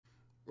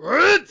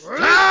It's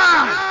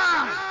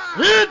time!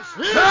 It's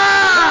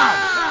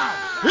time!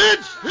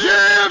 It's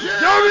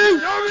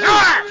JFW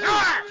time!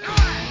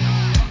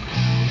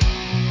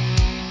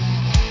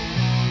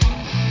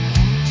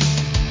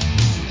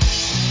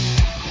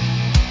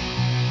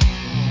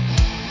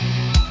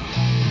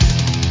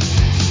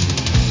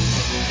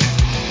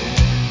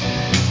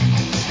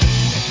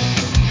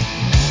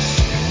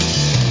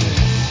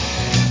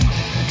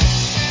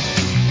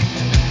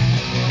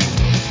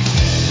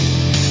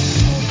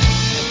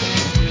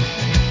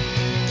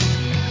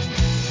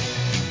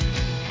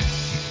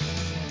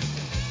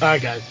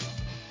 Alright guys,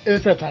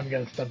 it's that time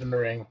again to step in the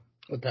ring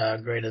with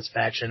the greatest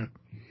faction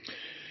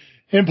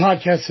in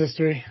podcast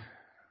history.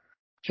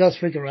 Just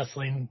Freaking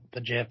Wrestling,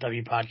 the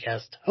JFW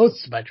podcast,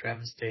 hosted by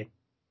Travis T.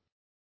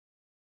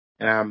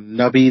 And I'm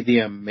Nubby the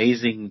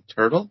Amazing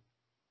Turtle.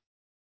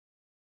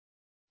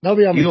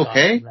 Nubby, I'm you exhausted,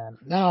 okay? Man.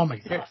 No, I'm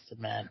exhausted,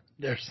 man.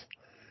 This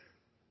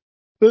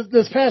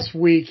past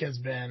week has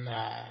been,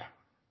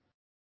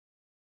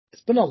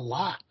 it's been a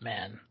lot,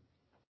 man.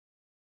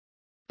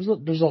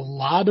 There's a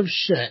lot of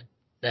shit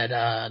that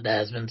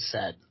has been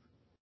said.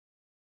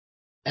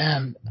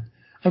 And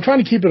I'm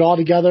trying to keep it all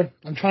together.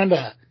 I'm trying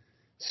to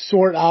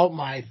sort out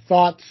my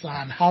thoughts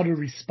on how to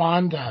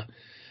respond to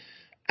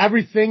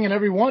everything and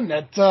everyone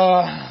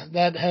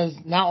that has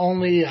not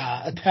only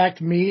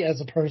attacked me as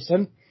a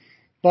person,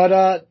 but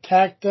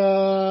attacked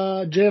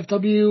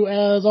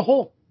JFW as a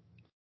whole.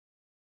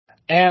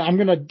 And I'm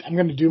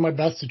gonna do my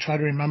best to try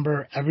to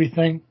remember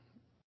everything.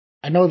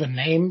 I know the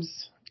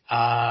names.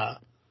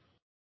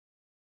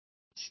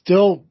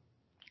 Still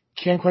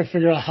can't quite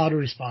figure out how to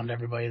respond to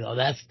everybody though.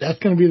 That's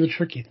gonna be the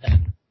tricky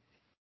thing.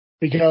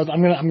 Because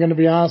I'm gonna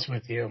be honest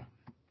with you,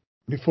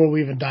 before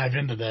we even dive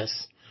into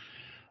this,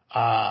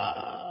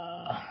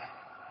 Pat's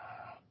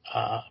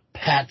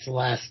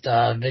last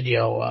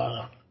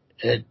video,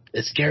 it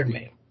scared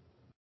me.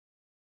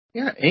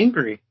 Yeah,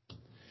 angry.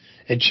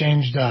 It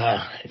changed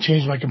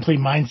my complete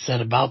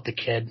mindset about the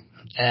kid,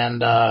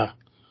 and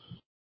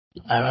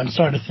I'm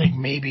starting to think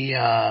maybe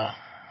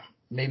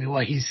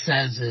what he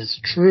says is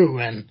true,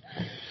 and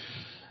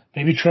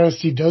maybe Travis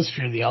T does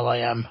fear the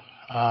LIM.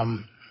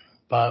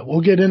 But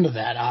we'll get into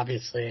that,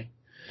 obviously,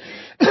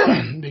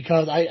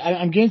 because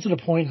I'm getting to the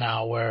point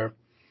now where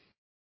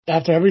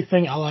after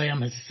everything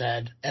LIM has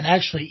said, and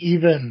actually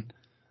even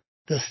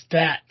the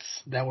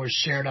stats that were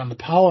shared on the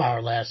Power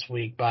Hour last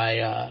week by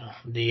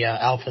the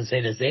Alpha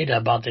Zeta Zeta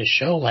about this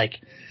show,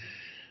 like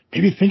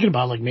maybe thinking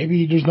about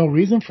maybe there's no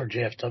reason for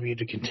JFW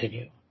to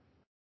continue.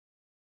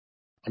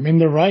 I mean,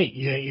 they're right.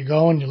 You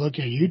go and you look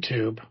at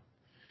YouTube,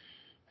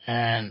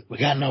 and we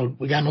got no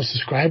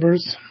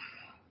subscribers.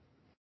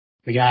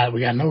 We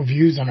got no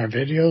views on our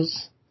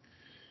videos.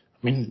 I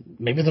mean,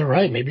 maybe they're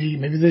right. Maybe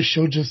this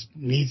show just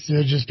needs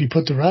to just be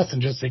put to rest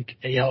and just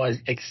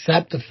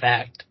accept the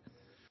fact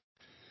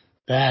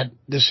that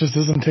this just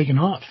isn't taking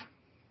off.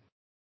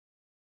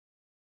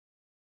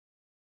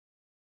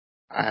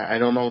 I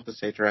don't know what to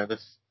say,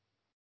 Travis.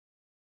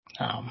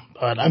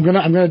 But I'm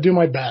gonna do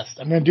my best.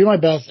 I'm gonna do my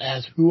best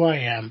as who I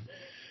am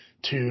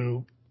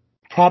to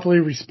properly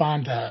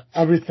respond to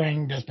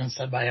everything that's been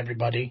said by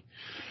everybody.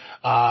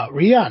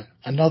 Rian,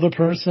 another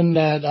person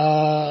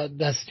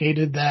that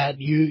stated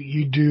that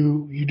you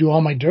do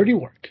all my dirty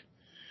work.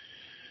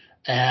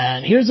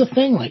 And here's the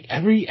thing,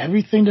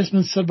 everything that's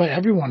been said by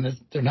everyone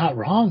they're not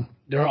wrong.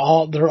 They're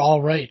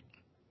all right.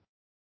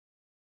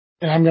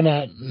 And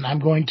I'm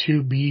going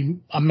to be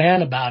a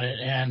man about it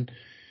and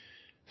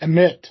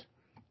admit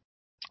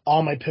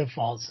all my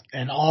pitfalls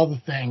and all the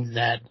things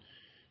that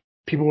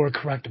people were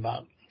correct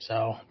about.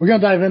 So we're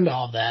going to dive into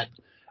all of that.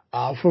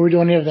 Before we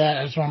do any of that,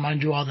 I just want to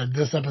remind you all that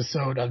this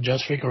episode of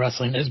Just Freaking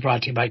Wrestling is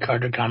brought to you by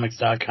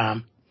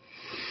CarterComics.com.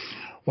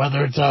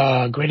 Whether it's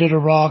graded or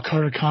raw,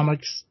 Carter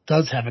Comics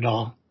does have it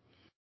all.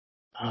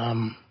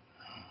 I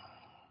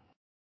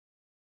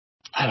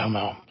don't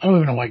know. I don't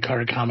even know why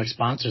Carter Comics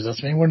sponsors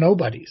us. I mean, we're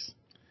nobodies.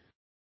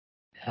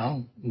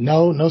 No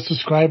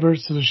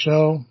subscribers to the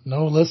show,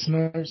 no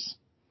listeners.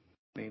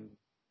 I mean,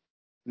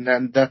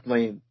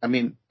 definitely. I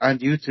mean, on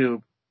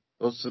YouTube,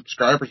 those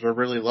subscribers are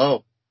really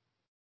low.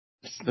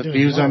 The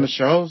views on the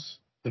shows.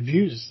 The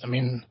views. I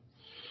mean,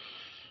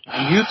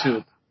 on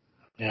YouTube.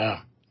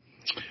 Yeah.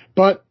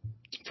 But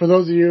for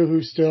those of you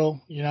who still,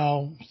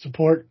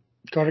 support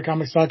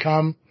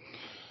CarterComics.com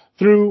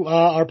through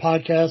our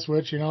podcast,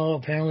 which,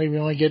 apparently we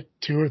only get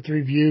 2 or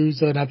 3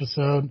 views an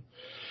episode,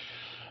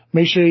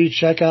 make sure you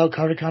check out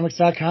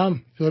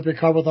CarterComics.com. Fill up your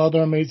cart with all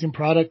their amazing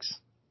products.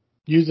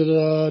 Use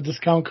the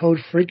discount code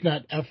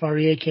FREAKNET,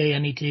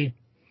 FREAKNET.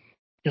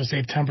 You'll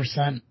save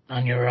 10%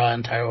 on your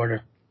entire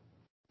order.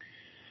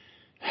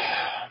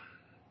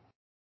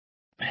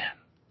 Man.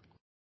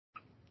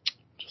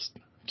 Just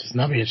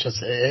Nubby,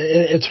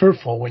 it's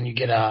hurtful when you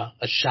get a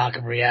shock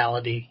of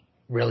reality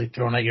really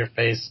thrown at your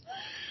face.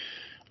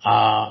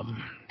 But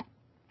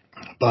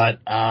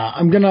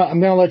I'm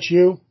gonna let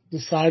you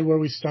decide where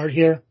we start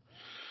here.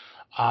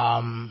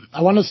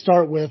 I want to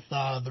start with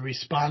the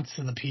response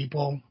to the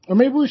people, or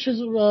maybe we should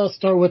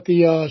start with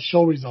the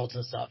show results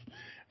and stuff.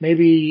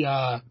 Maybe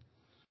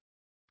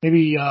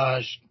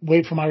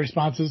wait for my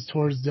responses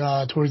towards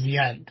the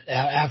end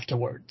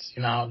afterwards.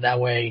 That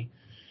way,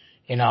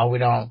 we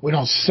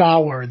don't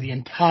sour the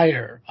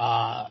entire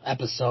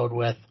episode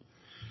with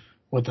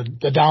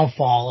the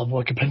downfall of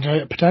what could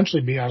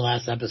potentially be our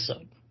last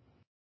episode.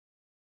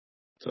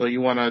 So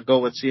you want to go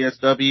with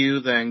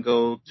CSW, then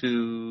go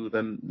to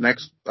the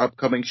next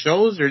upcoming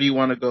shows, or do you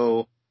want to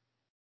go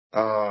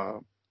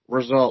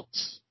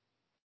results,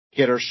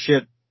 get our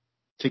shit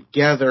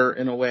together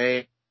in a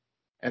way,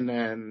 and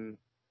then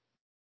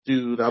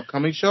do the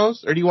upcoming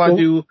shows? Or do you want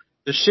to do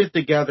the shit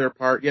together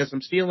part? Yes,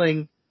 I'm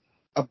stealing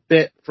a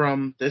bit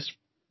from this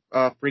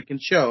freaking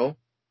show.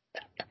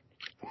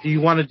 Do you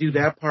want to do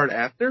that part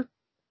after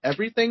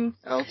everything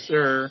else,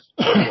 or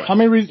how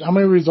many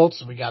results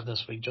have we got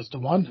this week? Just the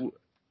one?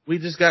 We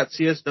just got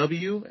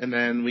CSW, and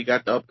then we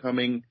got the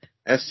upcoming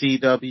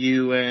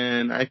SCW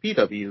and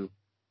IPW.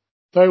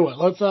 Tell you what,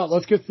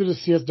 let's get through the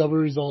CSW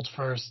results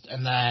first,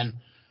 and then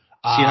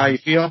see how you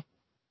feel.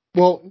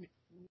 Well,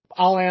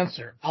 I'll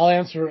answer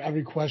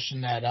every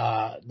question that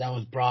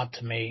was brought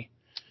to me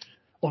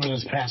over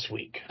this past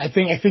week. I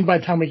think by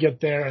the time we get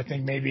there, I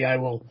think maybe I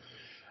will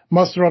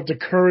muster up the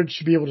courage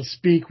to be able to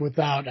speak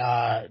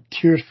without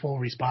tearful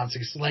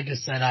responses. Like I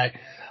said, a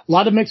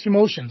lot of mixed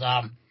emotions.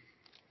 A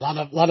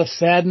lot of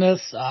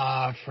sadness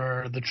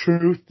for the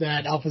truth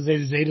that Alpha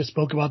Zeta Zeta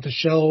spoke about the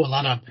show. A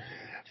lot of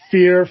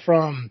fear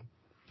from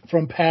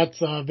Pat's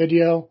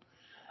video.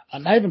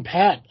 Not even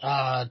Pat.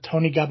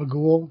 Tony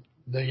Gabagool,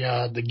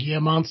 the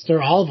Gia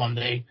Monster, all of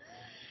them.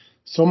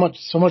 So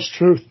much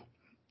truth.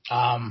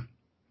 My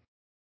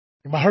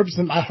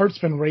heart's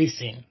been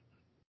racing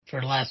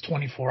for the last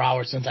 24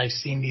 hours since I've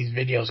seen these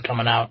videos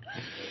coming out,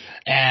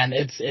 and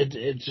I've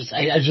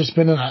just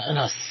been in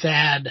a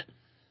sad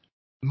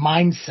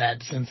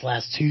mindset since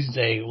last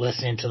Tuesday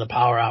listening to the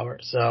Power Hour.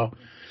 So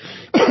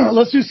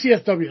let's do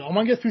CSW. I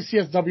want to get through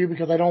CSW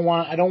because I don't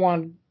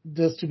want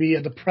this to be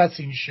a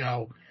depressing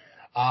show.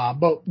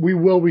 But we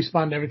will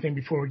respond to everything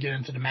before we get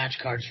into the match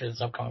cards for this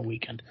upcoming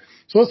weekend.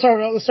 So let's start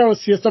with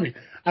CSW.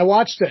 I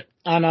watched it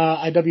on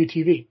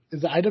IWTV.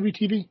 Is it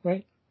IWTV,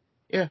 right?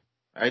 Yeah.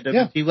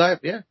 IWTV Live,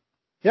 yeah.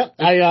 Yep.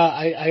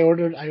 I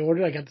ordered,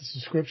 I got the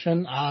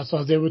subscription, so I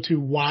was able to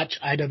watch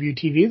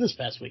IWTV this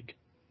past week.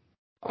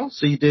 Oh,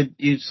 so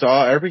you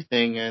saw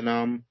everything,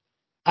 and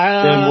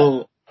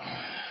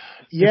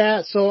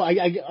yeah. So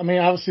I mean,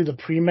 obviously the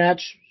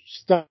pre-match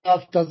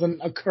stuff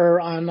doesn't occur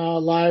on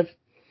live,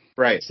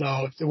 right?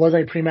 So if there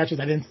wasn't any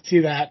pre-matches, I didn't see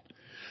that.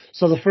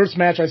 So the first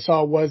match I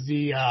saw was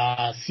the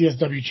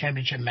CSW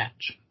Championship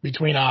match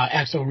between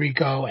Axel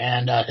Rico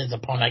and his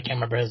opponent. I can't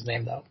remember his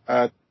name though.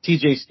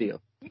 TJ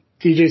Steele.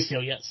 TJ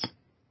Steele, yes.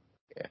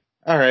 Yeah.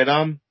 All right.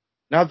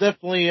 Now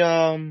definitely.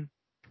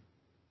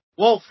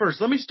 Well, first,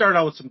 let me start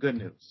out with some good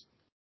news.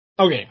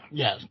 Okay,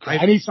 yeah.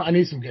 I need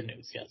some good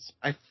news, yes.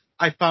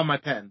 I found my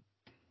pen.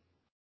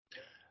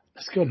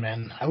 That's good,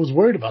 man. I was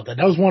worried about that.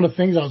 That was one of the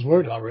things I was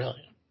worried about,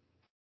 really.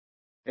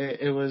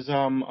 It was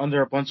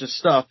under a bunch of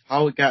stuff.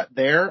 How it got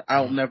there,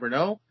 I'll never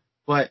know.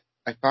 But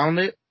I found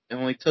it. It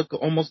only took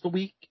almost a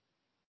week,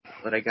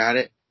 but I got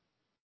it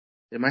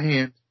in my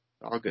hand.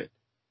 All good.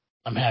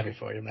 I'm happy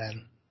for you,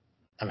 man.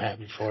 I'm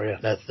happy for you.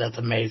 That's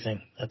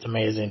amazing. That's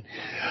amazing.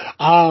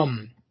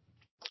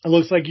 It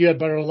looks like you had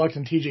better luck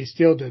than TJ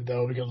Steele did,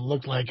 though, because it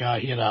looked like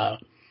he had a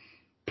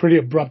pretty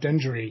abrupt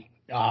injury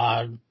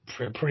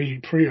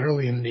pretty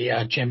early in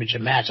the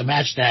championship match. A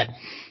match that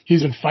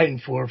he's been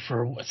fighting for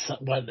what?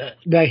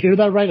 Did I hear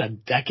that right? A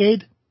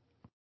decade?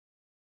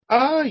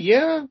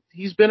 Yeah.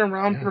 He's been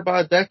around for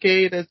about a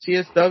decade at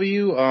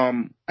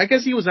CSW. I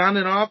guess he was on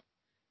and off,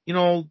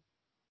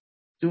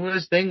 doing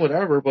his thing,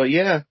 whatever. But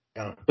yeah.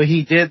 But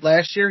he did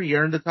last year. He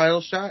earned the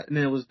title shot, and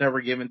it was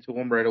never given to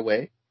him right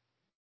away.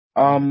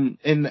 And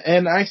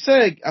I'll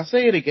say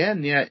it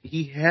again. Yeah,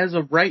 he has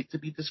a right to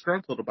be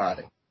disgruntled about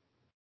it.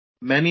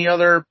 Many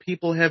other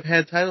people have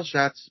had title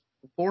shots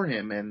before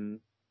him,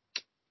 and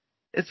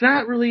it's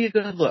not really a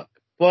good look.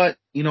 But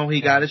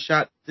he got a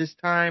shot this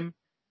time.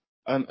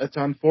 It's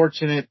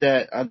unfortunate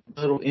that a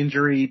little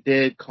injury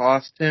did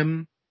cost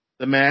him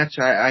the match.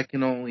 I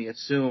can only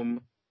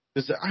assume,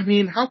 because I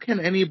mean, how can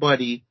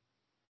anybody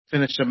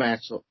finish a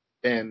match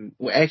and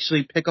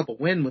actually pick up a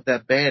win with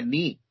that bad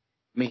knee?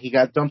 I mean, he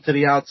got dumped to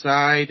the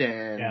outside,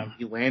 and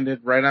he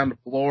landed right on the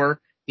floor.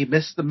 He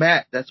missed the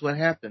mat. That's what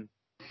happened.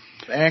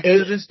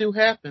 Accidents do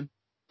happen.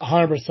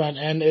 100%.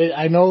 And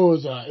I know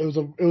it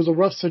was a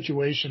rough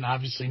situation,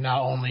 obviously,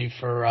 not only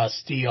for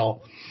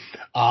Steele.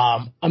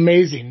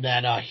 Amazing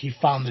that he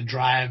found the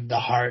drive, the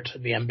heart,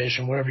 the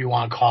ambition, whatever you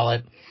want to call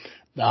it,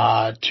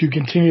 to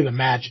continue the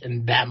match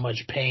in that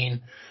much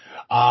pain.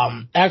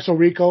 Axel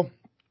Rico,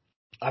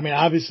 I mean,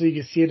 obviously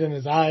you can see it in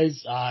his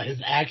eyes,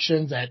 his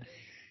actions, that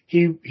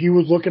he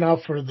was looking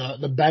out for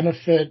the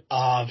benefit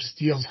of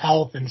Steele's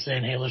health and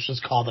saying, hey, let's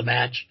just call the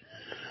match.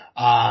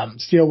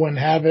 Steele wouldn't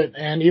have it.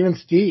 And even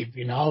Steve,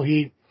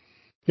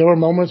 there were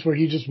moments where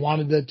he just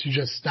wanted it to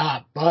just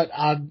stop. But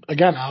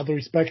again, out of the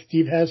respect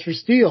Steve has for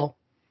Steele,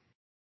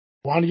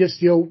 wanted to give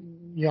Steele,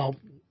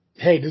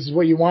 hey, this is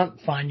what you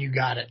want. Fine, you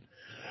got it.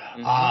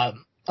 Mm-hmm.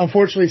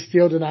 Unfortunately,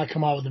 Steel did not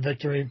come out with the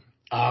victory.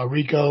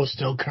 Rico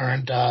still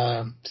current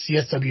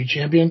CSW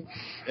champion,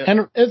 Yep.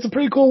 and it's a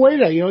pretty cool way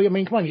to, I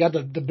mean, come on, you got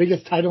the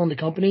biggest title in the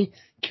company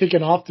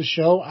kicking off the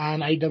show on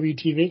IW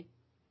TV.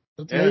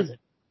 That's amazing.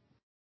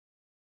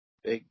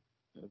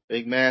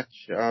 Big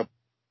match.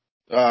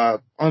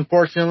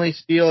 Unfortunately,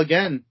 Steel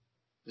again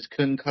just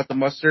couldn't cut the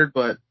mustard,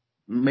 but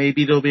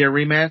maybe there'll be a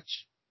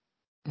rematch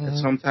at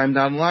some time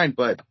down the line.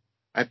 But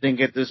I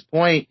think at this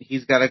point,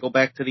 he's got to go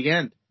back to the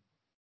end.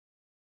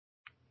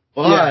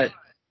 But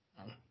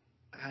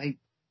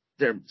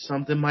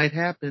something might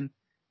happen,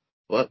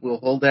 but we'll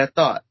hold that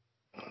thought.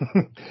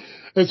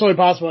 It's totally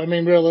possible. I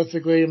mean,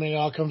 realistically, it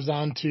all comes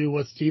down to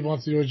what Steve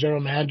wants to do as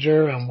general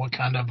manager and what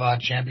kind of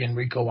champion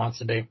Rico wants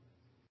to be.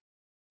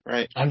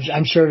 Right.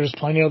 I'm sure there's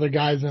plenty of other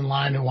guys in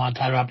line who want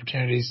title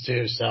opportunities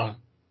too. So.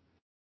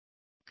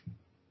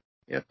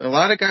 Yep, a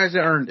lot of guys that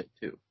earned it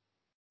too.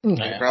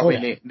 Yeah.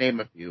 Probably name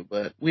a few,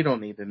 but we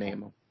don't need to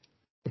name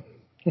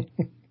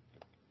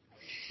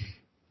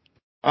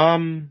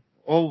them.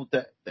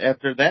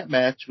 After that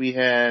match, we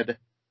had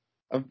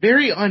a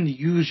very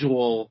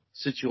unusual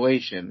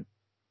situation.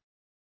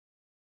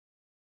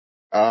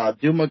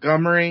 Drew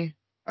Montgomery,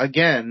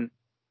 again,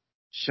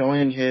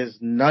 showing his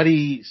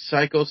nutty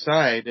psycho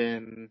side,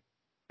 and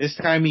this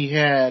time he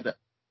had,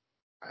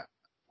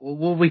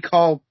 what we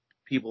call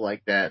people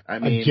like that? I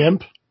mean, a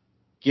gimp?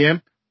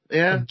 Gimp?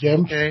 Yeah? A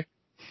gimp? Okay.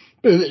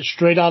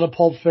 Straight out of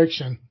Pulp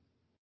Fiction.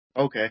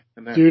 Okay.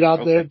 Dude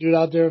out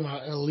there in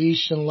a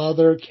leash and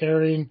leather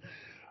carrying,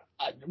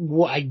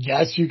 I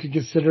guess you could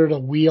consider it a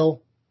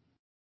wheel.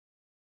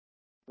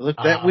 Look,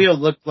 that wheel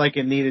looked like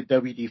it needed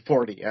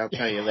WD-40, I'll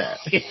tell you that.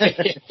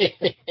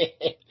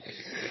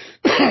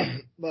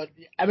 But,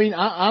 I mean,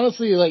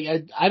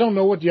 honestly, I don't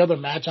know what the other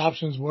match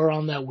options were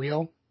on that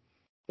wheel,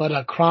 but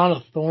a Crown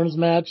of Thorns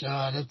match,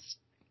 that's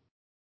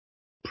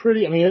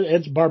pretty,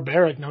 it's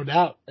barbaric, no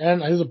doubt.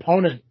 And his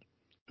opponent,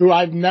 who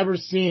I've never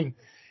seen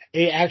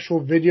a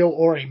actual video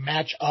or a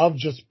match of,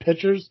 just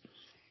pictures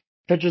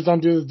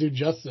don't do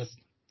justice.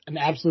 An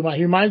absolute,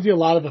 he reminds me a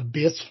lot of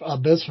Abyss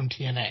from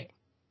TNA.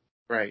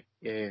 Right.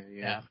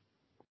 Yeah.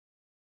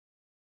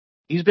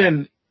 He's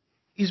been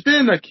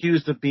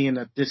accused of being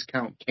a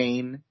discount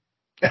Kane.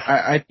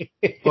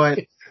 But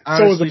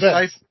honestly,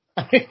 so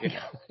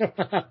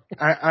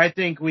I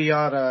think we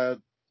ought to,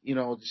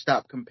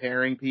 stop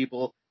comparing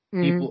people.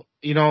 People,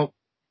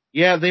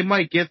 they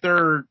might get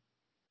their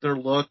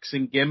looks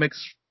and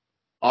gimmicks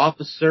off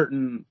of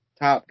certain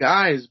top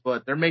guys,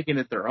 but they're making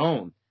it their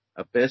own.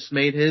 Abyss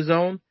made his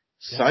own.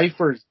 Yeah.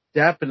 Cypher's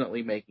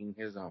definitely making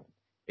his own.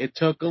 It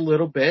took a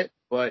little bit,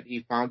 but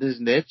he found his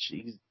niche.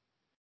 He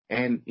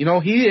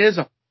is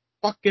a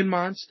fucking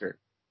monster.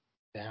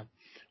 Yeah.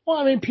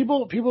 Well,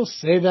 people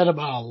say that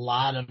about a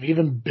lot of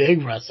even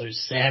big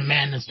wrestlers.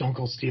 Sandman and Stone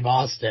Cold Steve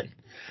Austin,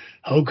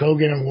 Hulk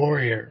Hogan and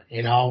Warrior,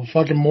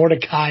 fucking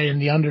Mordecai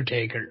and The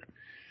Undertaker.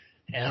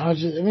 I don't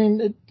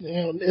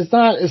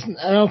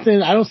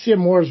see it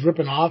more as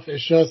ripping off.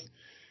 It's just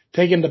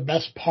taking the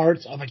best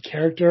parts of a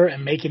character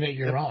and making it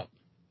your own.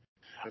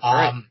 That's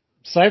right.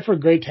 Cypher,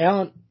 great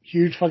talent,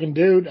 huge fucking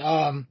dude.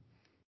 That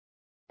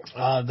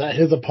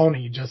his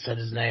opponent, you just said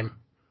his name.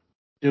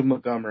 Drew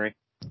Montgomery.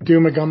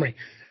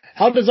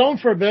 Held his own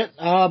for a bit,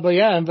 but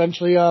yeah,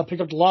 eventually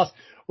picked up the loss,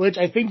 which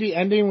I think the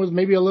ending was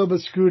maybe a little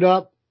bit screwed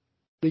up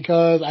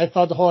because I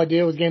thought the whole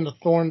idea was getting the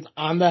thorns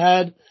on the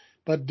head,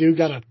 but dude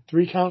got a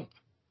 3 count.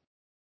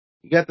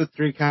 He got the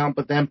 3 count,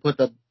 but then put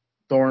the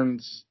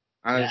thorns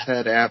on his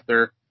head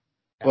after.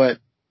 Yeah. But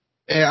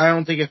I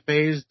don't think it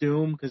phased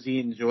Doom because he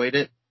enjoyed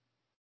it.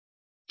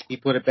 He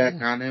put it back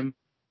on him.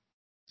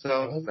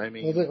 So, was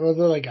it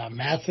like a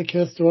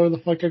masochist or whatever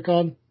the fuck they're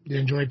called? You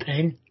enjoy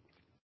pain?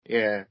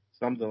 Yeah,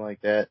 something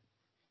like that.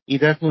 He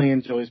definitely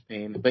enjoys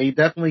pain, but he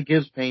definitely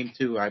gives pain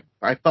too.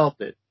 I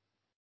felt it.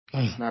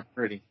 It's not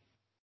pretty.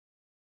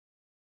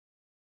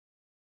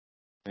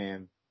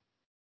 Man.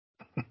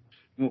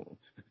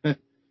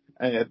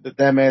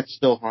 That match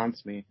still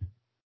haunts me.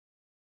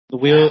 The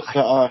wheel, what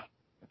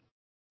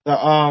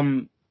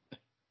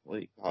do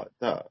you call it?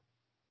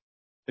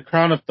 The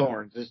Crown of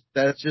Thorns.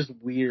 That's just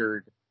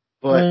weird,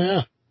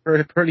 but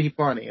pretty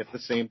funny at the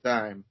same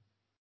time.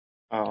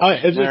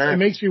 It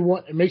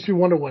makes me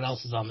wonder what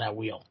else is on that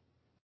wheel.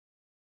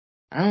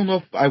 I don't know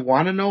if I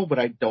want to know, but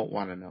I don't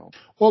want to know.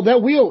 Well,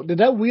 did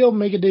that wheel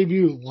make a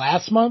debut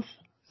last month?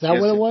 Is that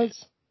what it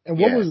was? And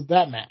what was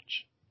that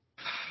match?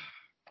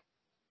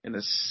 You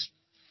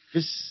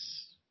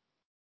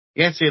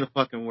can't say the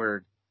fucking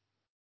word.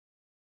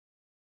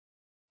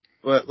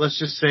 But let's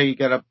just say you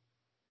gotta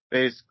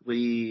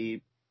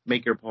basically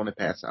make your opponent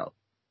pass out.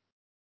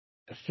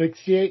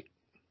 Asphyxiate?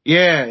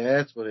 Yeah,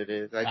 that's what it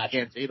is. I Gotcha.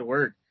 can't say the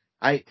word.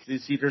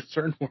 There's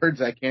certain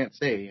words I can't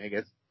say. I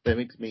guess that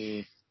makes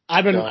me.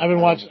 I've been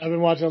watching a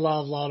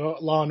lot of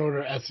Law and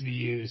Order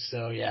SVU,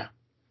 so yeah.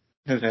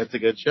 That's a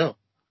good show.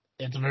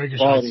 It's a very good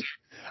show.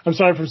 I'm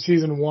sorry, from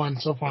season 1.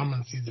 So far, I'm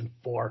on season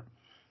 4.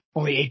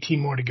 Only 18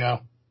 more to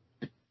go.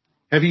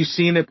 Have you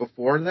seen it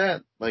before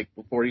that? Like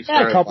before you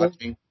started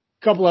watching?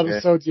 couple Okay.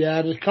 episodes, yeah.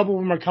 A couple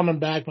of them are coming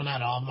back, but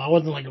not all of them. I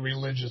wasn't like a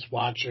religious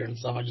watcher and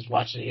stuff. I just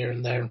watched it here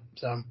and there.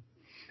 So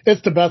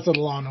it's the best of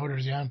the Law and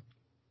Orders, yeah.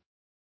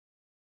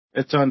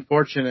 It's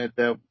unfortunate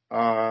that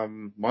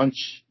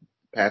Munch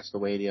passed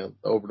away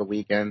over the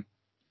weekend.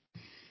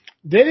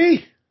 Did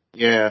he?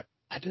 Yeah.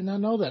 I did not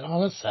know that.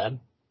 Oh, that's sad.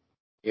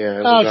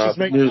 Yeah.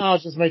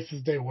 It just makes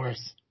his day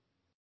worse.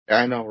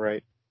 I know,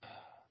 right?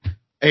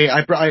 Hey,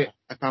 I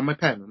found my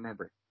pen.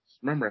 Remember,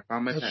 I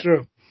found my pen. That's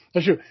true.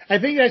 That's true. I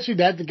think actually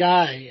that's the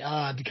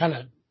guy to kind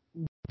of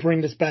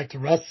bring this back to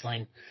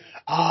wrestling.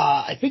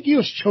 I think he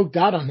was choked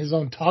out on his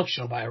own talk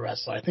show by a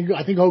wrestler. I think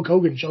Hulk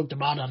Hogan choked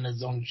him out on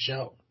his own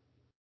show.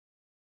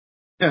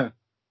 Yeah.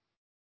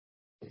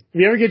 If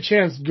you ever get a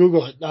chance,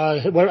 Google it.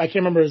 I can't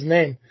remember his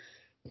name,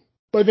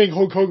 but I think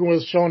Hulk Hogan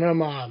was showing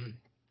him, I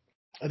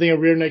think a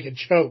rear naked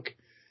choke,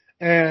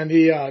 and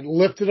he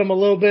lifted him a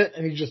little bit,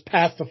 and he just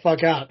passed the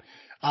fuck out.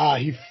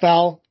 He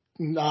fell,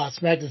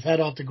 smacked his head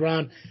off the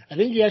ground. I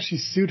think he actually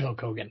sued Hulk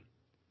Hogan.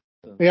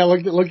 Yeah,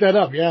 look that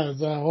up. Yeah,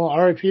 it's, well,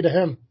 R.I.P. to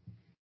him.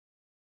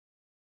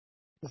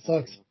 That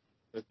sucks.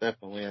 I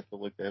definitely have to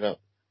look that up.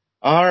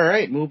 All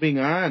right, moving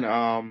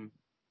on.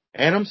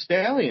 Adam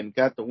Stallion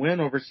got the win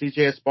over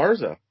CJ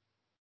Esparza.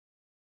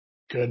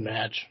 Good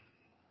match.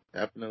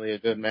 Definitely a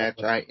good match.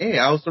 I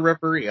was the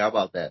referee. How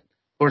about that?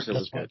 Of course it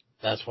was good.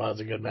 That's why it was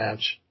a good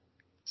match.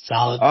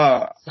 Solid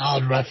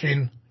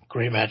reffing.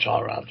 Great match all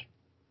around.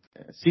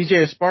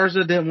 CJ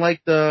Esparza didn't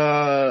like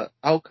the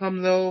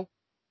outcome though.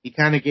 He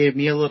kind of gave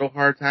me a little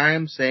hard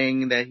time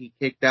saying that he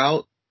kicked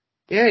out.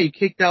 Yeah, you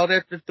kicked out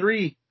after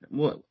 3.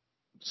 Well,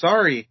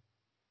 sorry.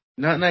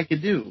 Nothing I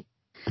could do.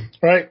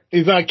 Right.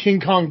 He's not King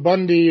Kong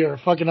Bundy or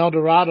fucking El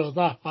Dorado. It's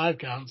not 5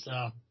 counts,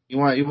 so. You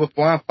want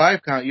a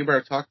 5 count, you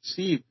better talk to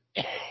Steve.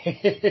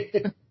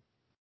 It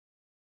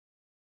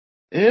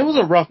was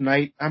a rough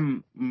night.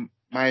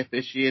 My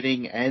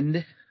officiating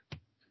end.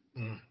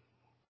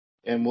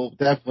 And we'll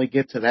definitely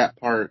get to that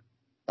part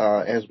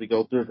as we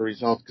go through the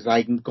results because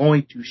I'm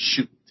going to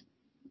shoot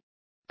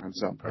on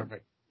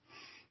something.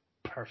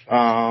 Perfect.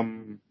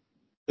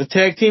 The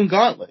tag team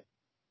gauntlet.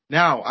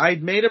 Now,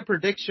 I'd made a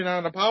prediction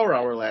on the Power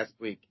Hour last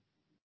week.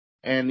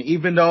 And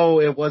even though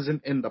it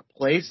wasn't in the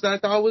place that I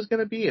thought it was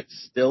going to be, it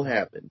still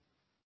happened.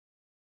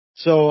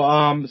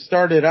 So,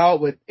 started out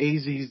with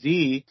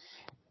AZZ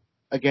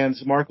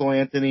against Marco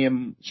Anthony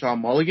and Sean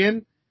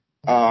Mulligan.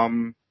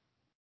 AZZ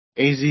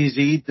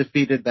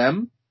defeated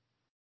them.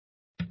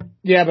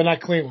 Yeah, but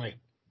not cleanly.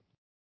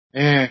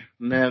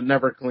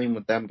 Never clean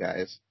with them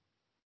guys.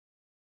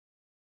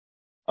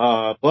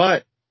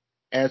 But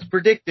as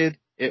predicted,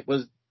 it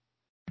was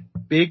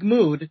Big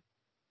Mood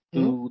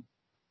who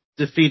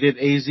defeated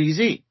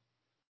AZZ.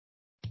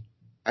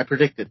 I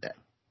predicted that.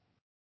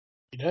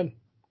 You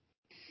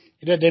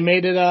did. They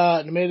made it.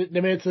 They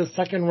made it to the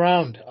second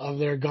round of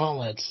their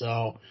gauntlet.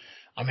 So,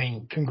 I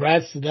mean,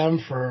 congrats to them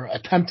for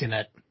attempting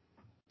it.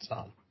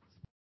 So,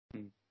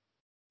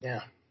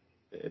 yeah.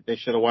 They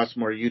should have watched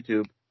more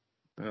YouTube.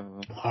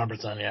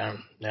 100%, yeah.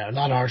 Yeah,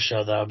 not our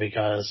show though,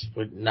 because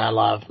we not a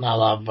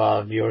lot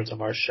of viewers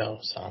of our show.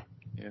 So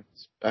yeah,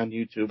 it's on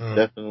YouTube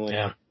definitely.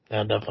 Yeah,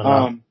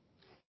 definitely.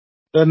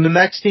 Then the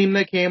next team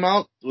that came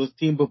out was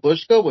Team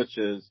Babushka, which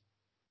is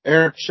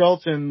Eric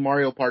Schultz and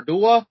Mario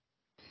Pardua.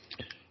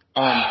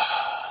 That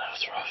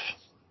was rough.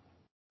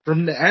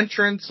 From the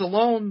entrance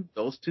alone,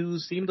 those two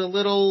seemed a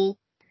little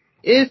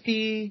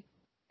iffy,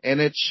 and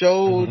it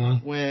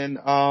showed when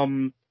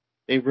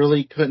they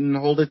really couldn't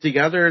hold it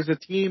together as a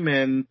team,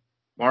 and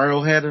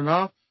Mario had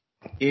enough,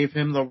 gave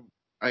him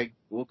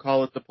we'll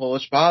call it the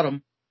Polish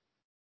bottom,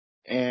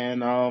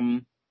 and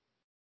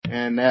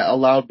that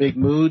allowed Big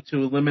Mood to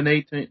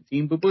eliminate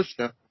Team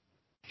Babushka.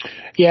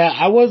 Yeah,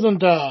 I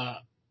wasn't.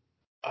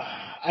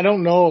 I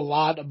don't know a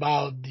lot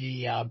about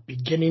the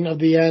beginning of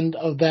the end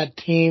of that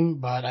team,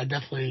 but I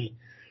definitely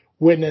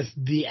witnessed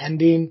the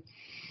ending.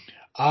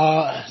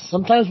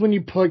 Sometimes when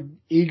you put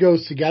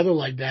egos together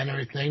like that and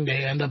everything,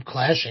 they end up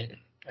clashing.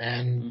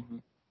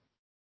 And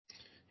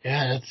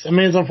yeah, it's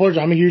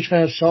unfortunate. I'm a huge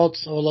fan of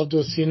Schultz. I would love to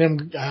have seen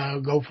him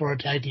go for a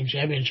tag team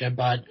championship,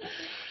 but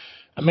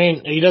I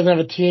mean, he doesn't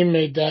have a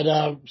teammate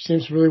that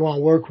seems to really want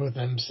to work with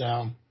him.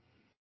 So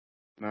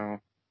no,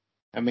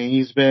 I mean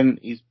he's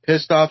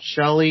pissed off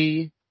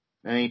Shelly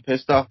and he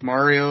pissed off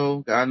Mario.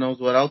 God knows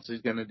what else he's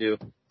gonna do.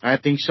 I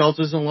think Schultz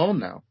is alone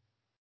now.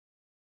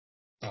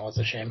 Oh, it's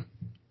a shame.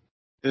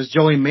 Because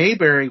Joey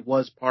Mayberry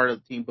was part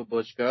of Team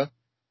Babushka,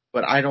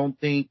 but I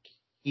think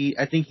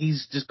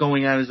he's just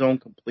going on his own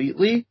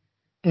completely.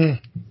 And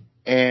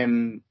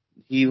and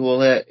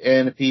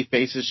if he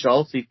faces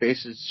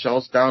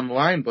Schultz down the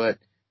line, but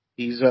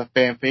he's a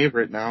fan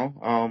favorite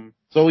now.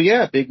 So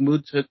yeah, Big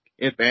Mood took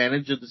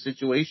advantage of the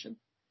situation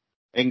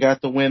and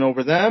got the win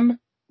over them.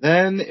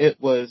 Then it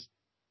was,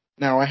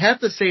 now I have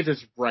to say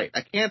this right.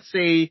 I can't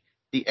say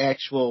the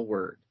actual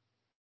word.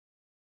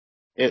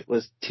 It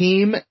was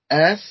Team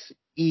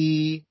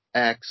SEXY.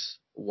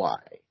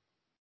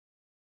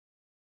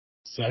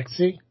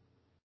 Sexy?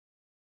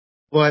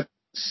 But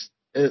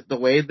the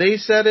way they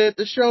said it at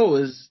the show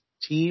is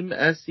Team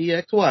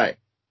SEXY.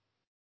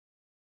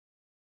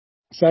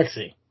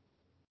 Sexy.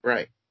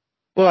 Right.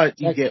 But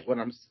you Sexy. get what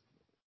I'm.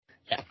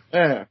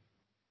 Yeah.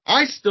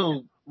 I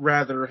still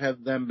rather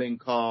have them been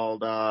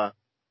called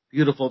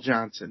Beautiful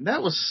Johnson.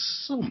 That was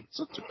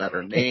such a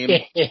better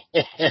name.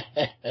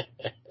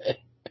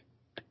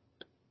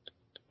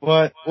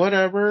 But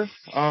whatever.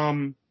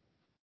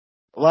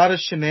 A lot of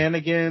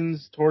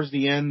shenanigans towards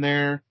the end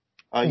there.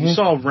 You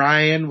saw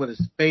Ryan with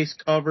his face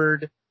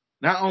covered,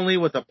 not only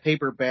with a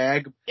paper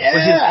bag, but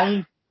his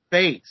own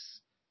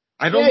face.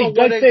 I don't know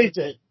what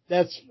it.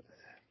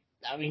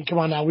 I mean, come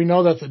on now. We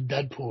know that's a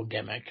Deadpool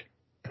gimmick.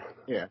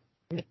 Yeah.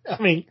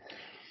 I mean,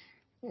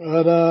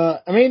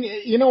 but,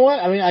 you know what?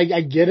 I mean,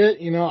 I get it.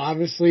 You know,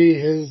 obviously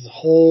his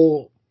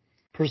whole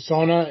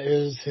persona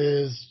is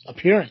his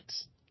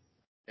appearance.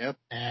 Yep.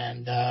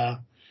 And,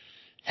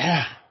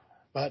 yeah.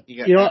 But,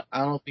 I don't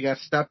know if he got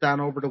stepped on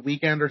over the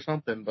weekend or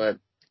something, but.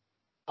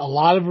 A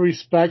lot of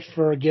respect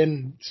for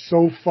getting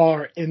so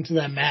far into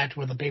that match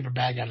with a paper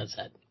bag on his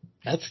head.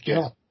 That's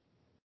skill.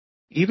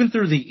 Yeah. Even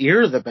through the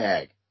ear of the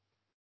bag.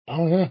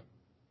 Oh,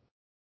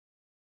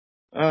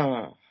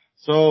 yeah.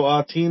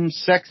 So Team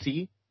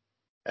Sexy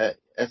at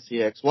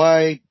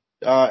SCXY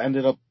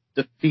ended up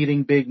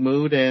defeating Big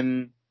Mood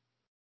and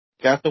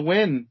got the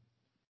win.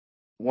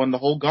 Won the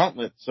whole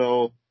gauntlet.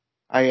 So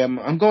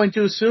I'm going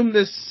to assume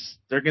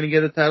they're going to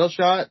get a title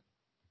shot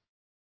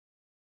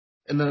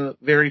in the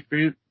very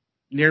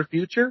near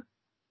future.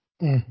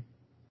 Mm.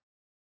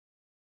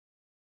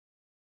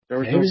 There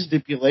was no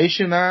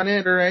stipulation on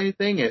it or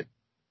anything.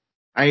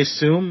 I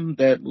assume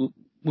that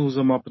moves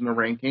them up in the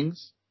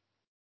rankings.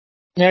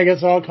 Yeah, I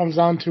guess it all comes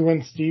down to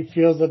when Steve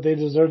feels that they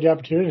deserve the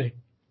opportunity.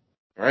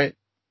 Right.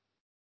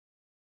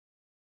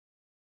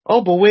 Oh,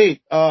 but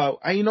wait,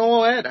 you know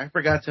what? I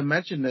forgot to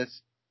mention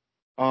this,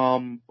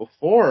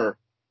 before,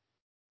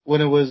 when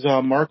it was,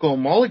 Marco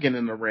Mulligan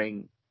in the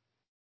ring,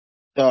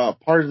 the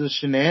part of the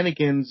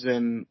shenanigans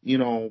and,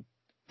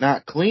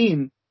 not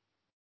clean,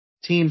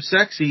 Team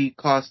Sexy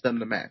cost them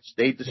the match.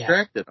 They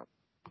distracted them.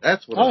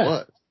 That's what it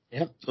was.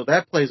 Yep. So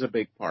that plays a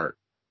big part.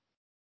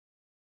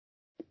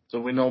 So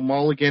we know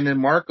Mulligan and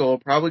Marco are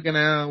probably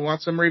gonna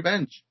want some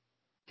revenge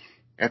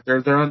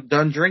after they're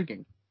done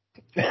drinking.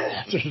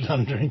 After they're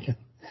done drinking.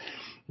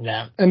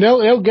 Yeah, and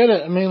they'll get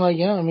it. I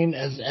mean,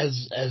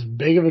 as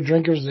big of a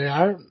drinker as they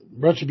are,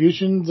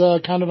 Retribution's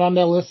kind of on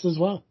that list as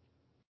well.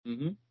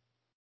 Mm-hmm.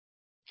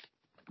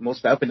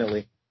 Most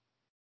definitely.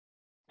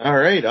 All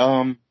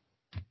right.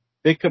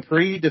 Big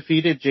Capri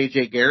defeated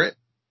JJ Garrett.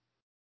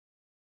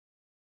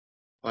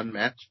 Fun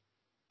match.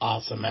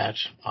 Awesome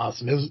match.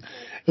 Awesome. It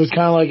was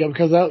kind of like,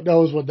 because that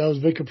was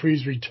Vic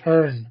Capri's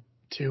return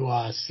to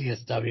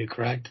CSW,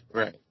 correct?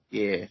 Right.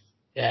 Yeah.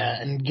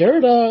 Yeah, and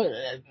Garrett,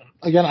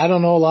 again, I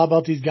don't know a lot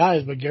about these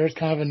guys, but Garrett's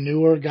kind of a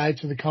newer guy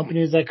to the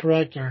company, is that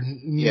correct? Or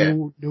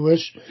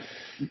newish?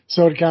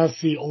 So to kind of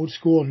see old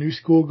school and new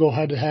school go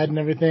head to head and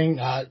everything,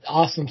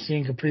 awesome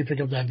seeing Capri pick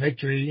up that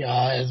victory,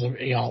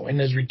 in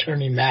his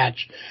returning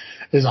match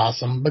is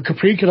awesome. But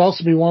Capri could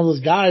also be one of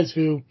those guys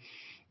who,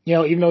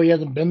 even though he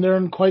hasn't been there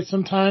in quite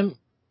some time,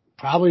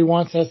 probably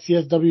wants that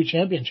CSW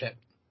championship.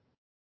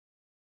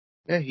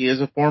 Yeah, he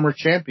is a former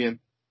champion.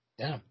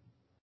 Yeah.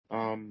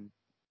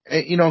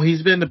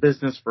 He's been in the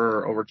business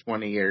for over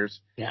 20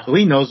 years, so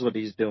he knows what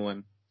he's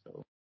doing.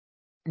 So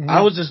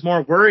I was just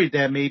more worried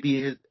that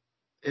maybe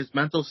his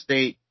mental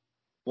state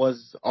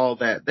was all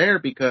that there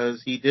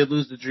because he did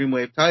lose the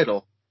Dreamwave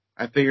title.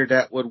 I figured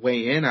that would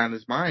weigh in on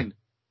his mind,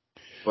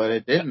 but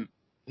it didn't.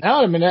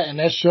 No, I mean,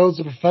 that shows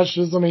the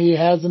professionalism he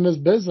has in this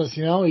business.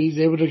 He's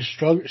able to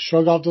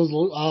shrug off those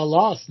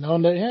losses,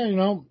 knowing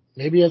that,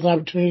 maybe he has an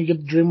opportunity to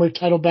get the Dreamwave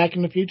title back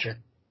in the future.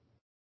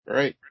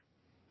 Right.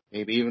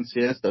 Maybe even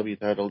CSW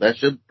title. That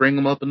should bring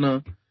him up in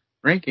the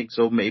rankings.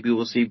 So maybe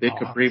we'll see Vic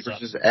Capri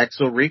versus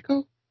Axel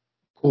Rico.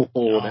 Cool.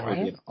 That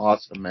would be an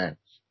awesome match.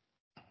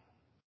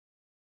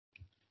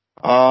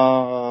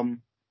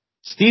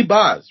 Steve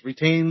Boz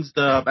retains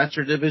the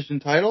Bachelor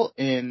Division title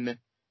in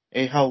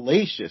a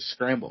hellacious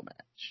scramble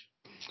match.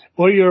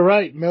 Well, you're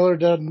right. Miller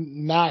did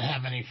not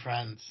have any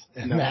friends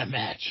in that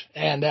match,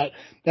 and that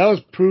was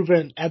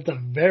proven at the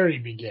very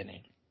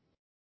beginning.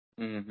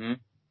 Mm-hmm.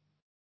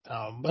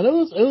 But it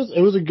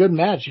was a good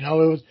match. It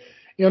was,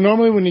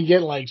 normally when you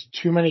get like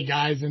too many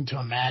guys into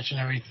a match and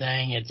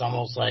everything, it's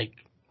almost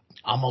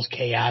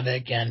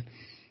chaotic, and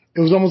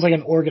it was almost like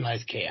an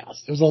organized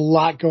chaos. There was a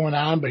lot going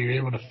on, but you're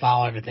able to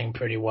follow everything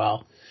pretty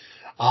well.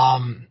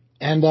 And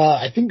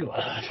I think,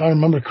 if I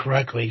remember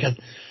correctly, because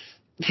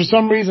for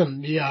some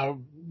reason,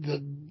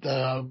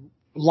 the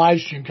live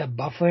stream kept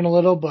buffering a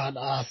little, but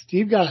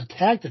Steve got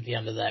attacked at the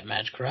end of that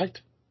match,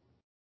 correct?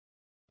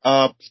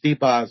 Steve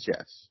Boz,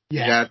 yes.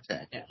 Yeah. He got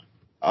attacked.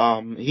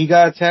 Yeah. He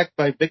got attacked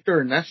by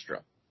Victor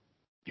Enestra.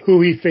 Who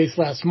he faced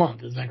last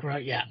month, is that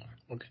correct? Yeah.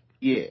 Okay.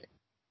 Yeah.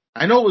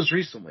 I know it was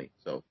recently,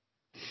 so.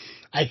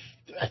 I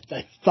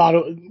thought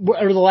or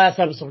the last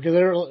episode, because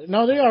they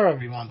are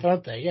every month,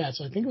 aren't they? Yeah,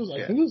 so I think it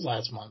was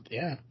last month,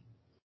 yeah.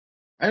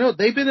 I know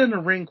they've been in the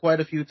ring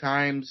quite a few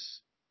times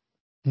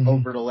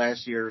over the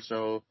last year or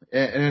so,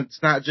 and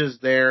it's not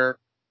just there.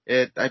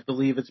 I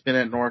believe it's been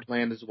at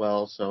Northland as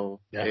well, so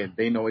Yeah.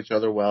 they know each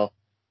other well.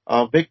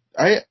 I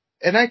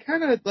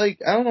kind of I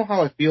don't know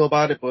how I feel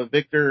about it, but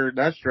Victor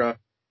Nestra,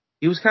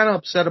 he was kind of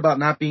upset about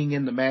not being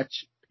in the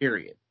match.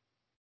 Period.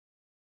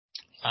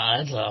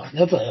 That's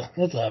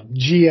a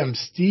GM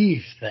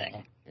Steve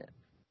thing. Yeah.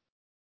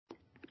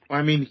 Well,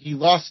 I mean, he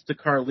lost to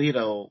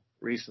Carlito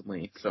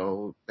recently,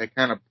 so that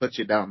kind of puts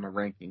you down in the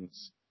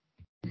rankings.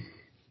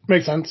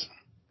 Makes sense.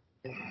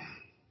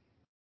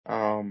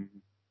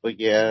 But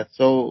yeah,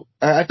 so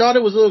I thought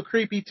it was a little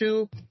creepy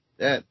too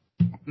that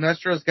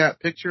Nestro's got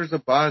pictures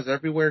of Boz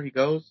everywhere he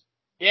goes.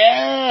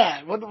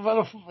 Yeah, what the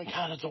God,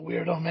 that's a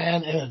weirdo,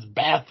 man. In his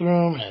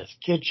bathroom, in his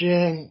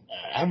kitchen,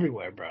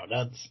 everywhere, bro.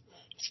 That's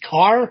his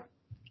car.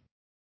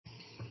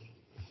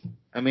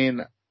 I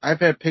mean, I've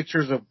had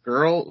pictures of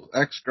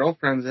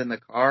ex-girlfriends in the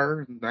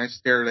car, and I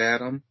stared at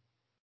them.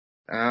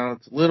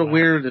 It's a little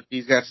weird if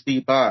he's got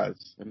Steve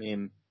Boz. I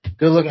mean,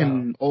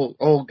 good-looking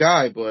old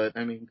guy, but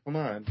I mean, come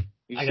on.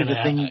 I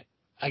gotta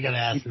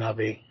ask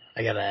Nubby.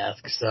 I gotta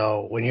ask.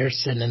 So when you're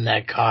sitting in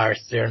that car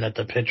staring at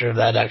the picture of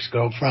that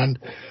ex-girlfriend,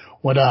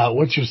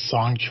 what's your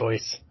song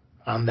choice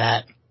on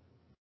that?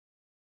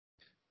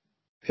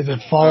 Is it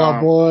Fall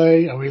Out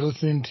Boy? Are we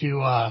listening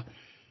to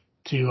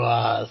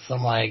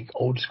some like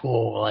old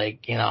school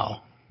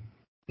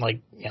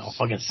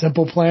fucking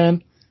Simple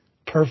Plan?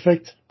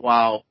 Perfect.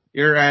 Wow.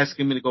 You're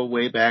asking me to go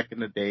way back in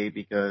the day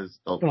because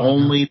the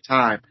only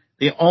time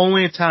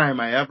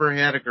I ever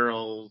had a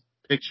girl's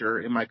picture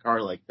in my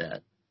car like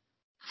that.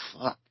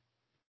 Fuck.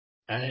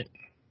 All right.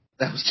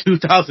 That was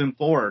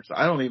 2004, so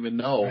I don't even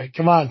know. All right,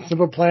 come on.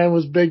 Simple Plan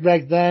was big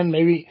back then.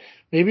 Maybe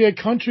a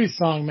country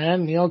song,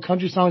 man. You know,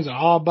 country songs are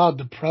all about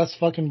depressed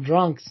fucking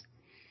drunks.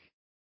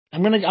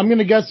 I'm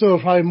gonna guess it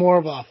was probably more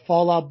of a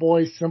Fall Out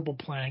Boy Simple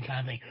Plan kind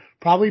of thing.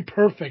 Probably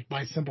Perfect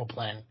by Simple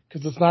Plan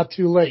because it's not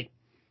too late.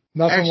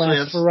 Nothing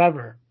lasts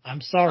forever.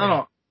 I'm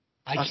sorry.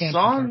 I can't be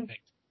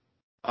perfect.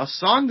 A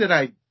song that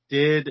I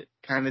did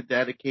kind of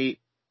dedicate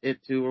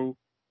it to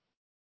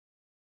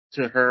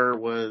her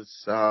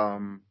was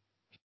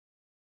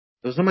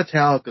it was a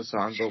Metallica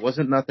song, but it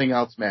wasn't Nothing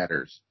Else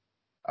Matters.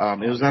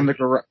 It was on the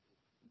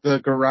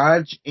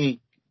Garage Inc.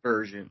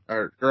 version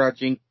or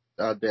Garage Inc.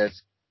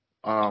 Disc.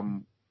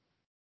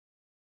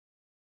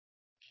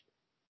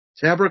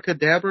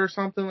 Abracadabra or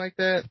something like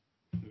that.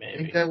 Maybe. I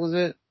think that was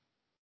it.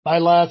 My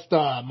last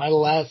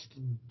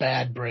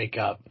bad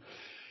breakup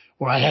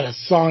where I had a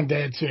song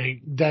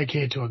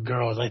dedicated to a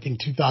girl was I think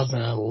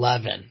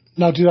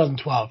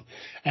 2012,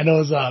 and it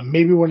was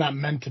Maybe We're Not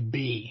Meant to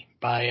Be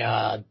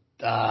by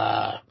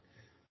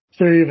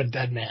Theory of a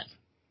Dead Man.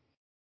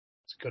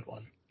 It's a good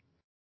one.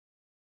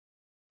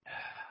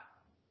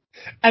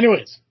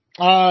 Anyways,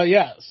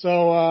 yeah,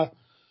 so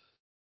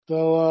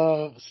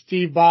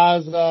Steve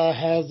Boz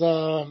has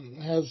a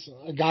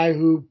guy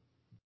who,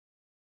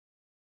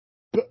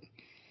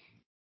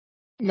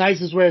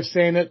 nicest way of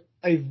saying it,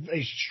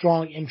 a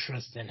strong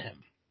interest in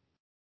him.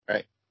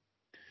 Right.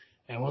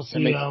 And we'll see.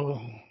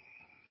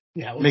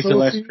 Makes it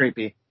less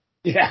creepy.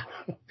 Yeah.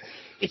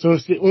 So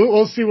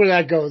we'll see where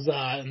that goes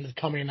in the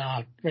coming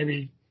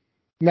maybe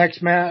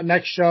next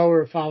show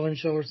or following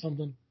show or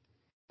something.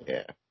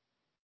 Yeah.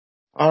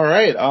 All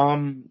right.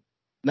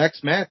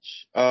 Next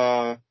match.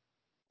 What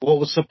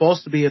was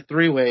supposed to be a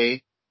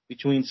 3-way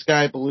between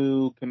Sky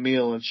Blue,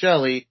 Camille, and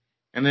Shelly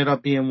ended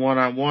up being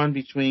 1-on-1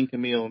 between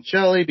Camille and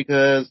Shelly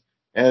because,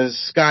 as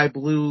Sky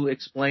Blue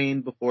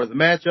explained before the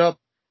matchup,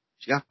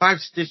 she got 5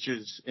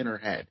 stitches in her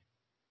head.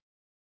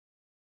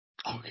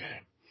 Okay.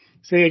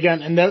 See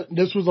again, and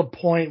this was a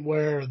point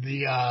where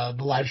the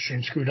live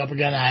stream screwed up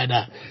again. I had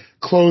to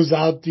close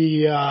out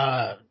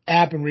the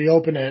app and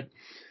reopen it.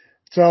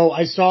 So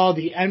I saw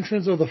the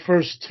entrance of the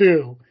first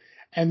 2,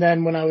 and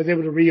then when I was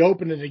able to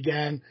reopen it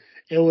again,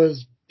 it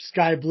was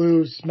Sky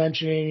Blue's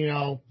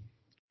mentioning,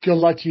 good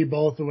luck to you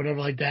both or whatever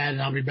like that,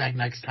 and I'll be back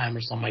next time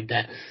or something like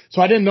that.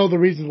 So I didn't know the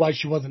reasons why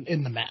she wasn't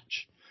in the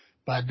match,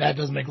 but that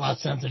does make a lot of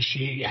sense if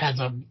she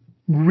has a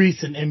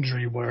recent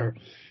injury where,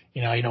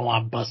 you don't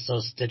want to bust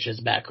those stitches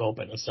back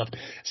open and stuff.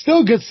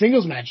 Still a good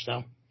singles match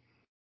though.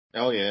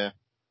 Oh yeah.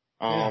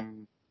 I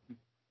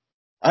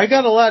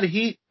got a lot of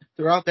heat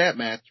throughout that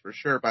match for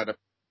sure by the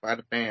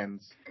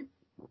fans.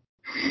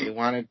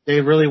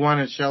 They really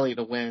wanted Shelly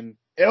to win.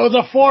 It was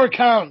a 4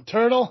 count,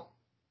 Turtle.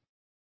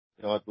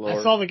 God,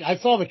 Lord. I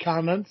saw the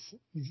comments.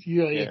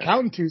 You're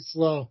counting too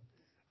slow.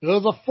 It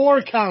was a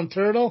 4 count,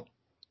 Turtle.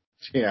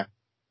 Yeah.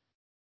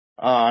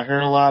 I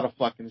heard a lot of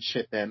fucking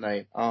shit that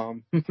night.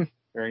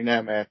 During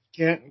that match.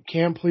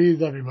 Can't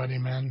please everybody,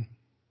 man.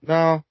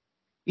 No.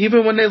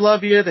 Even when they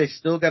love you, they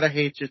still gotta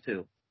hate you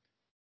too.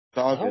 It's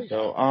all good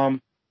though.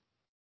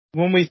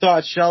 When we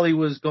thought Shelly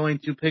was going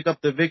to pick up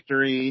the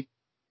victory,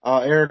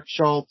 Eric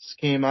Schultz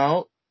came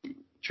out,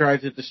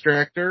 tried to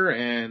distract her,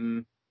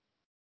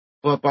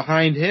 but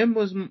behind him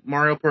was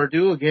Mario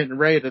Perdue getting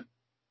ready to,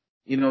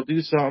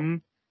 do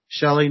something.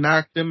 Shelly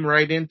knocked him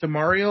right into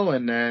Mario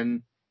and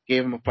then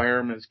gave him a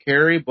fireman's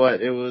carry,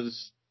 but it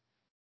was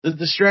the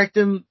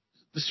distraction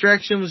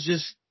was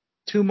just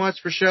too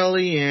much for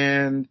Shelly,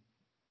 and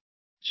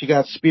She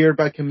got speared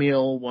by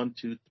Camille 1,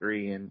 2,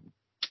 3, and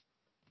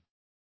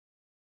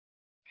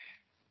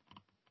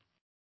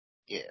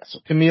yeah. So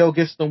Camille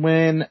gets the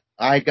win.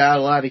 I got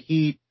a lot of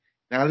heat.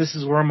 Now this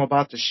is where I'm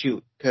about to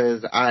shoot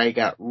because I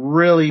got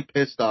really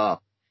pissed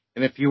off.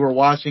 And if you were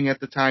watching at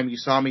the time, you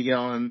saw me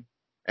yelling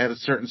at a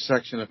certain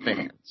section of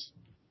fans.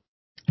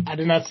 I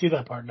did not see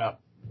that part. No.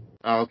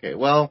 Oh, okay.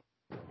 Well,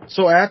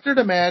 so after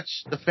the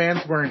match, the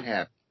fans weren't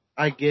happy.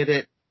 I get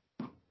it.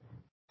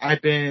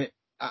 I've been,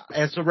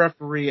 as a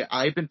referee,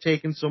 I've been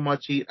taking so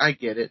much heat. I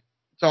get it.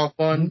 It's all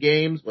fun,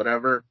 games,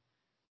 whatever.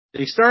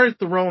 They started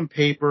throwing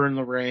paper in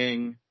the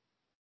ring.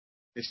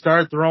 They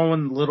started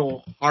throwing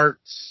little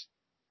hearts,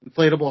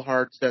 inflatable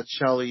hearts that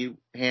Shelly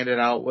handed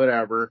out,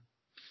 whatever.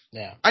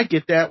 Yeah. I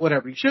get that,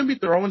 whatever. You shouldn't be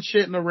throwing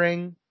shit in the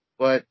ring,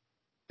 but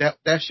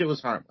that shit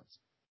was harmless.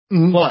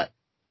 Mm-hmm. But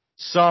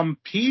some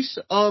piece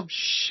of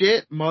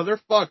shit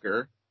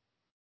motherfucker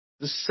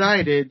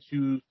decided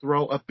to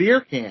throw a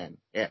beer can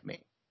at me.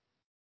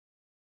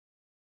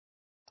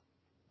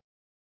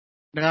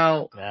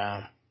 Now,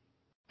 Yeah.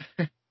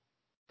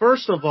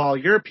 first of all,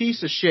 you're a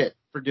piece of shit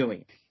for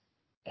doing it.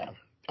 Yeah.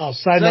 Oh,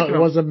 side note, it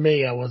wasn't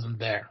me. I wasn't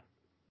there.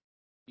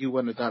 You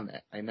wouldn't have done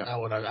that. I know. I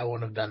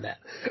wouldn't have done that.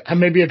 I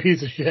may be a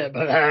piece of shit,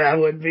 but I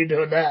wouldn't be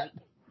doing that.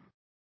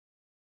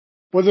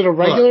 Was it a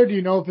regular? Look, do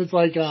you know if it's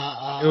like it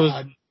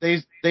was.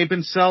 They've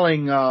been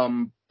selling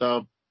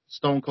the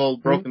Stone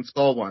Cold Broken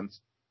Skull ones,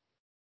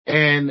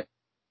 and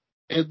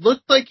it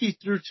looked like he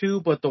threw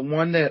two, but the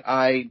one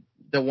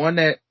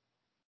that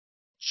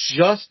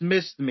just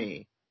missed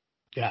me,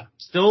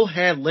 still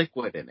had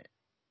liquid in it,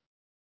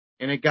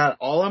 and it got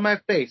all on my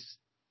face.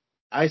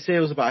 I say it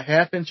was about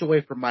half-inch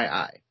away from my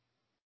eye.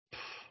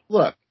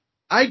 Look,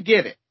 I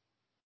get it.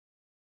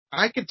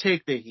 I could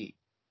take the heat.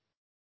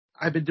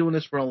 I've been doing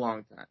this for a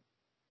long time.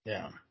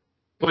 Yeah.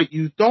 But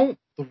you don't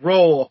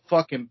throw a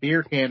fucking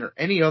beer can or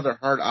any other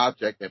hard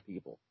object at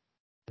people.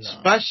 No.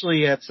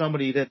 Especially at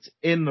somebody that's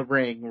in the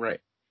ring,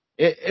 right?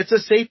 It's a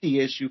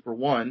safety issue for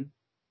one.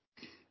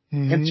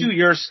 Mm-hmm. And two,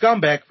 you're a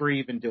scumbag for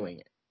even doing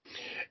it.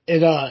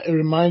 It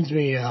reminds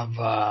me of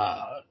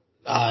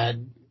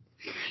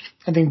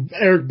I think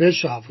Eric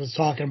Bischoff was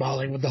talking about,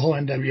 like, with the whole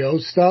NWO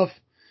stuff.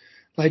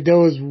 Like, there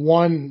was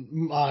one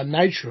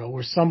Nitro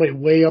where somebody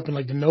way up in,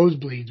 like, the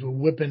nosebleeds were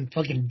whipping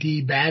fucking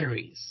D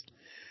batteries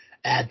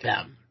at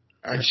them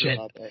and shit.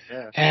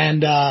 That,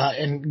 yeah.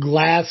 And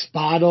glass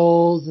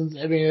bottles, and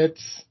I mean,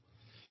 it's,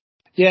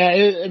 yeah,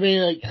 I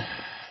mean, like,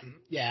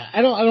 yeah,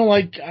 I don't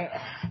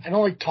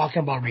like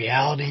talking about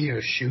reality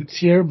or shoots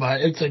here,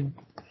 but it's a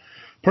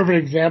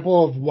perfect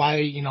example of why,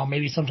 you know,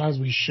 maybe sometimes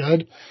we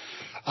should.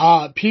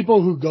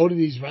 People who go to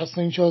these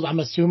wrestling shows, I'm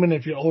assuming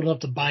if you're old enough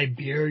to buy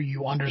beer,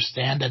 you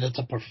understand that it's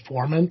a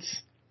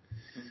performance.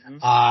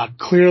 Mm-hmm.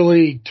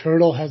 Clearly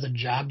Turtle has a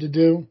job to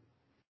do,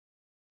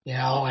 you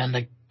know, and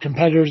the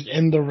competitors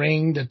in the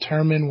ring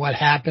determine what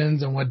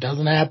happens and what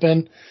doesn't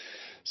happen.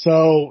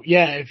 So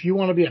yeah, if you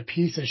want to be a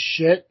piece of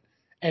shit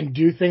and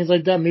do things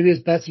like that, maybe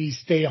it's best if you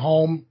stay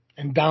home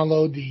and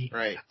download the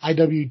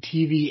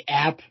IWTV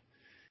app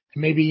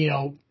and maybe, you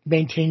know,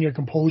 maintain your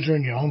composure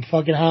in your own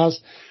fucking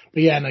house.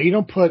 But yeah, no, you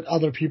don't put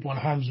other people in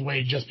harm's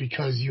way just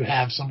because you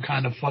have some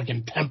kind of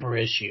fucking temper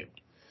issue.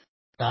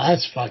 No,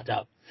 that's fucked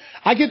up.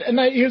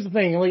 Here's the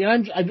thing, like,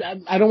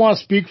 I don't want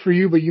to speak for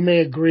you, but you may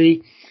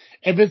agree.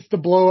 If it's to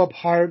blow up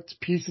hearts,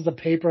 pieces of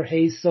paper,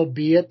 hey, so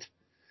be it.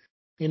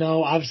 You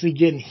know, obviously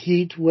getting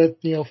heat with,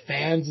 you know,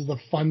 fans is a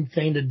fun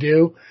thing to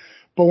do.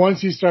 But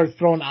once you start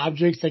throwing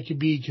objects that could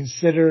be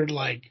considered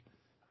like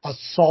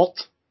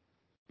assault,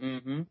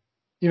 you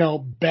know,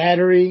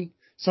 battery,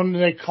 something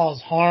that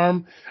cause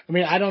harm. I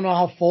mean, I don't know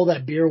how full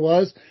that beer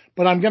was,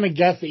 but I'm going to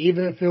guess that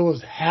even if it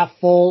was half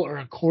full or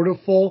a quarter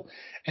full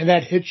and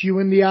that hits you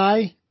in the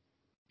eye,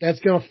 that's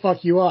going to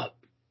fuck you up.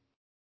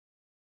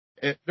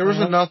 There was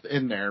enough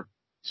in there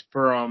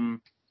for,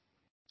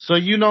 so,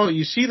 you know,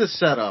 you see the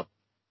setup.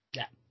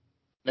 Yeah.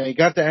 Now you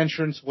got the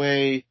entrance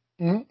way.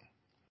 Mm-hmm.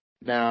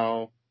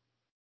 Now,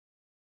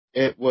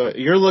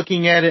 you're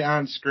looking at it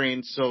on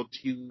screen, so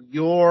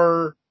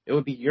it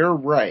would be your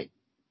right.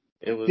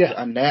 It was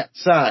on that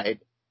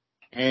side,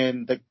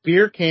 and the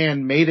beer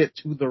can made it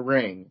to the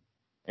ring,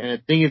 and I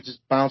think it just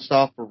bounced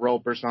off a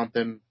rope or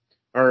something,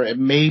 or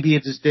maybe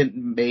it just didn't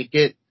make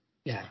it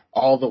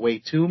all the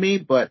way to me,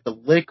 but the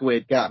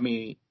liquid got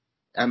me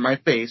on my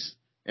face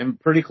and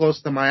pretty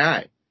close to my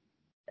eye,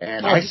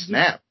 and I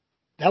snapped.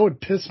 That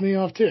would piss me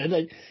off too.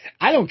 Like,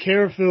 I don't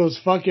care if it was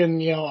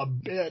fucking, you know,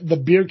 the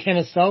beer can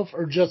itself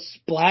or just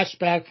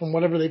splashback from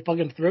whatever they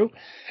fucking threw.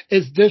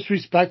 It's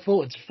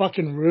disrespectful. It's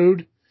fucking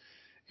rude.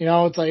 You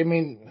know, it's like, I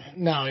mean,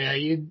 no, yeah,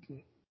 you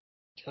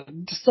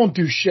just don't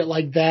do shit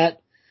like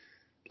that.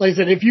 Like I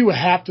said, if you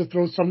have to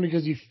throw something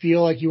because you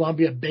feel like you want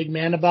to be a big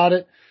man about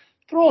it,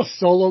 throw a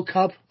solo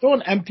cup. Throw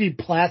an empty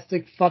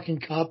plastic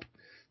fucking cup.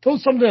 Throw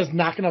something that's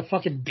not going to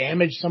fucking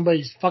damage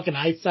somebody's fucking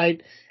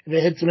eyesight if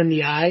it hits them in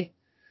the eye.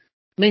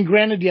 I mean,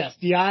 granted, yes,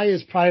 the eye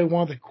is probably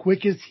one of the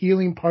quickest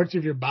healing parts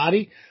of your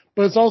body,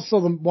 but it's also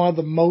one of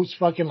the most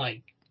fucking,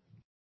 like,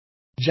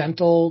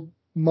 gentle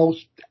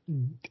most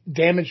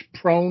damage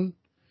prone.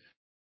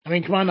 I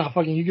mean, come on now,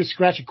 fucking, you can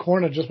scratch a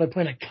corner just by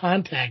putting a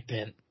contact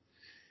in.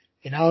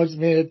 You know,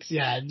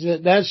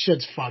 that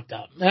shit's fucked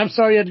up. And I'm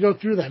sorry you had to go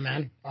through that,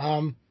 man.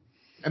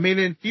 I mean,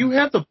 if you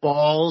have the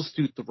balls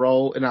to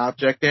throw an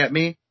object at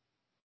me,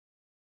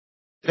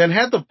 then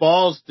have the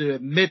balls to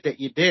admit that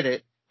you did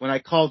it when I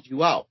called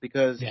you out.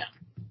 Because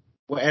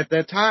at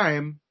that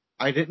time,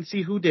 I didn't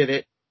see who did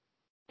it,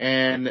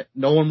 and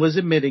no one was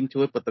admitting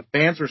to it, but the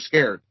fans were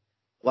scared.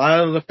 A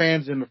lot of the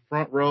fans in the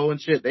front row and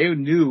shit, they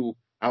knew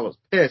I was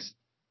pissed,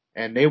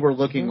 and they were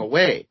looking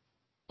away.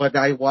 But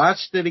I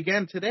watched it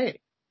again today,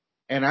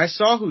 and I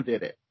saw who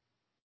did it.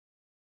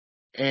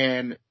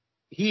 And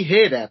he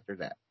hid after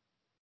that.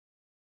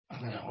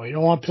 Well, you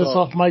don't want to piss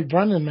off Mike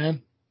Brennan,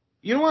 man.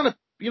 You don't want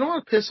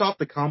to piss off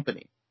the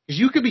company, because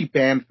you could be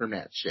banned from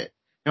that shit.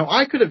 Now,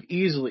 I could have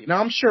easily. Now,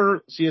 I'm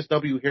sure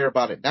CSW hear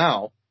about it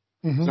now,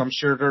 because I'm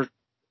sure they're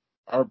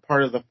are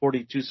part of the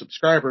 42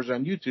 subscribers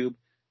on YouTube.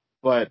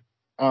 But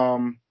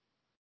do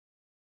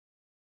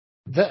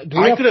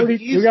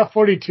we got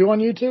 42 on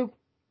YouTube?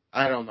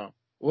 I don't know.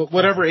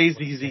 Whatever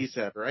AZZ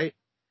said, right?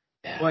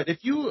 Yeah. But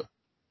if you,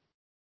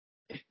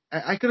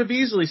 I could have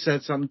easily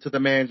said something to the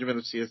management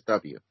of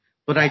CSW,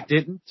 but I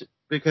didn't,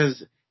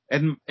 because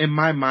in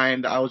my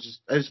mind I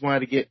just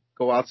wanted to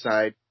go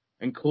outside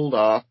and cooled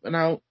off, and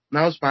I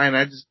was fine.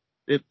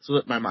 It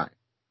slipped my mind.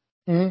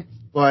 Mm-hmm.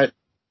 But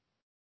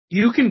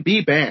you can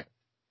be banned,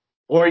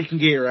 or you can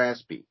get your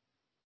ass beat.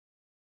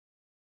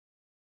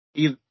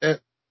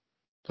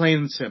 Plain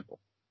and simple.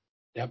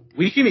 Yep.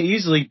 We can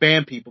easily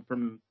ban people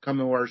from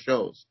coming to our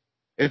shows.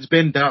 It's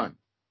been done.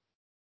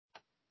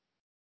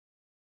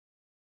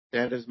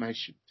 That is my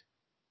shoot.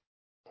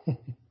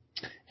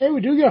 Hey,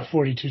 we do got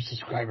 42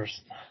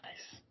 subscribers. Nice.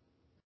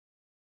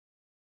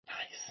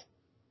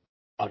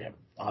 Okay,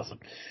 awesome.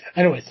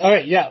 Anyways, all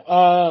right,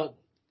 yeah.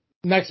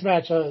 Next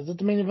match, is it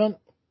the main event?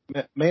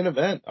 Main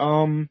event.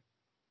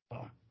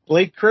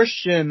 Blake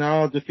Christian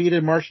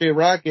defeated Marshe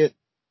Rockett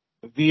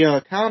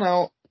via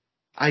countout.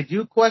 I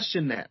do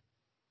question that.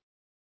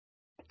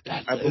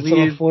 I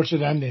believe it's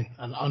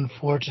an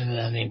unfortunate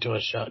ending to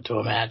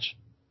a match.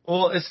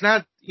 Well, it's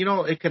not.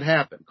 It could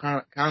happen.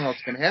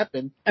 Countouts can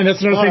happen. And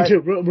that's another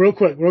thing too. Real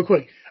quick.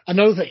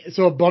 Another thing.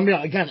 So it bummed me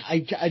out again.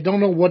 I don't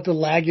know what the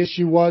lag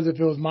issue was, if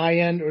it was my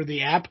end or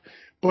the app,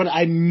 but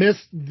I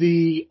missed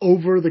the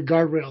over the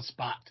guardrail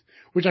spot,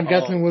 which I'm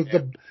guessing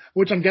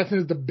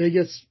is the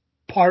biggest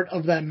part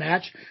of that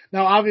match.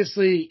 Now,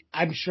 obviously,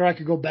 I'm sure I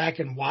could go back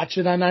and watch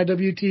it on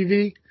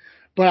IWTV,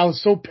 but I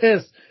was so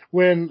pissed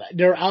when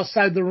they're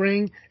outside the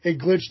ring, it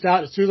glitched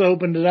out. As soon as I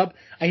opened it up,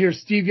 I hear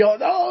Steve yell,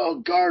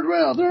 "Oh,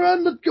 guardrail, they're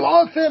on the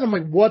offense." I'm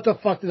like, what the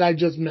fuck did I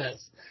just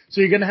miss?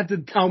 So you're going to have to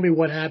tell me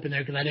what happened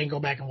there, because I didn't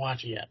go back and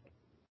watch it yet.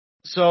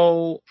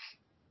 So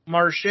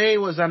Marshe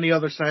was on the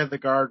other side of the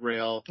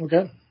guardrail.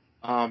 Okay.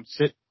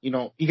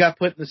 He got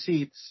put in the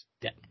seats.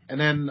 Yeah. And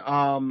then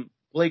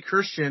Blake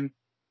Christian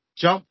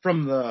jumped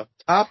from the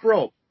top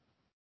rope,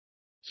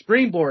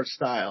 springboard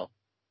style,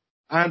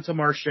 onto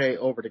Marshe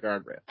over the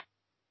guardrail.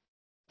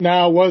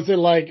 Now, was it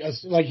like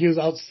he was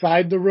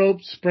outside the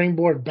rope,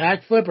 springboard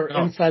backflip, or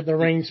inside the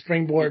ring,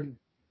 springboard?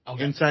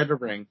 Okay. Inside the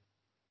ring.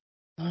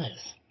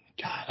 Nice.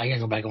 God, I gotta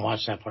go back and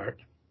watch that part.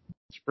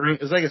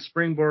 It's like a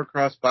springboard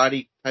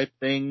crossbody type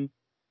thing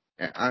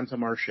onto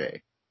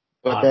Marshe.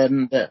 But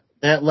then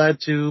that led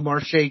to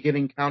Marshe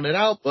getting counted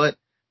out. But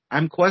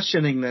I'm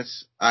questioning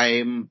this.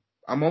 I'm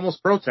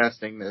almost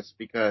protesting this,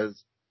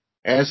 because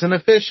as an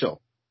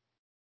official,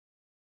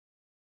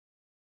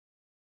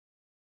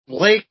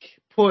 Blake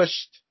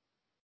pushed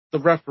the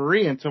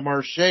referee into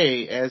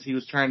Marshe as he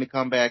was trying to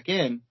come back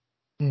in.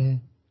 Mm-hmm.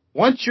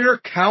 Once your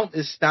count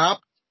is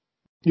stopped,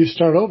 you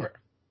start over.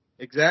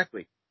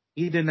 Exactly.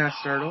 He did not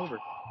start over.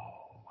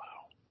 Oh,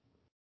 wow.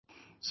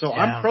 So yeah.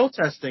 I'm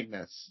protesting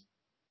this.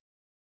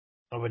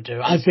 I would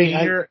do.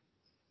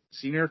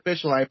 Senior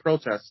official, I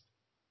protest.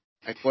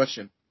 I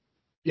question.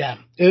 Yeah,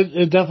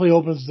 it definitely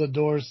opens the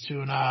doors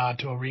to a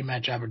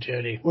rematch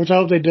opportunity, which I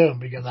hope they do,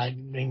 because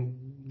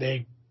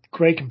they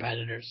great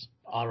competitors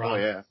all around. Oh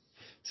yeah,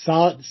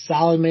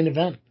 solid main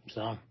event.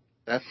 So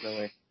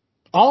definitely.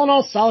 All in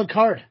all, solid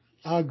card.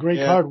 Great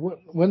card.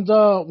 When's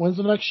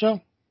the next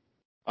show?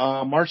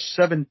 March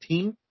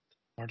 17th.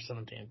 March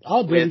 17th.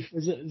 Oh, is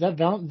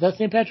that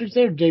St. Patrick's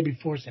Day or day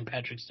before St.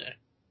 Patrick's Day?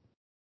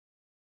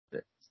 I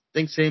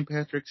think St.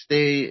 Patrick's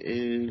Day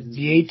is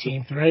the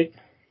 18th, right?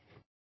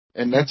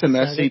 And that's an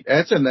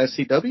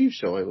SCW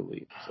show, I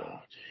believe. So.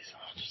 Oh,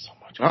 jeez, so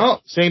much.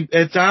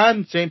 It's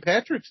on St.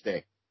 Patrick's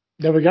Day.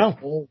 There we go.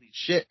 Holy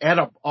shit!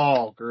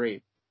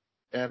 Great.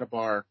 At a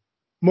bar.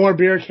 More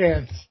beer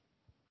cans.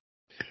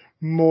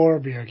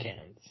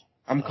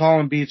 I'm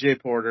calling BJ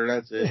Porter.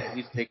 That's it.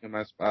 He's taking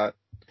my spot.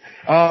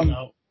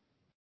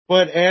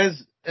 But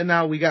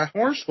now we got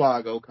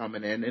Hornswoggle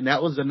coming in, and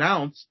that was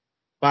announced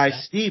by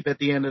Steve at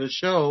the end of the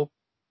show.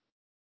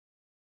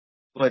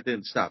 But it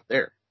didn't stop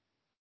there.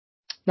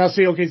 Now,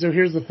 see, okay, so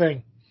here's the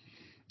thing.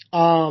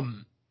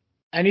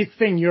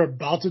 Anything you're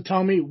about to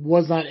tell me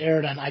was not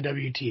aired on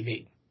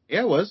IWTV.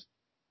 Yeah, it was.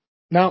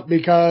 No,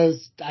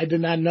 because I did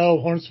not know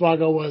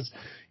Hornswoggle was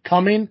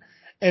coming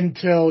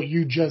until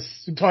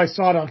I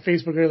saw it on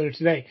Facebook earlier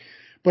today.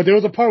 But there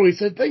was a part where he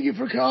said, "Thank you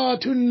for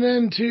tuning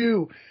in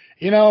to,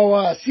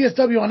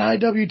 CSW on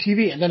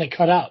IWTV," and then it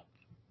cut out.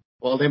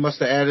 Well, they must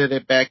have added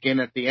it back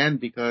in at the end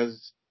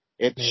because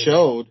it Maybe.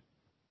 showed.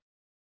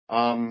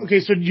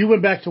 Okay, so you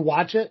went back to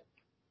watch it?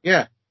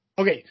 Yeah.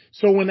 Okay,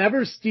 so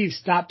whenever Steve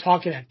stopped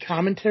talking at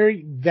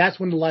commentary, that's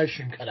when the live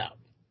stream cut out.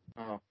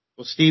 Oh.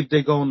 Well, Steve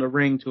did go in the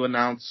ring to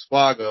announce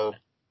Swoggle,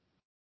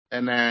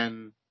 and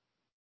then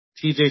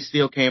TJ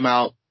Steele came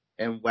out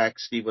and whacked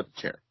Steve with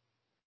a chair.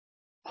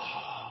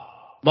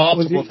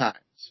 Multiple times.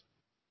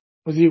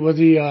 Was he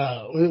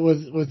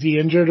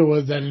injured, or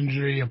was that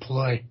injury a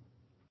ploy?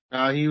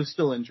 He was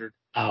still injured.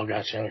 Oh,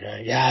 gotcha.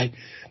 Okay. Yeah.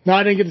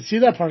 I didn't get to see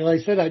that part. Like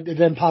I said, it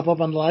didn't pop up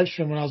on the live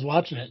stream when I was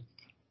watching it.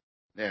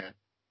 Yeah.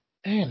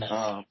 Man,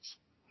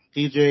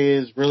 TJ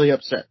is really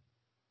upset.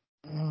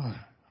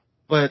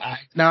 But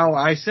now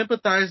I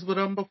sympathized with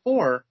him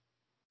before,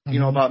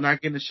 about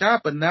not getting a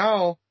shot, but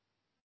now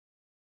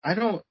I have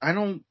no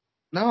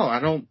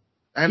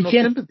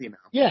sympathy now.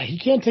 Yeah, he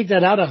can't take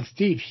that out on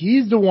Steve.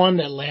 He's the one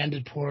that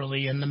landed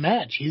poorly in the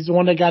match. He's the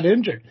one that got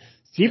injured.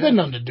 Steve had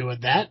nothing to do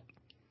with that.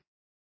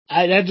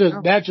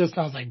 That just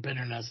sounds like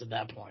bitterness at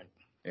that point.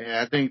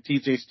 Yeah, I think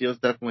TJ Steele's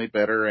definitely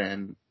better,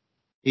 and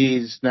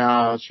he's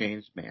now a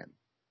changed man.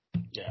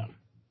 Yeah.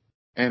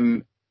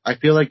 And I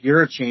feel like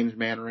you're a changed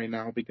man right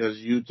now because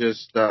you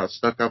just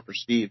stuck up for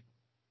Steve.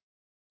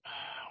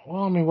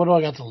 Well, I mean, what do I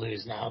got to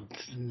lose now,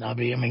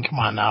 Nubby? I mean, come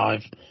on now.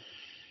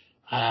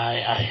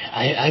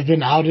 I've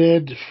been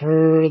outed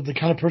for the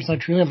kind of person I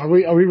truly am. Are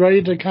we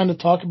ready to kind of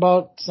talk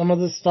about some of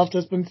this stuff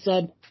that's been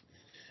said?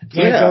 Is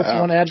there anything else you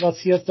want to add about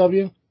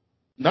CSW?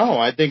 No,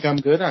 I think I'm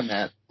good on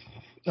that.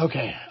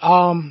 Okay.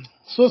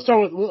 So let's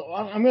start with.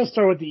 I'm going to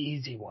start with the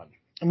easy one.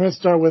 I'm going to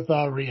start with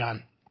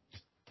Rion.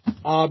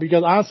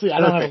 Because honestly, I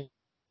don't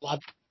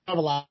have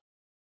a lot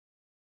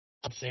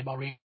to say about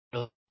Rion.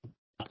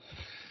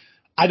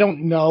 I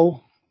don't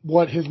know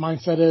what his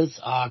mindset is.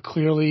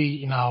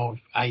 Clearly,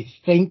 I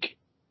think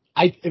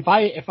if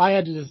I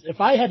had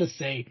to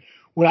say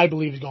what I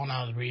believe is going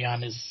on with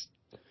Rion is,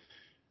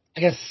 I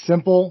guess,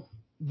 simple,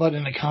 but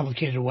in a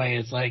complicated way.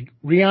 It's like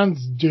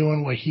Rion's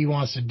doing what he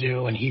wants to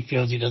do, and he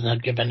feels he doesn't have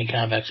to give any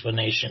kind of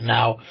explanation.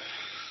 Now,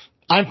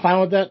 I'm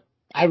fine with that.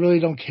 I really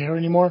don't care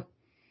anymore.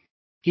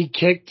 He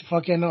kicked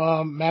fucking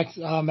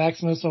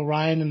Maximus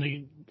Orion in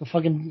the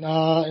fucking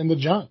in the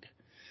junk.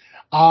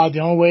 The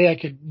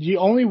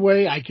only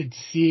way I could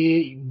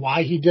see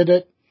why he did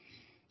it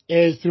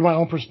is through my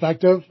own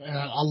perspective and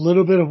a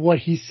little bit of what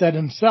he said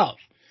himself.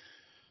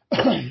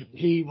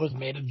 He was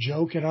made a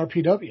joke at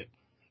RPW,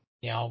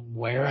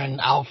 wearing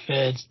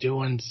outfits,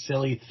 doing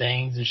silly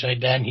things and shit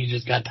like that, and he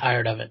just got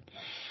tired of it.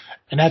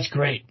 And that's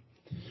great.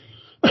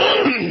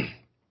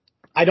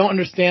 I don't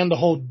understand the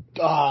whole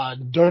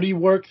dirty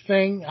work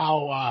thing,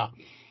 how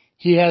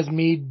he has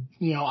me,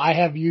 I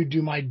have you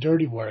do my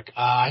dirty work.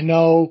 I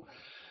know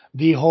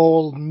the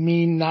whole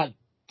me not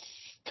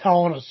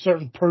telling a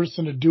certain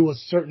person to do a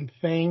certain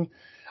thing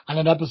on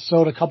an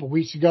episode a couple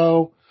weeks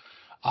ago.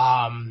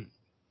 I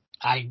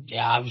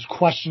was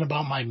questioned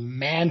about my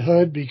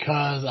manhood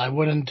because I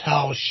wouldn't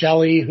tell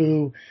Shelly,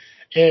 who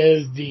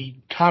is the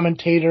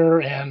commentator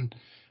and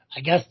I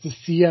guess the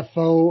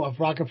CFO of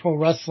Rocket Pro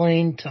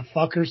Wrestling, to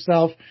fuck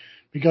herself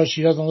because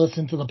she doesn't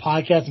listen to the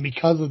podcast. And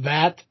because of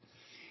that,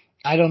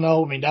 I don't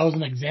know. I mean, that was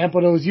an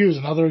example that was used.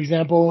 Another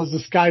example was the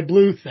Sky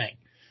Blue thing.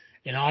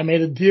 I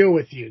made a deal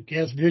with you.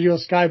 Get video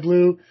Sky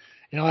Blue.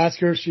 Ask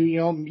her if she,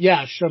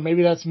 yeah, sure.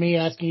 Maybe that's me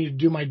asking you to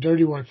do my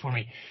dirty work for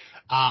me.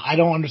 I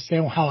don't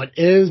understand how it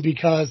is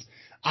because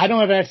I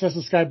don't have access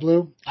to Sky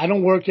Blue. I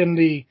don't work in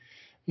the,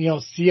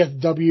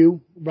 CSW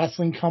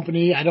wrestling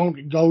company. I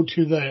don't go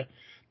to the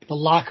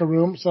locker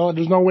room. So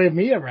there's no way of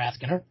me ever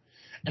asking her.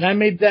 And I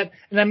made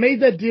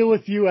that deal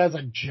with you as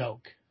a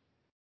joke.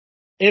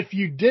 If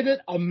you did it,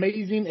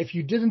 amazing. If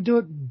you didn't do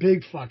it,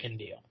 big fucking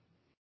deal.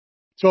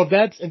 So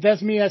if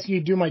that's me asking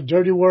you to do my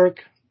dirty work,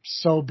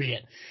 so be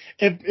it.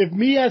 If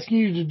me asking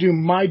you to do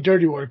my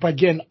dirty work by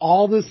getting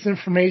all this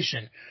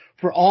information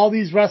for all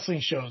these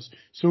wrestling shows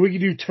so we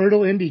can do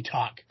Turtle Indie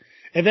Talk,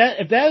 if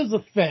that is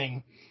a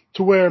thing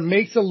to where it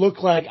makes it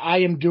look like I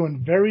am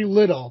doing very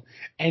little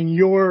and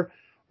you're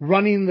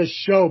running the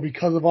show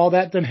because of all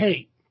that, then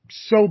hey,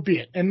 so be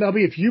it. And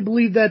Nubby, if you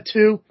believe that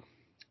too,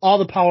 all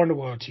the power in the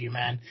world to you,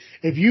 man.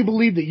 If you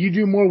believe that you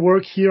do more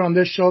work here on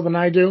this show than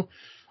I do,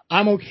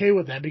 I'm okay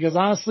with that because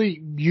honestly,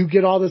 you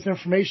get all this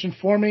information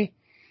for me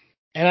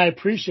and I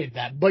appreciate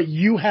that, but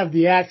you have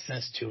the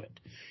access to it.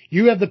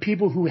 You have the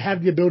people who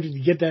have the ability to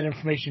get that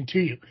information to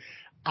you.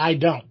 I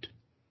don't.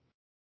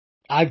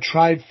 I've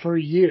tried for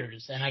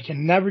years and I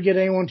can never get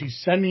anyone to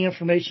send me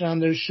information on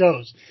their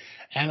shows.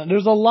 And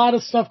there's a lot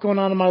of stuff going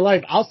on in my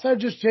life outside of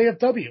just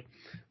JFW.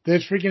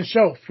 This freaking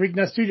show,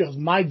 Freaknet Studios,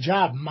 my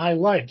job, my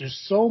life. There's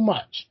so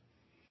much.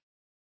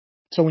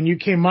 So when you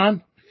came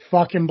on,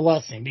 fucking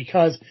blessing,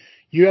 because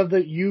You have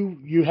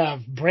you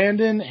have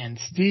Brandon and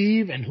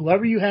Steve and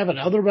whoever you have at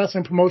other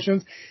wrestling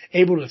promotions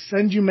able to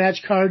send you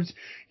match cards.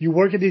 You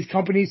work at these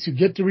companies to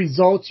get the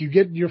results. You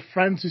get your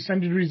friends who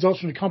send you the results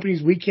from the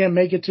companies we can't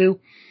make it to.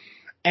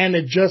 And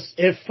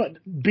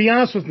be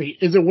honest with me,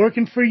 is it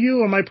working for you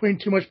or am I putting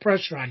too much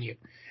pressure on you?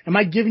 Am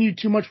I giving you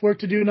too much work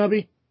to do,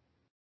 Nubby?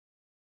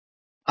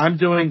 I'm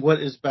doing what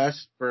is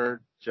best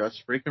for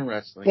Just Freaking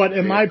Wrestling. But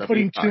am I JFW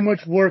putting too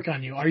much work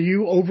on you? Are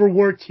you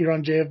overworked here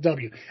on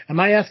JFW? Am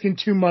I asking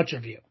too much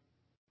of you?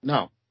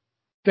 No.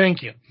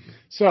 Thank you.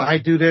 So I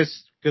do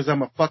this because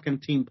I'm a fucking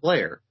team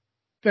player.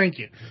 Thank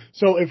you.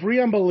 So if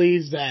Rion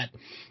believes that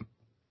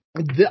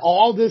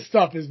all this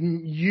stuff is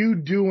you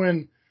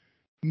doing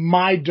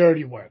my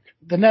dirty work,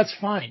 then that's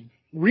fine.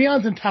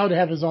 Rion's entitled to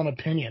have his own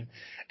opinion,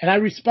 and I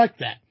respect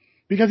that.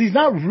 Because he's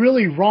not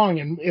really wrong,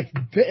 and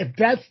if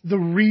that's the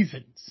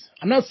reasons,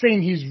 I'm not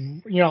saying he's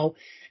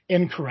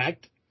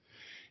incorrect.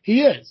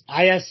 He is.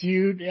 I asked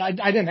you. I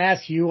didn't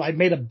ask you. I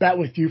made a bet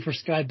with you for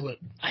Sky Blue.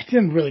 I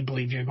didn't really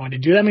believe you were going to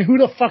do that. I mean, who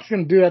the fuck's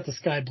going to do that to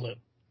Sky Blue?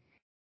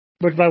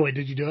 But by the way,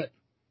 did you do it?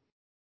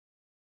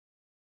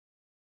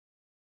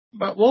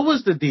 But what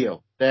was the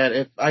deal? That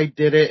if I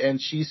did it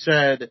and she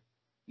said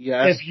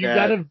yes,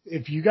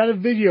 if you got a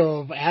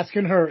video of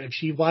asking her if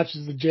she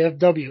watches the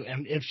JFW,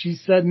 and if she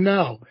said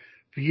no,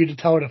 for you to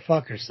tell her to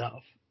fuck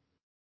herself,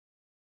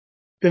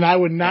 then I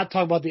would not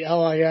talk about the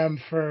LIM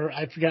for,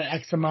 I forget,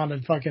 X amount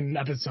of fucking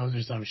episodes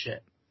or some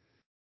shit.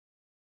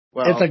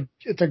 Well,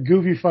 it's a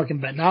goofy fucking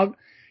bet. Now,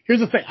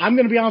 here's the thing. I'm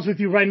going to be honest with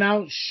you right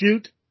now.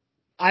 Shoot,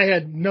 I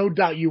had no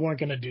doubt you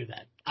weren't going to do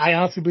that. I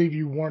honestly believe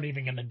you weren't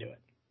even going to do it.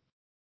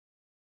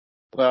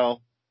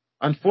 Well,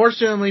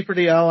 unfortunately for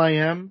the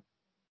LIM,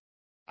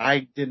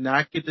 I did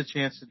not get the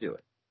chance to do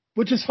it.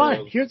 Which is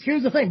fine.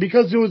 Here's the thing.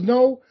 Because there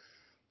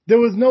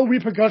was no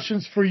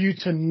repercussions for you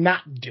to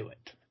not do it.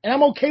 And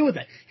I'm okay with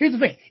that. Here's the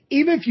thing.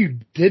 Even if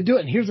you did do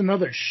it, and here's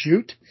another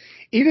shoot,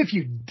 even if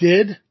you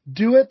did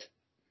do it,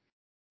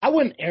 I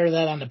wouldn't air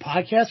that on the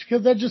podcast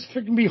because that'd just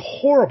freaking be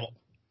horrible.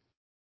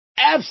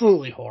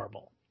 Absolutely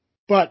horrible.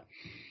 But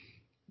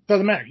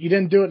doesn't matter. You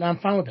didn't do it, and I'm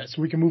fine with that.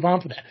 So we can move on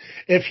from that.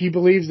 If he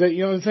believes that,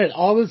 as I said,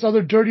 all this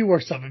other dirty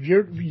work stuff, if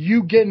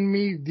you getting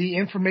me the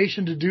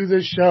information to do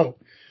this show,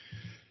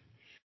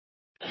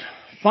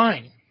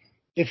 fine.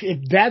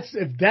 If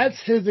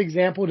that's his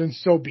example, then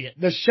so be it.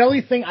 The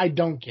Shelly thing, I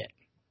don't get.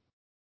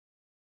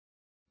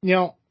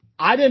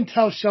 I didn't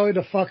tell Shelly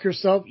to fuck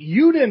herself.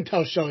 You didn't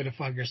tell Shelly to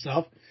fuck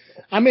herself.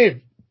 I may have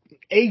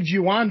egged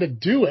you on to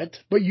do it,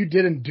 but you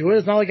didn't do it.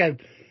 It's not like I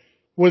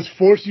was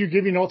forcing you,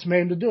 giving an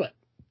ultimatum to do it.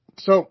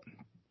 So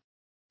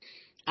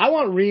I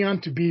want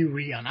Rion to be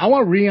Rion. I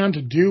want Rion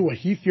to do what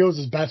he feels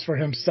is best for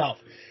himself.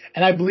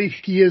 And I believe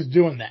he is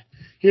doing that.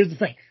 Here's the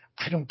thing.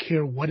 I don't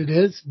care what it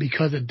is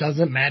because it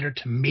doesn't matter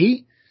to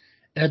me,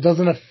 and it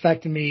doesn't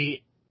affect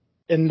me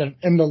in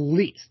the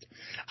least.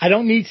 I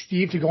don't need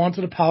Steve to go onto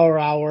the Power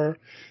Hour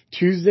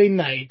Tuesday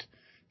night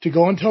to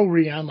go and tell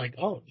Rion, like,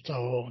 oh,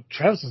 so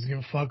Travis doesn't give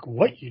a fuck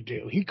what you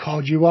do. He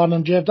called you out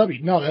on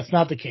JFW. No, that's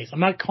not the case.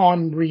 I'm not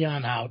calling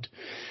Rion out.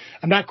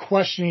 I'm not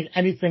questioning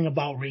anything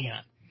about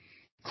Rion.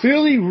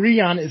 Clearly,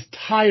 Rion is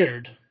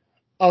tired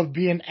of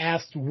being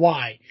asked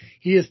why.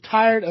 He is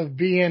tired of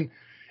being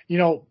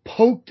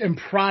poked and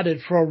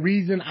prodded for a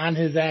reason on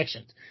his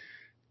actions.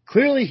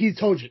 Clearly, he's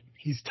told you.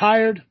 He's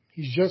tired.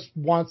 He just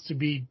wants to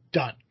be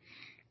done.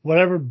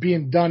 Whatever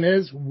being done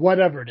is,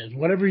 whatever it is.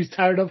 Whatever he's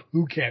tired of,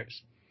 who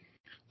cares?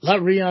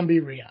 Let Rion be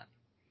Rion.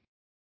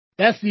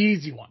 That's the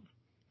easy one.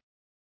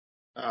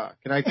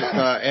 Can I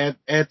just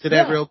add to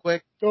that real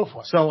quick? Go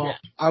for it. So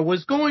I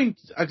was going,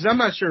 because I'm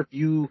not sure if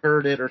you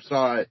heard it or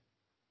saw it,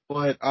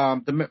 but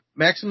the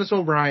Maximus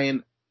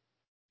O'Brien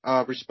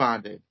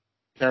responded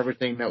to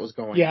everything that was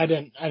going on. I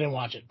didn't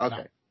watch it. Okay.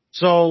 No.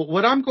 So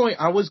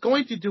I was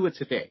going to do it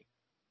today,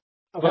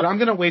 but I'm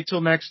going to wait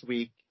till next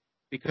week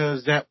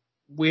because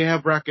we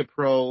have Rocket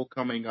Pro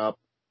coming up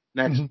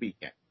next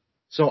weekend.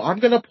 So I'm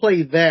going to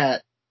play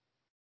that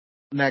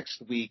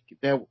next week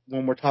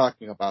when we're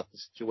talking about the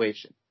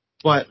situation.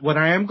 But what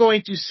I am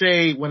going to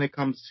say when it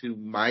comes to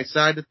my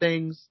side of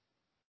things,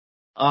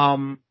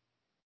 okay,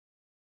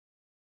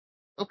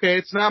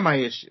 it's not my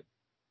issue.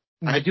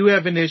 I do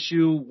have an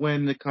issue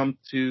when it comes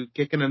to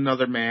kicking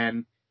another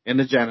man in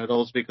the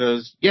genitals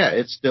because,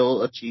 it's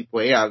still a cheap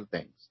way out of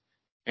things.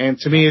 And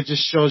to me, it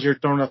just shows you're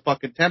throwing a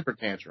fucking temper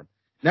tantrum.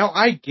 Now,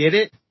 I get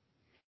it.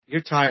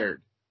 You're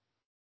tired.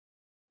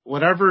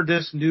 Whatever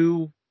this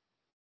new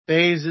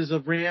phase is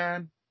of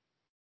Rion,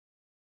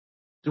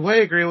 do I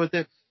agree with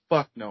it?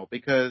 Fuck no,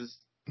 because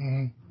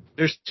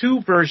there's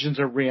two versions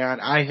of Rion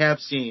I have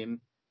seen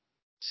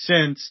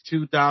since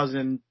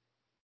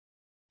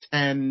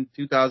 2010,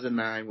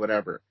 2009,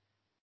 whatever.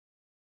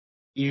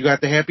 You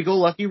got the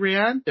happy-go-lucky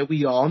Rion that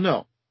we all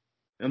know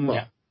and love.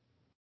 Yeah.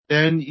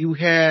 Then you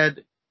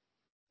had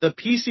the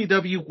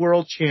PCW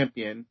World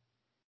Champion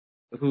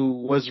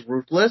who was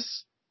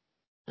ruthless,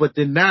 but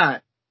did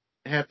not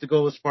have to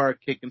go as far as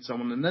kicking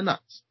someone in the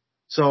nuts.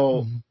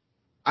 So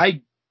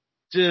I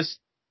just...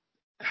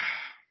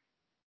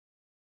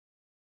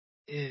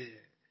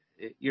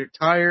 you're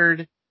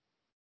tired.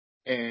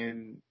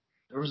 And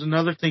there was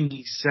another thing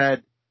he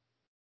said.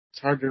 It's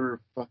hard to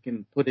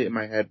fucking put it in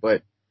my head,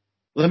 but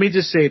let me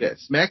just say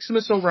this.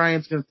 Maximus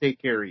Orion's going to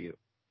take care of you.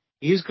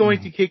 He's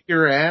going to kick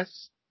your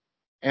ass.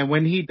 And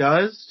when he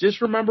does,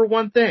 just remember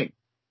one thing.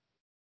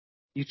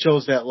 You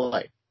chose that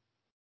life.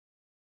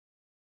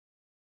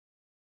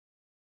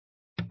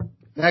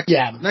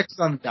 Next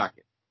on the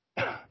docket.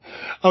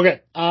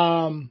 Okay.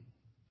 I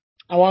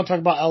want to talk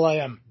about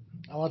LIM.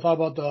 I want to talk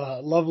about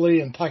the lovely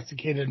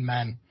intoxicated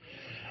men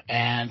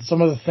and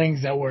some of the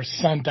things that were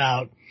sent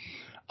out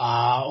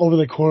over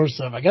the course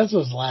of, I guess it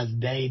was the last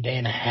day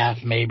and a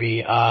half,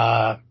 maybe.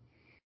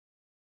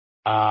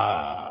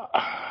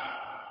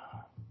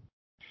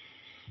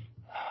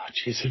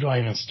 Jeez, who do I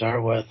even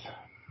start with?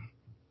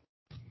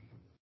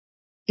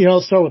 I'll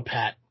start with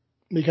Pat,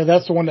 because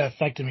that's the one that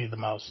affected me the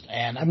most.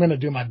 And I'm going to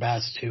do my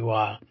best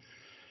to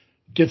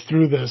get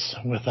through this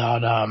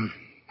without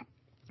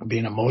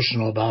being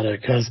emotional about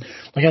it. Because,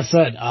 like I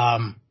said,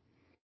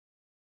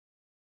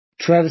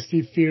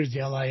 Travesty fears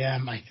the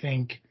LIM. I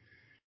think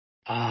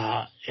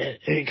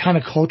it kind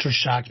of culture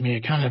shocked me.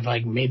 It kind of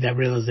like made that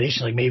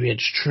realization, like maybe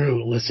it's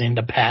true, listening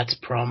to Pat's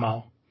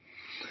promo.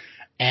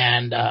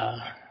 And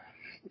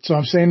so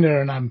I'm sitting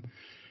there and I'm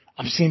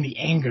seeing the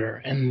anger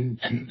and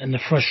the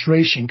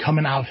frustration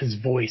coming out of his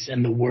voice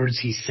and the words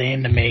he's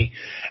saying to me.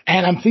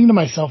 And I'm thinking to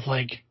myself,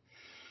 like,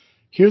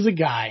 here's a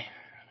guy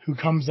who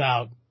comes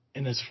out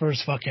in his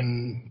first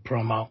fucking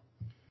promo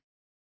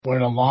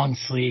wearing a long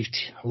sleeve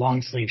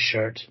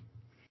shirt.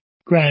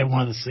 Granted,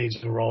 one of the sleeves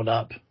was rolled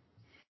up.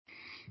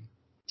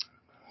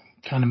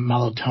 Kind of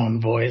mellow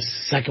tone voice.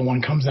 Second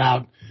one comes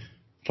out,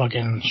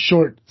 fucking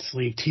short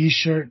sleeve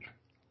t-shirt,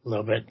 a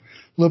little bit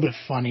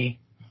funny,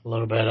 a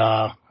little bit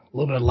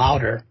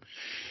louder.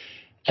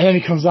 And then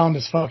he comes out in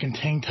this fucking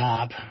tank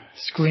top,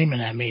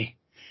 screaming at me.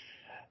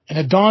 And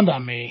it dawned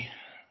on me,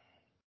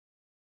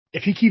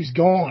 if he keeps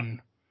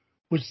going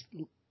with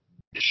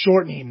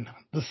shortening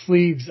the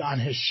sleeves on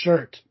his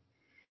shirt,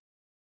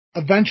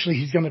 eventually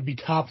he's going to be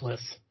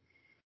topless.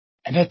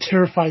 And that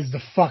terrifies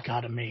the fuck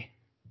out of me.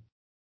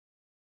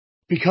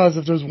 Because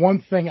if there's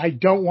one thing I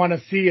don't want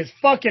to see is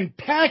fucking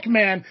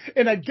Pac-Man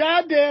in a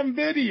goddamn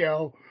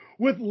video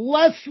with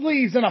less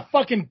sleeves and a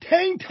fucking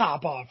tank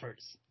top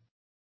offers.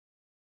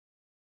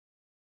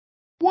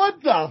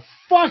 What the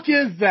fuck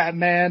is that,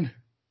 man?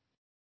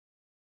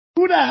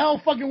 Who the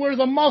hell fucking wears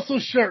a muscle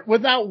shirt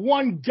without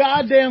one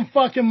goddamn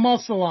fucking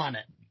muscle on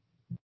it?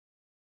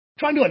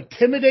 Trying to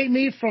intimidate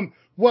me from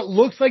what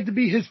looks like to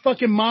be his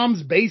fucking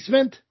mom's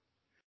basement?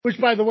 Which,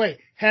 by the way,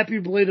 happy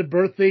belated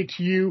birthday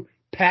to you,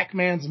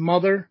 Pac-Man's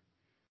mother.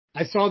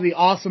 I saw the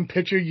awesome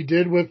picture you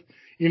did with,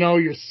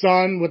 your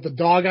son with the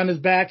dog on his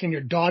back and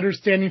your daughter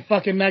standing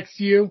fucking next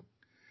to you.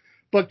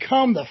 But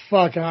come the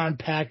fuck on,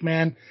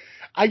 Pac-Man.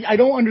 I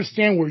don't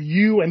understand where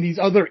you and these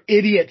other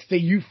idiots that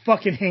you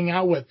fucking hang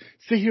out with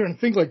sit here and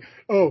think like,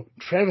 oh,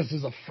 Travis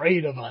is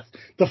afraid of us.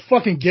 The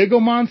fucking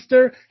Giggle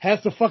Monster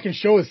has to fucking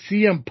show his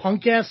CM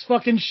Punk ass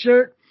fucking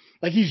shirt.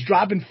 Like he's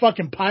dropping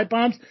fucking pipe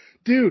bombs.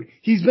 Dude,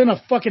 he's been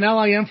a fucking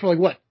LIM for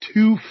like,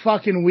 2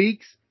 fucking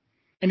weeks?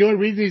 And the only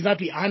reason he's not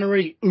the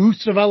honorary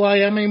oos of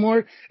LIM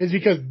anymore is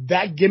because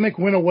that gimmick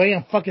went away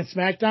on fucking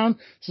SmackDown.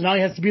 So now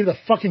he has to be the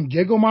fucking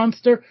Giggle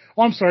Monster.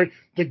 Oh, I'm sorry,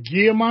 the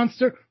Gia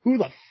Monster. Who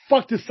the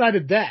fuck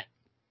decided that?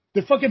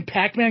 Did fucking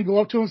Pac-Man go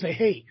up to him and say,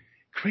 hey,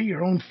 create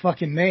your own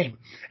fucking name?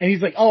 And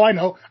he's like, oh, I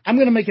know. I'm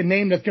going to make a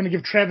name that's going to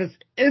give Travis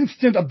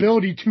instant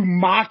ability to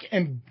mock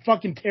and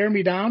fucking tear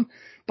me down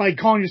by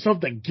calling yourself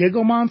the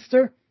Giggle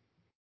Monster.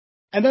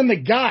 And then the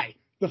guy,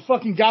 the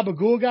fucking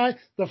Gabagool guy,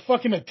 the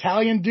fucking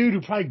Italian dude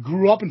who probably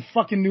grew up in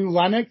fucking New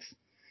Lenox,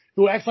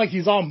 who acts like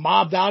he's all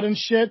mobbed out and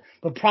shit,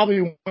 but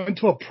probably went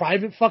to a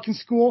private fucking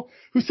school,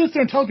 who sits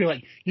there and tells me,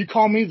 like, you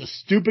call me the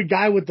stupid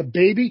guy with the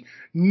baby?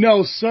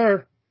 No,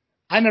 sir.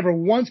 I never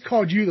once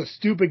called you the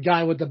stupid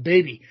guy with the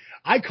baby.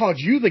 I called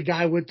you the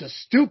guy with the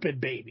stupid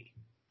baby.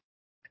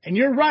 And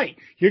you're right.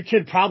 Your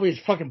kid probably is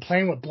fucking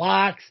playing with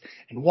blocks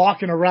and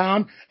walking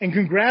around. And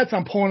congrats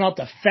on pulling out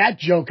the fat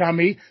joke on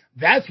me.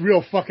 That's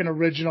real fucking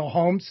original,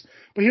 Holmes.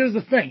 But here's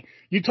the thing.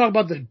 You talk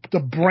about the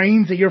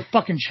brains that your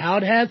fucking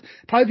child has.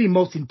 Probably the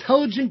most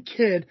intelligent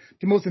kid,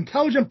 the most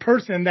intelligent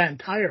person in that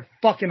entire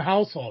fucking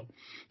household.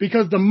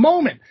 Because the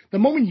moment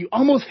you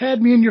almost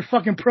had me in your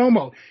fucking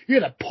promo, you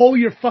had to pull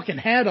your fucking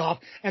hat off,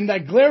 and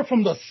that glare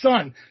from the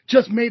sun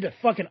just made it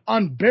fucking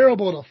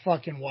unbearable to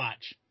fucking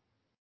watch.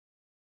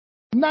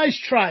 Nice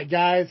try,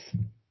 guys.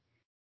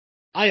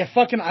 I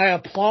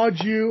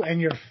applaud you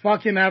and your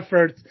fucking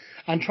efforts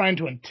on trying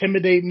to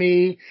intimidate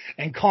me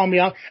and call me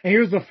out. And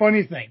here's the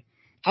funny thing.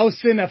 I was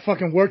sitting at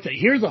fucking work day.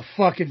 Here's a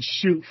fucking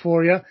shoot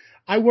for you.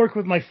 I work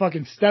with my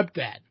fucking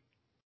stepdad.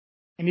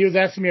 And he was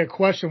asking me a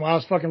question while I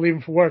was fucking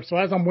leaving for work. So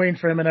as I'm waiting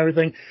for him and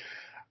everything,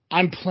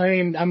 I'm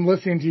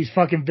listening to these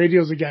fucking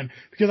videos again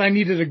because I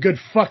needed a good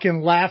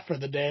fucking laugh for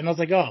the day. And I was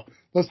like, oh,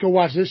 let's go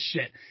watch this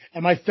shit.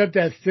 And my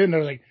stepdad's sitting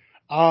there like,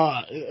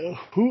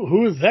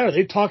 who is there? Are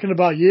they talking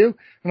about you?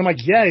 And I'm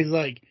like, yeah. He's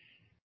like,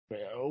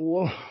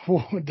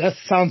 That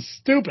sounds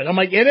stupid. I'm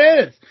like, it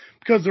is,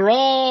 because they're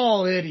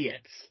all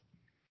idiots.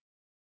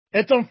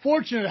 It's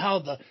unfortunate how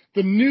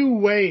the new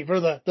wave or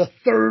the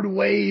third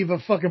wave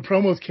of fucking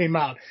promos came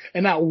out,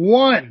 and not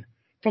one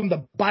from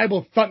the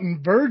Bible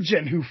thumping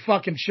virgin who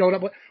fucking showed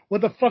up.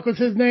 What the fuck was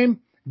his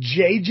name?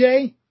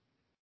 JJ?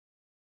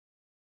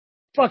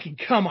 Fucking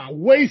come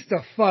on. Waste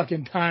of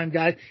fucking time,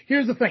 guys.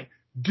 Here's the thing.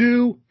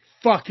 Do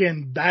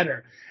fucking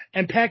better.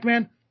 And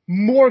Pac-Man,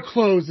 more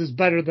clothes is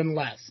better than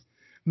less.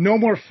 No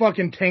more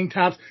fucking tank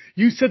tops.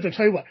 You sit there,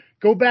 tell you what,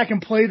 go back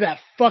and play that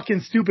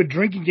fucking stupid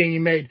drinking game you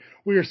made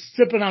where you're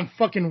sipping on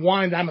fucking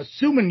wine that I'm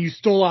assuming you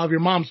stole out of your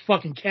mom's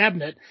fucking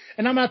cabinet.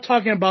 And I'm not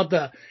talking about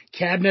the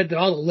cabinet that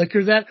all the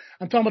liquor's at.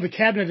 I'm talking about the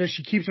cabinet that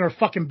she keeps in her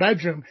fucking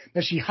bedroom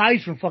that she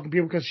hides from fucking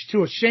people because she's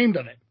too ashamed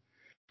of it.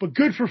 But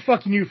good for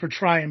fucking you for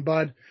trying,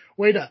 bud.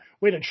 Way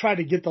to try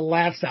to get the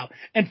laughs out.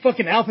 And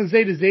fucking Alpha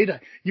Zeta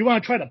Zeta, you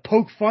want to try to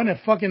poke fun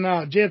at fucking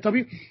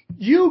JFW?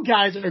 You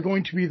guys are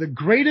going to be the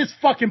greatest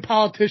fucking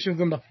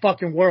politicians in the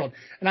fucking world.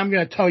 And I'm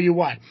going to tell you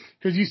why.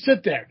 Because you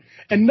sit there.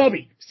 And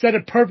Nubby said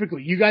it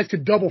perfectly. You guys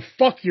could double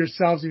fuck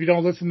yourselves if you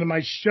don't listen to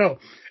my show.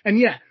 And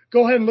yeah,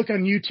 go ahead and look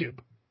on YouTube.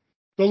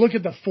 Go look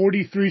at the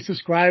 43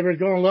 subscribers.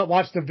 Go and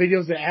watch the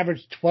videos that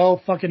average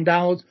 12 fucking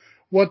downloads.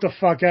 What the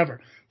fuck ever.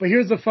 But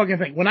here's the fucking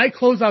thing. When I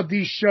close out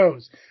these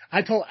shows,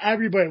 I tell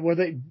everybody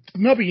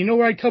Nubby, you know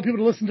where I tell people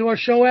to listen to our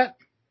show at?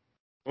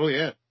 Oh,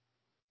 yeah.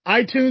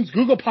 iTunes,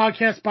 Google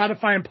Podcasts,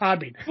 Spotify, and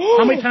Podbean.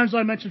 How many times do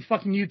I mention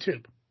fucking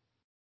YouTube?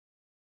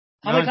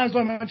 How many times do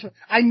I mention?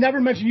 I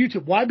never mention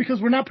YouTube. Why? Because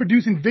we're not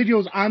producing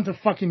videos onto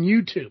fucking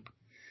YouTube.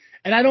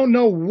 And I don't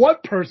know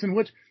what person,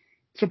 which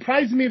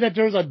surprised me that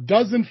there's a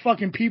dozen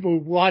fucking people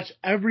who watch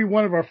every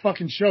one of our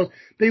fucking shows.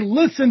 They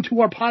listen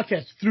to our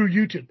podcast through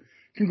YouTube.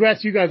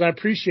 Congrats to you guys. I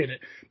appreciate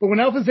it. But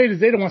when Alpha Zeta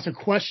Zeta wants to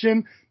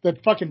question the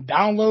fucking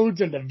downloads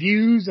and the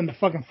views and the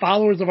fucking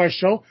followers of our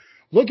show,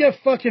 look at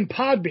fucking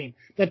Podbean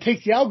that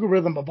takes the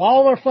algorithm of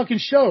all our fucking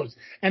shows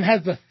and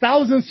has the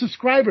 1,000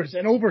 subscribers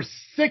and over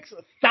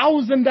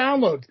 6,000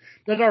 downloads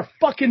that our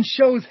fucking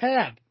shows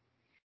have.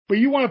 But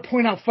you want to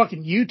point out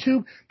fucking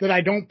YouTube that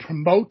I don't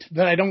promote,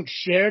 that I don't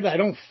share, that I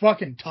don't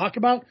fucking talk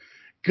about?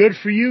 Good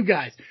for you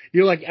guys.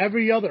 You're like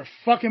every other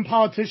fucking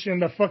politician in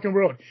the fucking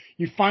world.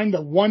 You find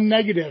the one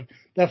negative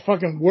that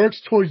fucking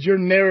works towards your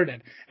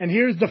narrative. And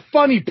here's the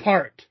funny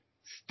part,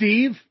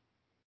 Steve.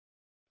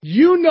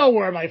 You know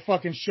where my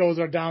fucking shows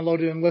are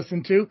downloaded and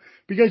listened to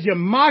because you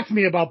mocked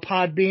me about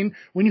Podbean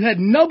when you had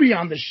Nubby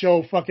on the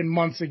show fucking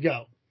months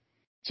ago.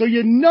 So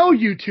you know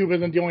YouTube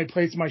isn't the only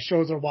place my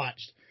shows are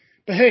watched.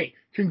 But hey,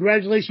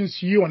 congratulations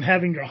to you on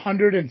having your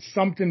 100 and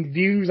something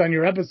views on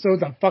your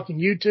episodes on fucking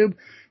YouTube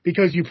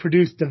because you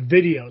produced the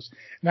videos.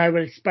 And I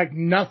would expect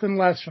nothing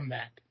less from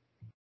that.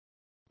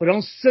 But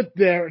don't sit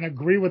there and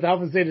agree with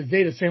Alpha Zeta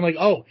Zeta saying like,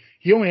 oh,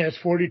 he only has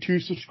 42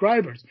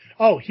 subscribers.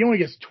 Oh, he only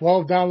gets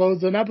 12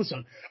 downloads an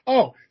episode.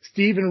 Oh,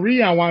 Steve and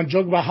Rion want to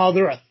joke about how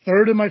they're a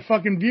third of my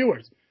fucking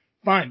viewers.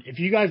 Fine. If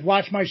you guys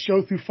watch my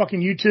show through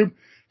fucking YouTube,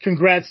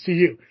 congrats to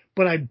you.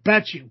 But I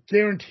bet you,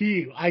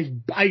 guarantee you,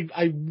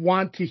 I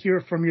want to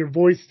hear from your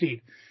voice,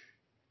 Steve.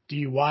 Do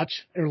you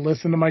watch or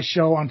listen to my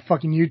show on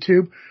fucking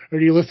YouTube, or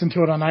do you listen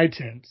to it on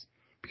iTunes?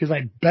 Because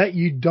I bet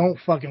you don't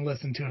fucking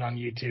listen to it on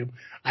YouTube.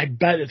 I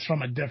bet it's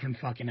from a different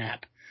fucking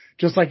app.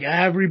 Just like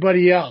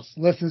everybody else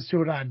listens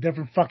to it on a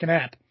different fucking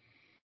app.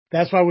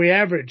 That's why we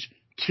average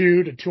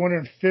 2 to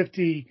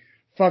 250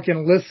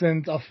 fucking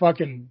listens a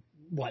fucking,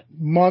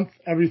 month,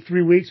 every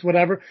 3 weeks,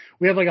 whatever.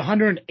 We have like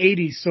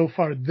 180 so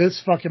far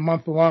this fucking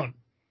month alone.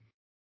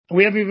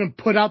 We haven't even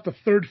put out the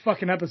third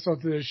fucking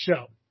episode to this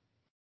show.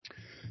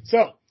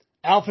 So,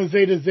 Alpha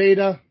Zeta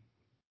Zeta,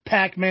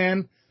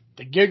 Pac-Man,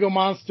 the Giggle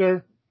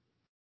Monster,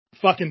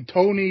 fucking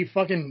Tony,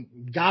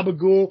 fucking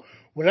Gabagool,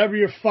 whatever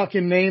your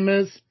fucking name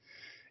is,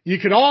 you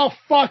can all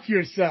fuck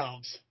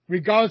yourselves,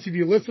 regardless if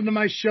you listen to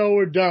my show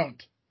or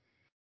don't.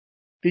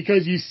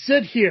 Because you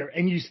sit here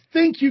and you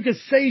think you can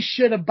say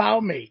shit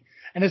about me,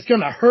 and it's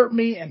gonna hurt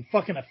me and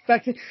fucking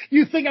affect me.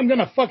 You think I'm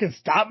gonna fucking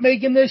stop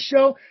making this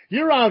show?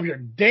 You're out of your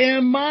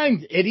damn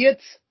minds,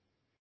 idiots.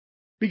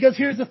 Because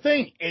here's the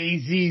thing,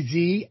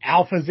 AZZ,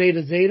 Alpha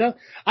Zeta Zeta,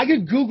 I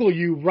could Google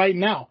you right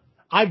now.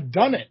 I've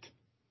done it.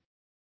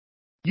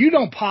 You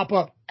don't pop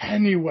up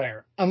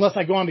anywhere unless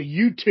I go onto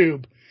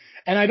YouTube,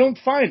 and I don't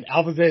find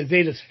Alpha Zeta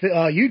Zeta's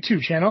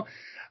YouTube channel.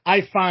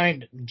 I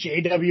find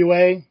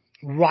JWA,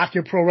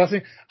 Rocket Pro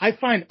Wrestling. I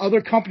find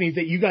other companies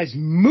that you guys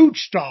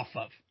mooched off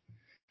of,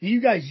 that you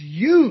guys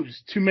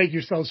used to make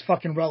yourselves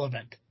fucking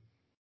relevant.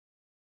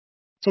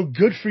 So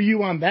good for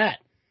you on that.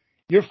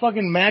 Your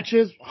fucking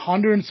matches,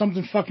 100 and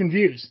something fucking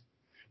views.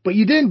 But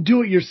you didn't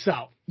do it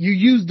yourself. You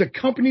used the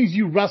companies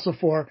you wrestle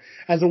for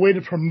as a way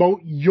to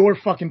promote your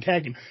fucking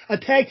tag team. A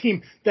tag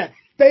team that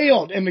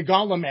failed in the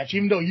gauntlet match,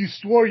 even though you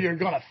swore you were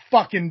gonna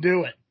fucking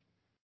do it.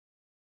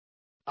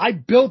 I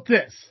built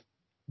this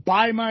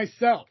by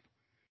myself.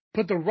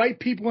 Put the right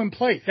people in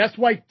place. That's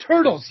why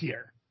Turtle's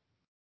here.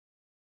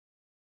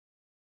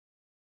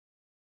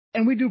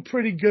 And we do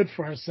pretty good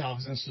for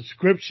ourselves in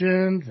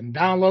subscriptions and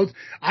downloads.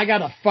 I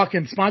got a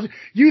fucking sponsor.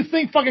 You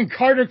think fucking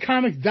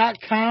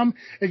CarterComics.com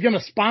is going to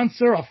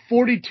sponsor a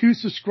 42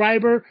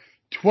 subscriber,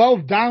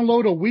 12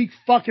 download a week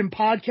fucking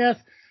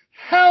podcast?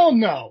 Hell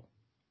no.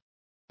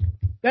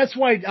 That's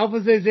why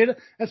Alpha Zeta,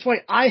 that's why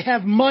I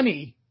have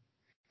money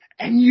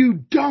and you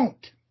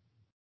don't.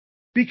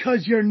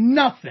 Because you're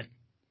nothing.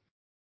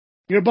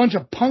 You're a bunch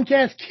of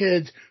punk-ass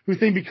kids who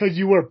think because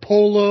you wear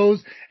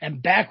polos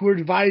and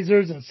backwards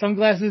visors and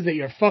sunglasses that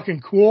you're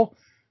fucking cool.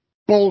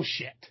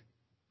 Bullshit.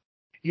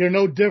 You're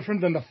no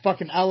different than the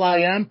fucking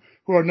LIM,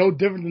 who are no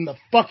different than the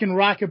fucking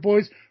Rocket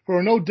Boys, who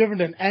are no different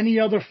than any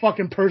other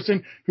fucking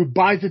person who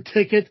buys a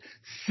ticket,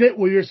 sit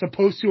where you're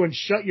supposed to, and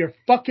shut your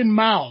fucking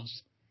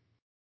mouths.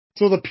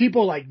 So the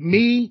people like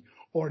me,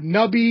 or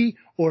Nubby,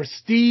 or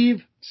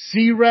Steve,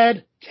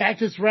 C-Red,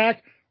 Cactus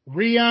Rack,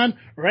 Rion,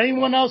 or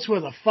anyone else who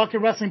has a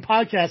fucking wrestling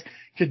podcast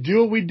could do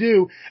what we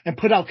do and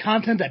put out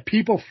content that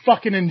people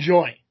fucking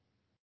enjoy.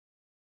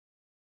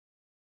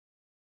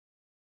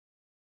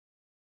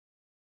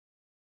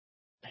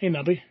 Hey,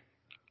 Nubby.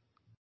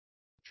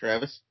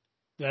 Travis?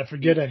 Did I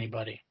forget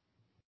anybody?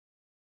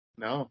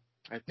 No.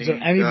 I think, Is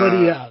there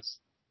anybody else?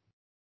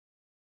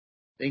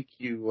 I think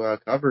you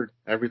covered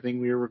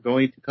everything we were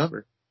going to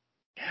cover.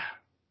 Yeah.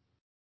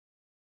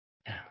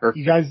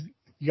 Perfect.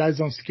 You guys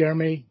don't scare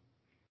me.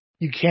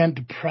 You can't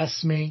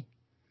depress me.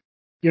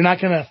 You're not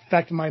going to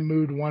affect my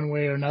mood one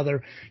way or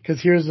another. Because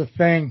here's the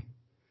thing.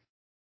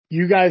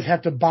 You guys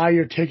have to buy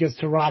your tickets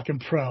to Rocket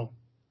Pro.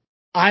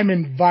 I'm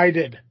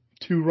invited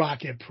to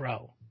Rocket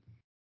Pro.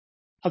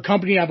 A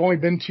company I've only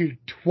been to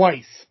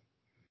twice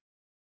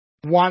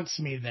wants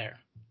me there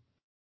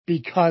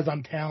because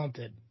I'm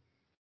talented.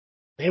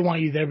 They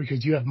want you there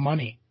because you have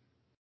money.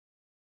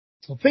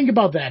 So think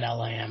about that,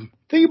 LIM.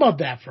 Think about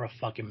that for a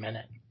fucking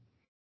minute.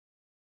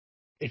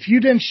 If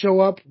you didn't show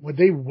up, would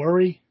they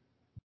worry?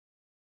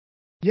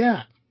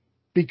 Yeah,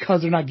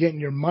 because they're not getting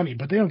your money,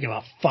 but they don't give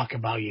a fuck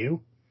about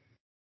you.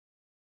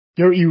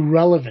 You're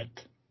irrelevant.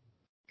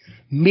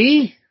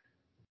 Me?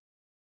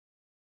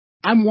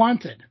 I'm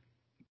wanted.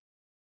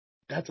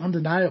 That's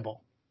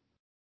undeniable.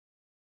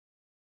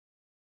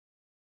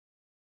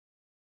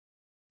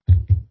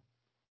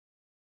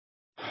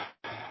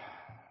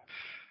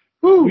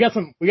 Woo. We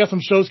got some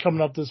shows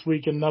coming up this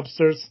week in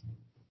Nubsters.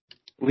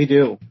 We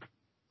do.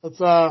 Let's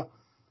talk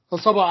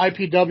about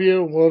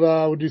IPW.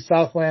 We'll do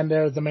Southland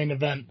there as the main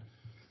event.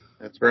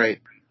 That's right.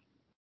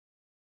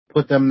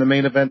 Put them in the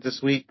main event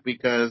this week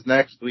because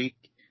next week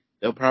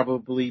they'll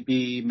probably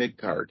be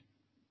mid-card.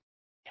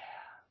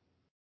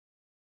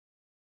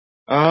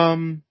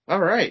 All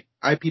right.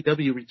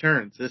 IPW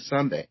returns this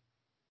Sunday,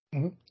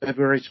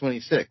 February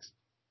 26th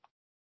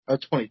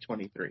of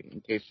 2023,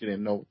 in case you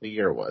didn't know what the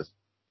year was.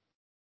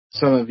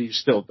 Some of you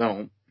still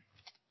don't.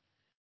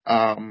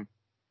 At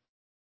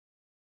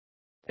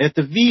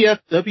the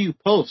VFW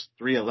Post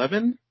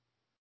 311,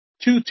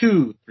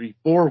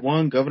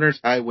 22341 Governor's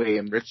Highway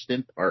in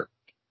Richmond Park.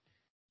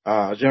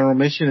 General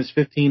admission is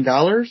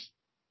 $15.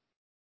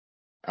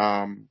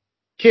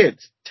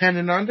 Kids 10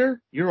 and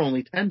under, you're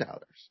only $10.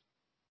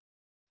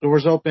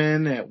 Doors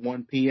open at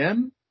 1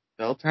 p.m.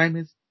 Bell time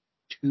is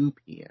 2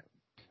 p.m.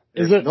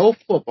 There's no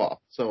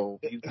football, so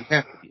you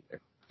have to be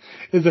there.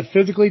 Is it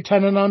physically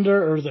 10 and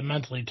under, or is it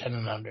mentally 10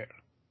 and under?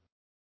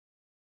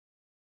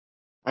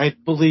 I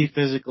believe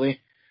physically.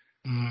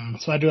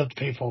 So I do have to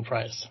pay full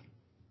price.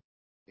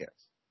 Yes.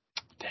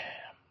 Damn.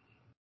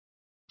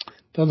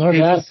 Doesn't hurt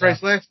to ask. Full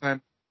price last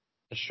time.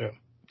 That's true.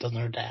 Doesn't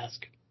hurt to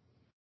ask.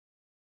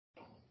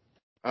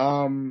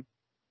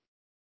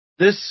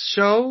 This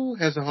show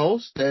has a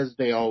host, as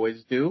they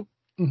always do.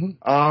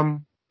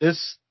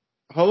 This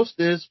host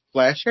is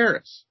Flash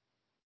Harris.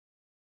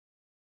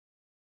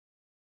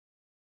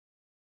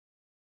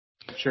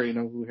 I'm sure you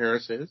know who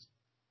Harris is.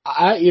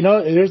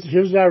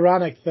 Here's the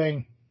ironic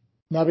thing,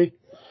 Nubby.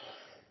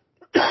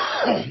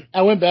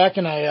 I went back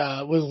and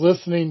I was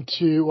listening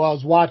to, while I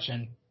was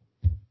watching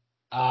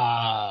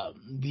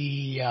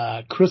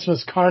the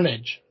Christmas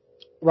Carnage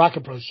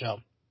Rocket Pro show.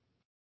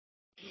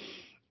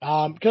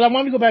 Because I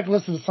wanted to go back and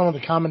listen to some of the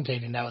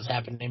commentating that was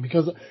happening,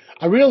 because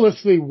I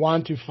realistically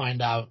want to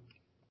find out,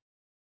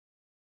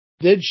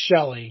 did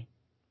Shelley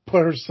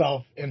put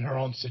herself in her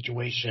own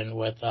situation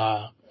with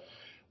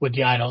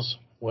the Idols,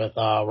 with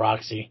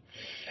Roxy?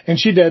 And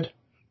she did.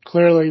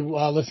 Clearly,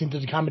 listening to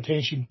the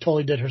commentating, she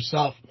totally did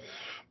herself.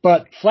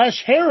 But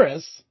Flash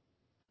Harris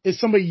is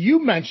somebody you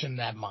mentioned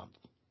that month.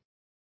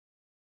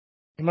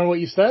 Remember what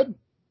you said?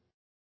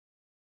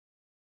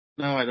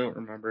 No, I don't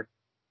remember.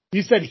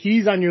 You said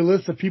he's on your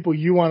list of people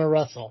you want to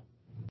wrestle.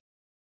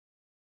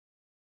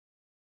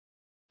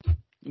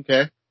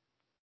 Okay.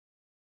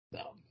 So,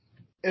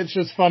 it's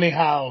just funny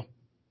how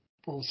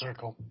full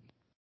circle.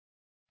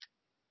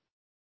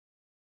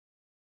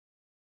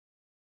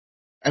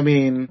 I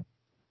mean,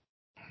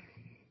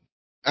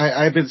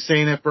 I've been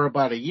saying it for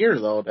about a year,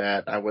 though,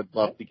 that I would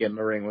love to get in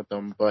the ring with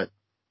him, but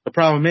the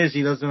problem is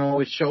he doesn't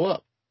always show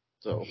up.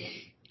 So,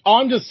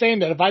 I'm just saying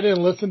that if I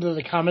didn't listen to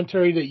the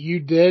commentary that you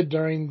did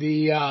during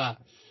the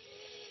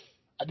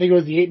I think it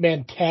was the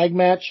 8-man tag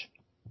match,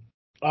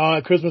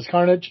 Christmas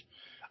Carnage.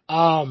 You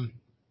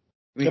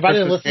mean if I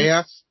didn't Christmas listen,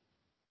 Chaos?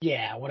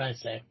 yeah, what'd I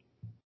say?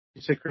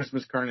 You said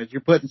Christmas Carnage.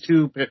 You're putting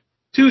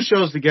two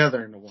shows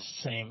together into one.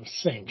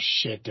 Same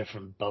shit,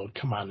 different boat.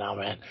 Come on now,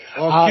 man.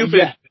 Well,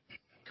 Cupid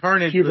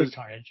Carnage Cupid was...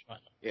 Carnage.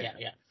 Yeah.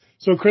 Yeah.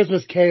 So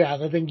Christmas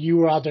Chaos, I think you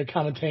were out there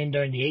commentating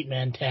during the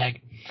 8-man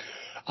tag.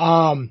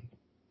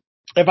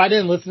 If I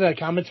didn't listen to that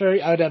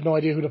commentary, I would have no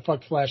idea who the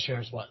fuck Flash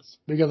Harris was,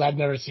 because I've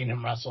never seen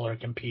him wrestle or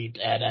compete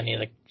at any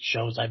of the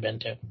shows I've been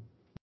to.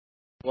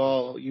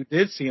 Well, you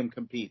did see him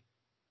compete.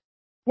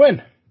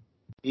 When?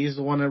 He's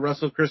the one that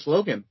wrestled Chris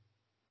Logan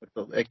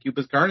at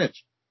Cupid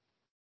Carnage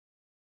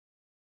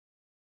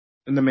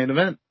in the main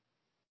event.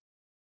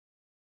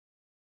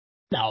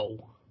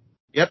 No.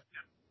 Yep.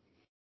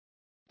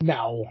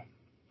 No.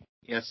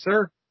 Yes,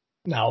 sir.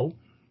 No.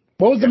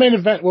 What was the main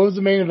event? What was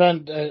the main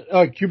event?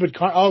 Cupid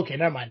Carnage. Oh, okay,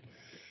 never mind.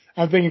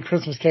 I'm thinking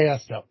Christmas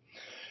Chaos still.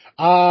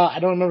 I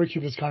don't remember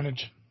Cupid's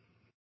Carnage.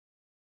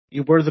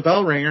 You were the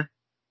bell ringer.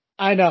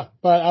 I know,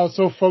 but I was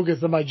so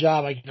focused on my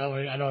job, I don't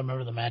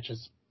remember the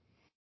matches.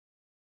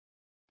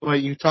 Well,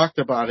 you talked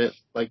about it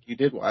like you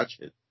did watch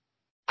it.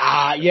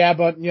 Yeah,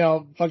 but,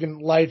 fucking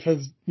life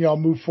has,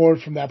 moved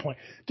forward from that point.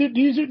 Do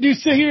you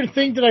sit here and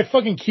think that I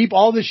fucking keep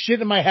all this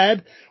shit in my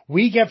head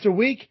week after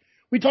week?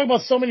 We talk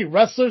about so many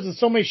wrestlers and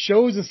so many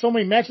shows and so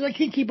many matches. I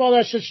can't keep all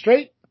that shit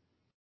straight.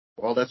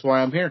 Well, that's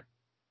why I'm here.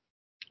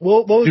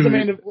 What was the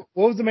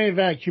main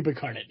event at Cupid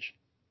Carnage?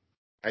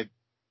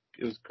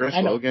 It was Chris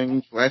Logan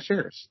and Flash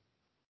Harris.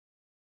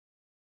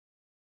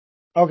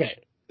 Okay.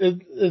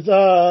 Is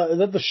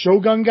that the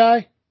Shogun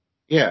guy?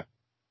 Yeah.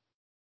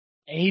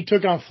 And he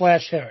took on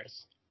Flash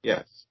Harris.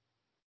 Yes.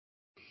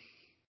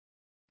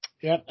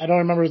 Yep, I don't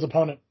remember his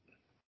opponent.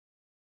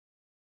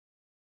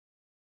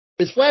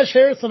 Is Flash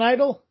Harris an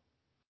idol?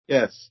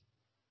 Yes.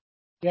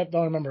 Yep,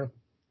 don't remember him.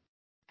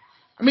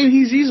 I mean,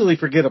 he's easily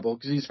forgettable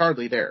because he's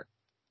hardly there.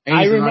 And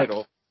he's an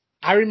idol.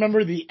 I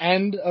remember the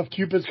end of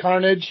Cupid's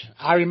Carnage.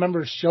 I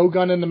remember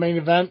Shogun in the main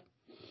event.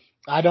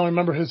 I don't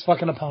remember his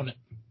fucking opponent.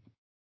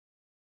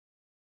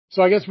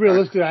 So I guess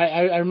realistically,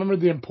 I remember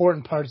the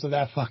important parts of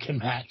that fucking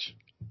match.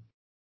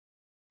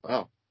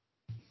 Wow.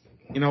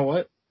 You know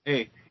what?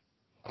 Hey,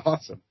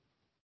 awesome.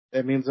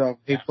 That means,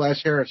 hey,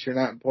 Flash Harris, you're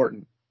not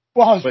important.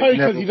 Well, it's funny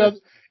because he does,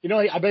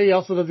 I bet he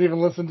also doesn't even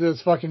listen to his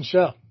fucking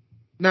show.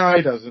 No,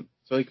 he doesn't.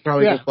 So he could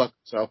probably go fuck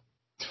himself.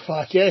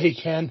 Fuck yeah, he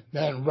can.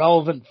 That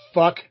irrelevant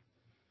fuck.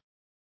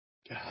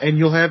 And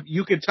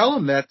you could tell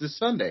him that this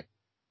Sunday,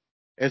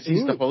 as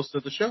he's the host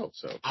of the show.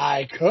 So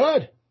I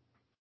could,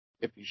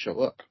 if you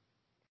show up.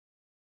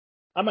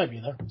 I might be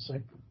there. We'll see.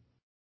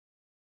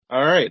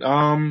 All right.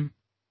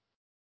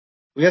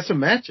 We got some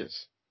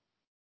matches.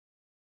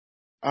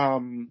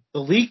 The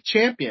league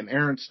champion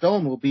Aaron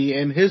Stone will be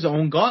in his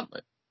own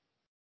gauntlet.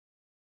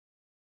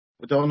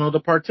 We don't know the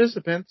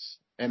participants,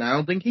 and I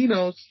don't think he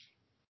knows.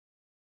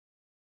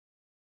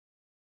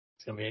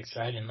 It's gonna be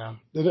exciting now.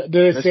 Did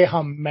they say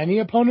how many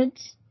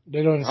opponents?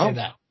 They don't even say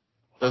that.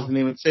 Doesn't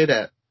even say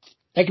that.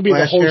 That could be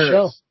the whole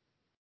show.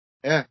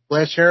 Yeah,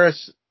 Flash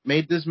Harris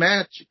made this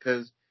match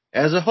because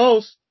as a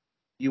host,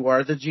 you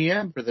are the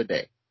GM for the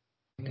day,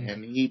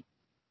 and he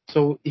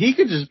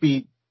could just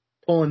be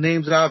pulling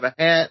names out of a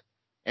hat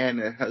and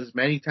as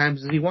many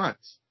times as he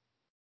wants.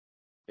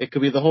 It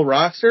could be the whole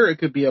roster. It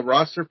could be a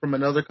roster from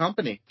another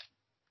company.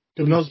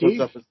 Who knows what's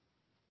up with?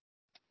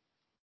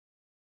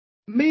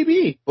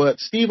 Maybe, but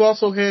Steve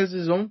also has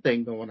his own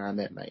thing going on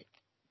that night.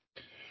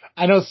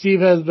 I know Steve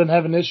has been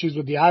having issues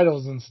with the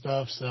idols and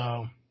stuff,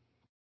 so.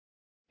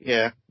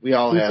 Yeah, we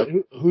all have.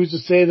 Who's to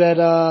say that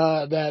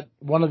that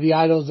one of the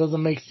idols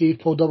doesn't make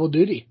Steve pull double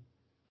duty?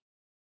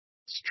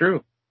 It's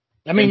true.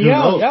 I mean, you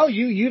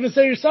even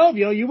say yourself,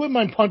 you wouldn't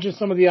mind punching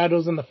some of the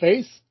idols in the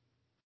face.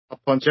 I'll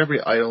punch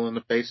every idol in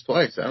the face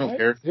twice. I don't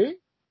care. See?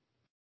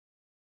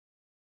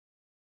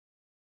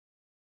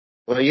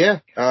 Well, yeah,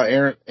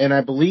 Aaron, and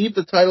I believe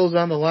the title's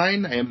on the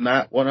line. I am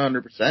not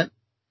 100%.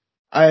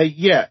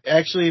 Yeah,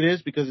 actually it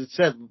is because it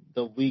said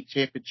the league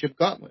championship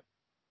gauntlet.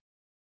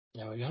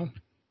 There we go.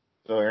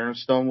 So Aaron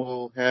Stone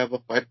will have a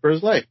fight for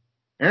his life.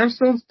 Aaron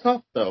Stone's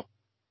tough though.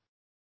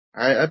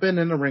 I've been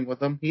in the ring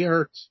with him. He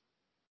hurts.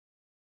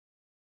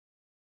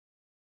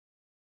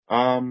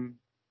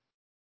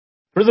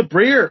 For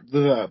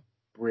the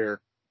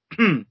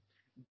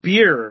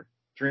beer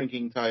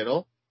drinking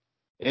title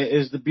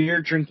is the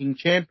beer drinking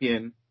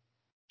champion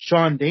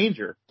Sean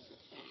Danger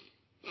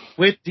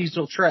with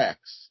Diesel Trax,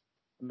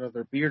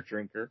 another beer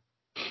drinker,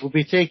 will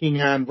be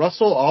taking on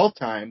Russell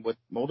Alltime with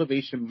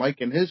Motivation Mike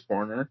in his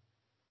corner.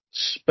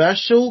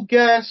 Special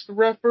guest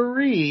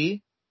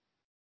referee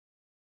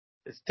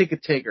is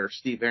Ticket Taker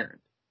Steve Aaron.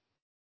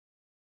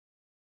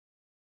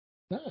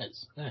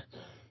 Nice.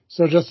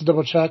 So just to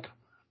double check,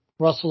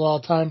 Russell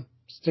Alltime,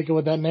 sticking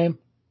with that name?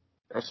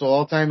 Russell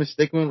Alltime is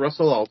sticking with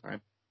Russell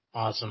Alltime.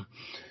 Awesome.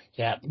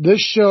 Yeah, this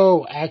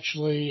show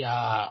actually,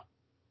 not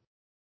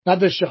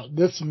this show,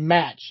 this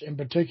match in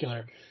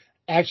particular,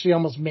 actually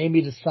almost made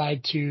me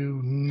decide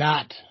to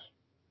 100%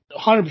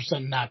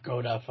 not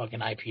go to fucking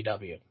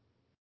IPW.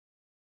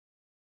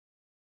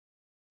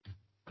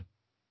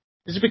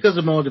 Is it because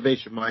of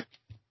motivation, Mike?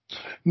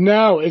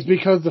 No, it's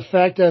because the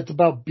fact that it's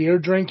about beer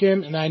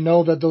drinking, and I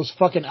know that those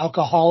fucking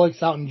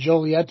alcoholics out in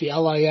Joliet, the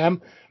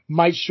LIM,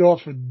 might show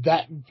up for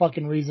that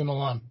fucking reason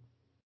alone.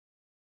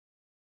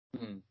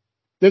 Hmm.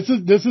 This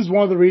is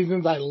one of the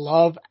reasons I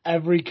love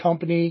every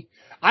company.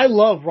 I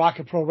love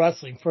Rocket Pro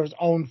Wrestling for its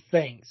own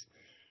things.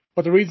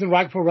 But the reason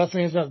Rocket Pro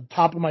Wrestling is at the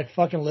top of my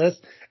fucking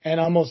list, and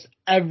almost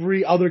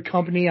every other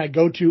company I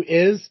go to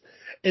is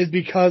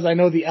because I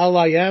know the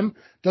LIM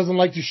doesn't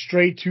like to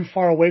stray too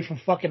far away from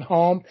fucking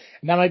home,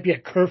 and that might be a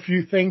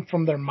curfew thing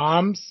from their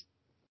moms.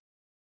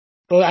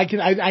 But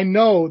I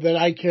know that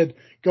I could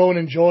go and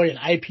enjoy an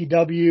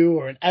IPW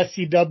or an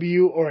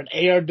SCW or an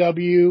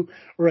ARW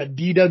or a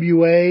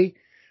DWA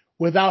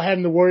without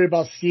having to worry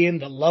about seeing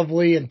the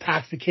lovely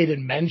intoxicated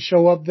men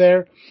show up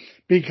there,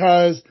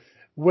 because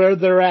where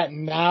they're at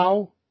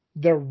now,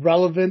 they're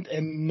relevant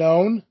and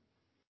known,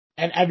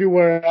 and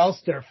everywhere else,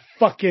 they're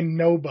fucking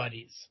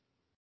nobodies.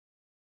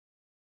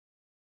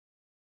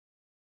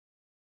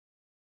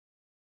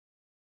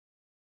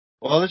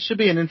 Well, this should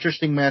be an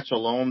interesting match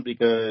alone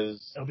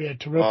because It'll be a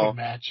terrific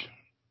match.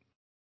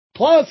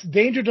 Plus,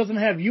 Danger doesn't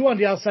have you on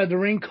the outside the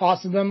ring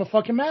costing them a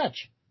fucking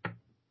match.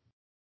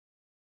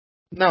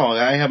 no,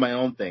 I have my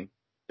own thing.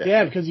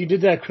 Yeah, because you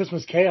did that at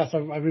Christmas Chaos. I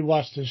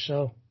rewatched this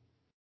show.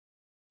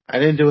 I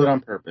didn't do it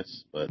on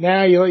purpose, but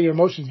Nah, you let your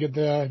emotions get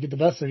the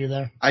best of you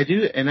there. I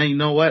do, and you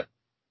know what?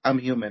 I'm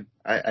human.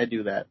 I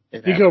do that.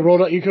 You could have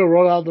rolled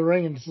out of the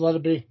ring and just let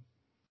it be.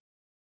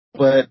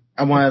 But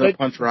I wanted to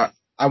punch Rock.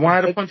 I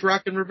wanted to punch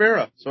Rock and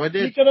Rivera, so I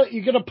did.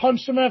 You could have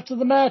punched him after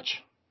the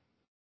match.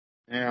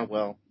 Yeah,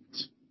 well,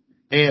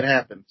 hey, it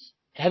happens.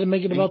 Had to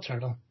make it about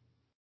Turtle.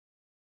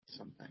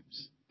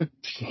 Sometimes.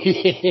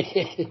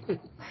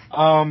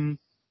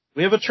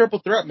 We have a triple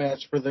threat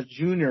match for the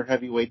junior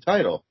heavyweight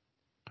title.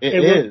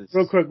 Real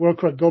quick,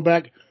 go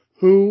back.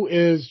 Who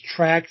is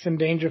Trax and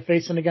Danger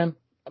facing again?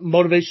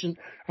 Russell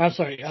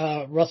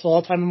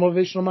All-Time and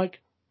Motivational Mike?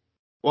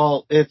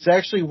 Well, it's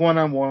actually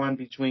one-on-one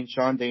between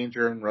Sean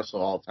Danger and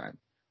Russell All-Time.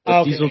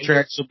 But Diesel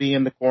Trax will be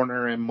in the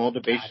corner, and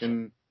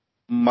Motivation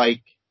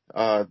Mike,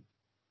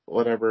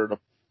 whatever the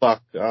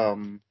fuck,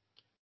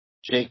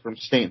 Jake from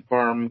State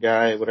Farm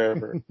guy,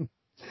 whatever.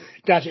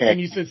 Gotcha. Okay.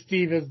 And you said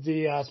Steve is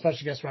the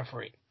special guest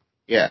referee.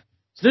 Yeah.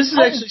 So this is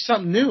actually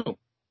something new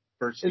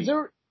for Steve.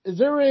 Is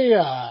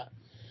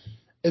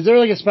there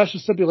like a special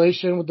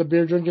stipulation with the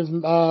beer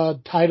drinking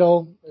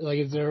title? Like,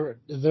 is there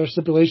a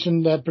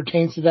stipulation that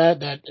pertains to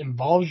that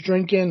involves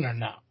drinking or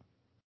no?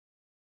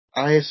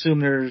 I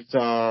assume there's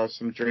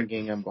some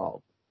drinking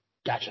involved.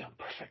 Gotcha.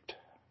 Perfect.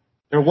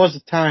 There was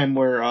a time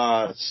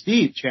where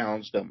Steve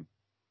challenged him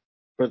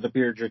for the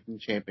beer drinking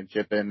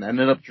championship and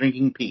ended up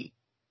drinking pee.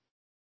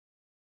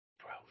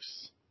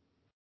 Gross.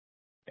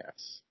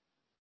 Yes.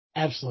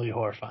 Absolutely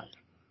horrifying.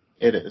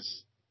 It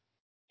is.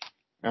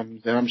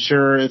 And I'm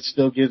sure it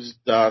still gives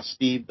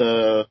Steve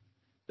the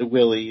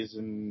willies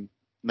and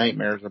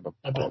nightmares about.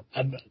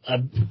 I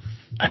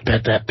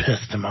bet that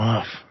pissed him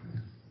off.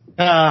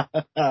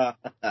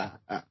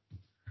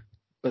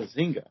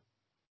 Bazinga.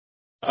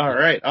 All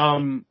right.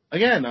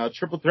 Again, a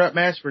triple threat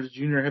match for the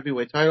junior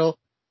heavyweight title.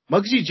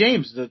 Muggsy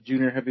James, the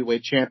junior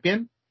heavyweight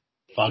champion,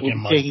 fucking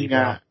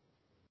Muggsy,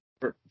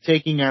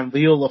 taking on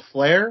Leo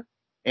LaFleur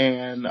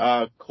and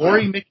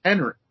Corey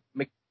McHenry.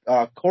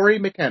 Corey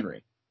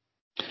McHenry.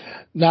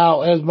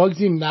 Now, has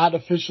Muggsy not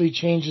officially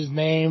changed his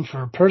name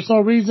for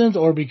personal reasons,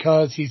 or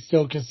because he's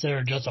still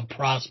considered just a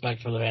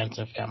prospect for the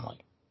Hansen family?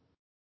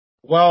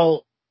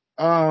 Well,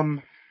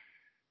 I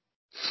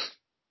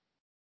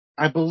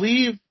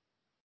believe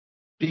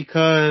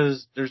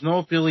because there's no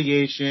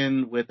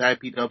affiliation with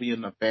IPW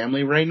in the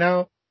family right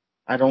now.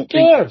 I don't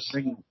think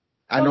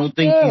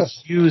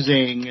he's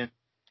using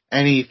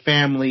any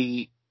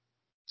family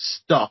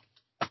stuff,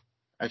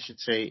 I should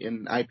say,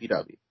 in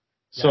IPW.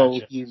 So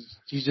gotcha.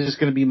 He's just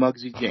going to be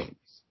Muggsy James.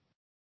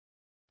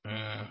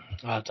 I'll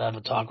have to have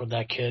a talk with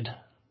that kid.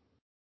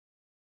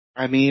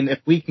 I mean, if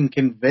we can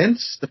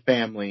convince the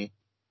family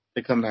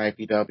to come to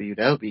IPW,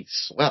 that would be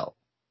swell.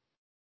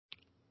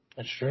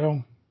 That's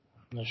true.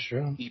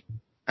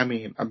 I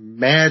mean,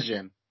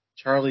 imagine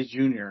Charlie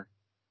Jr.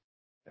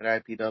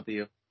 at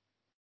IPW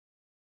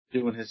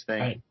doing his thing.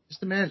 Right.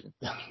 Just imagine.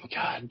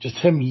 God, just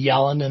him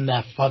yelling in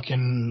that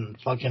fucking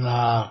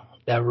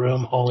that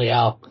room. Holy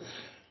hell.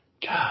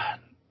 God.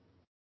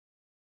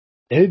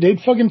 They'd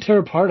fucking tear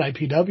apart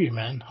IPW,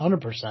 man.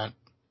 100%.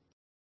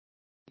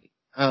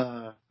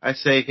 I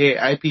say, hey,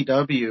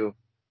 IPW,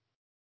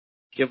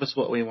 give us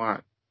what we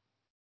want.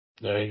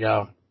 There you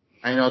go.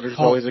 I know there's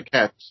always a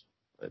catch.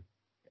 But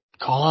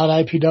call out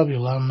IPW,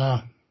 let them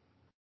know.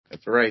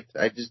 That's right.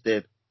 I just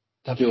did.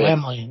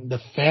 The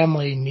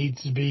family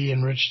needs to be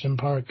in Richmond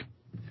Park.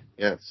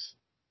 Yes.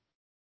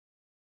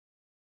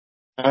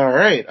 All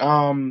right.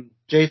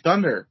 Jay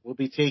Thunder will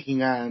be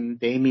taking on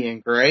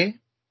Damian Gray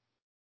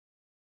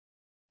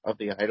of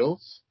the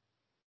Idols.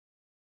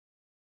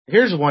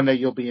 Here's one that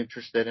you'll be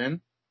interested in.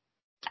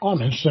 Oh,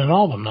 I'm interested in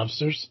all of them,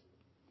 Nubsters.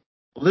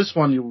 Well, this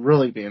one you'll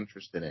really be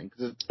interested in.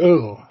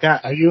 Ooh.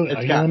 Are you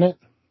in it?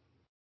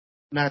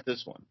 Not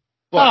this one.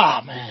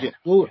 Oh man.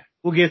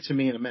 We'll get to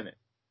me in a minute.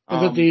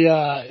 Is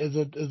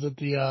it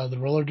the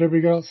roller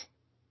derby girls?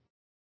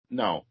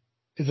 No.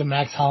 Is it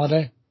Max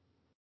Holiday?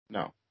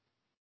 No.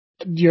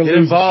 You're It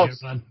losing involves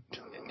here, bud.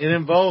 it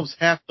involves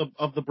half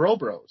of the Bro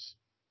Bros.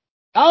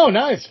 Oh,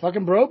 nice.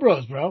 Fucking Bro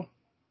Bros, bro.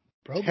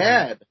 Bro Bros.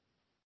 Tad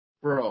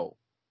Bro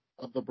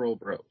of the Bro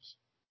Bros.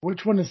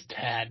 Which one is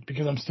Tad?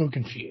 Because I'm still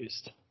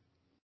confused.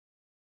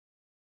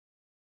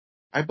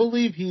 I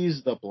believe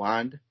he's the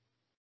blonde.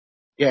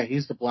 Yeah,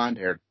 he's the blonde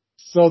haired.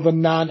 So the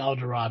non-El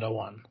Dorado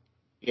one.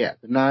 Yeah,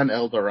 the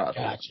non-El Dorado.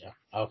 Gotcha.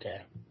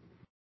 Okay.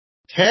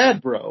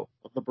 Tad Bro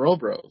of the Bro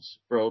Bros,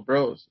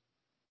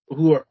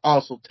 who are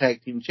also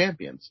tag team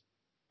champions,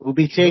 will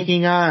be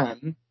taking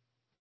on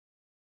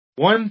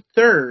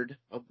 1/3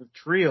 of the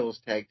trio's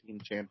tag team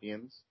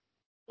champions,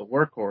 the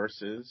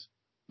Workhorses,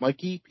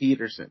 Mikey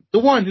Peterson, the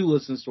one who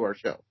listens to our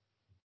show.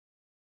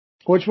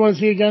 Which one is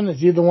he again?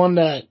 Is he the one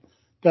that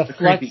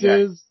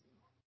flexes?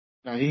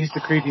 No, he's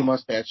the creepy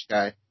mustache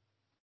guy.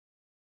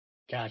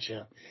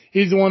 Gotcha.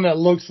 He's the one that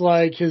looks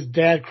like his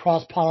dad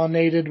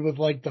cross-pollinated with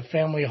like the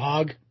family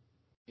hog.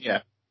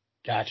 Yeah.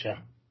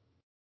 Gotcha.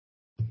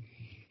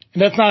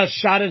 And that's not a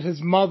shot at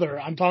his mother.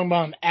 I'm talking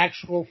about an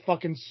actual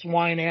fucking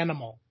swine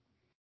animal.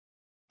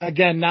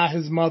 Again, not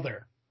his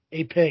mother.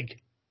 A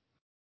pig.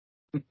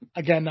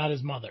 Again, not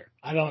his mother.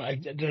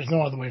 There's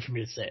no other way for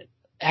me to say it.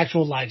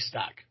 Actual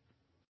livestock.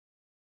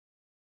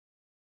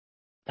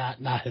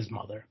 Not his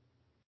mother.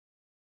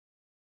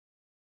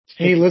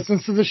 And he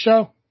listens to the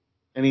show?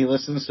 And he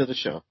listens to the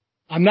show.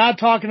 I'm not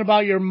talking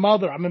about your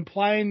mother. I'm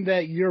implying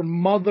that your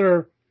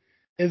mother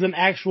is an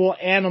actual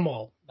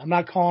animal. I'm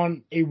not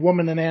calling a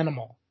woman an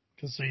animal,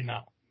 just so you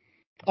know.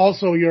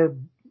 Also, your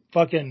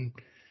fucking...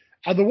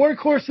 Are the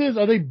Workhorses,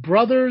 are they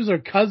brothers or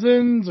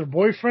cousins or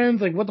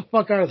boyfriends? Like, what the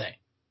fuck are they?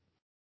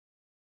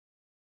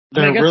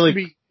 They're really...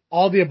 Be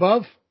all the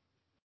above?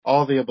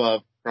 All the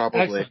above, probably.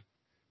 Excellent.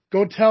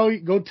 Go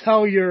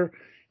tell your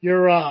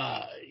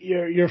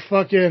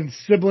fucking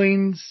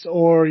siblings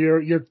or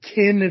your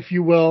kin, if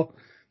you will,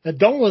 that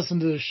don't listen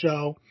to the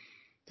show,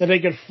 that they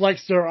could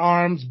flex their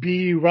arms,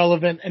 be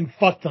relevant, and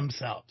fuck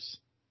themselves.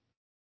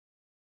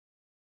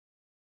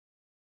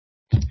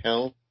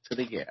 Hell to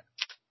the yeah.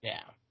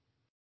 Yeah.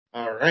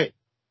 All right.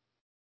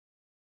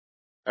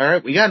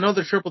 We got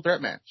another triple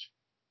threat match.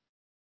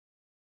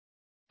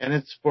 And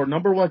it's for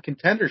number 1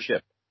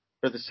 contendership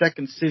for the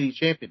Second City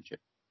Championship.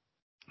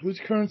 Who's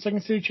the current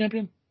Second City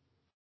champion?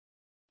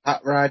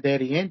 Hot Rod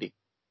Daddy Andy.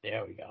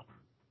 There we go.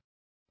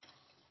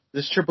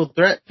 This triple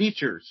threat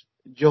features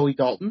Joey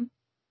Dalton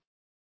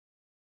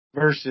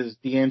versus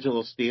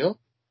D'Angelo Steele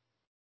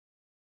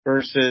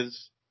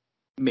versus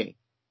me,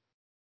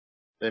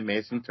 the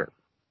Amazing Turk.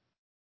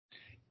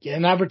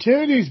 Getting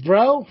opportunities,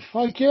 bro.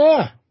 Fuck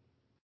yeah.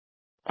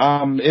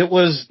 It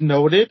was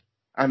noted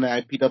on the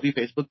IPW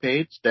Facebook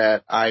page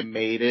that I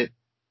made it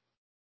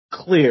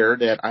clear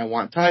that I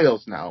want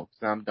titles now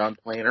because I'm done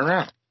playing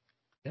around.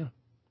 Yeah.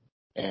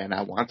 And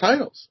I want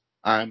titles.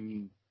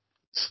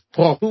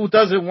 Well, who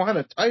doesn't want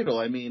a title?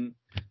 I mean,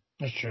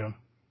 that's true.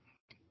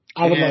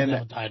 I would love to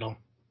have a title.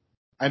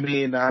 I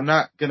mean, I'm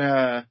not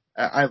gonna.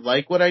 I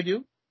like what I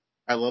do.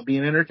 I love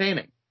being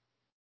entertaining.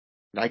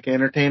 And I can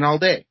entertain all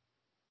day.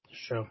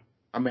 Sure.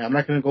 I mean, I'm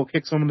not gonna go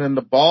kick someone in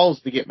the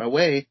balls to get my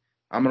way.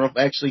 I'm gonna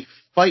actually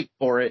fight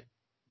for it,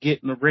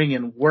 get in the ring,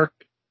 and work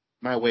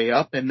my way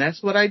up. And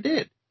that's what I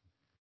did.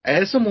 I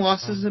had some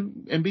losses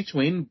in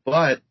between,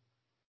 but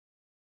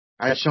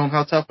I've shown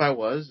how tough I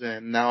was,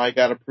 and now I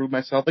got to prove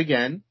myself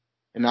again,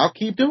 and I'll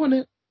keep doing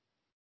it.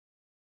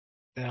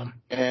 Yeah.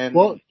 And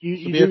well,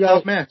 you do got a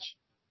tough match.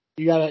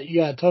 You got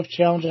a tough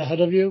challenge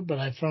ahead of you, but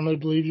I firmly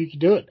believe you can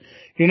do it.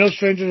 You're no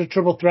stranger to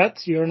triple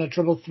threats. You're in a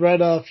triple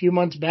threat a few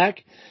months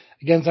back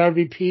against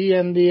RVP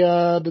and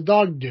the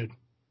dog dude.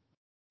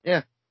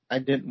 Yeah, I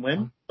didn't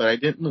win, but I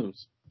didn't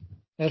lose.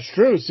 That's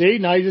true. See,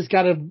 now you just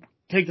got to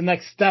take the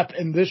next step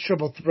in this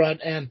triple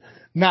threat and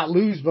not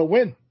lose but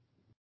win.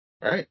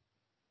 Right.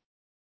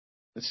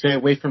 And stay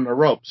away from the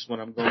ropes when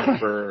I'm going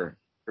for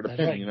the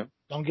pin. Right. You know.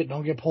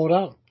 Don't get pulled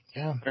out.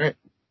 Yeah. Right.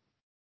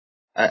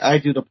 I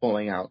do the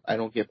pulling out. I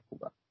don't get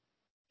pulled out.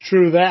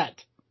 True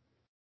that.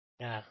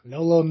 Yeah.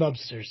 No little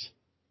nubsters.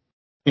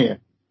 Yeah.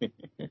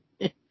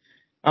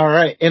 All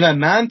right. In a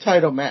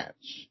non-title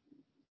match,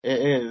 it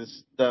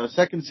is the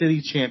Second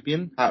City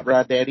champion, Hot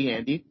Rod Daddy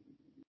Andy,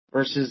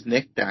 versus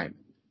Nick Diamond.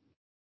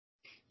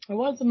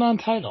 Why is it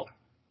non-title?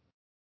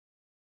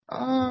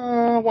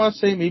 I want to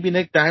say maybe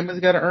Nick Diamond's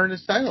got to earn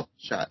his title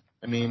shot.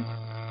 I mean,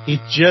 he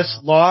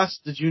just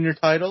lost the junior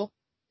title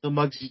to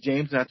Muggsy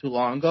James not too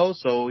long ago,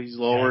 so he's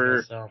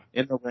lower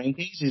in the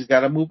rankings. He's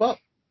got to move up.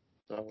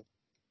 So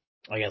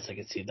I guess I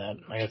could see that.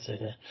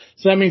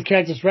 So that means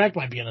Cactus Rack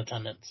might be in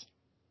attendance.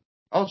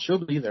 Oh,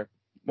 she'll be there.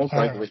 Most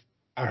likely.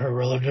 Are her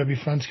roller derby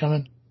friends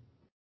coming?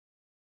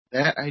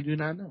 That I do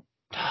not know.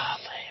 Ah,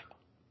 lame.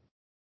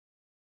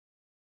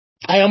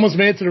 I almost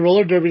made it to the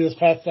roller derby this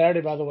past Saturday,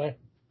 by the way.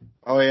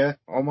 Oh, yeah?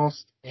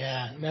 Almost?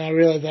 Yeah. Now I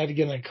realized I had to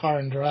get in a car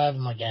and drive.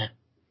 I'm like,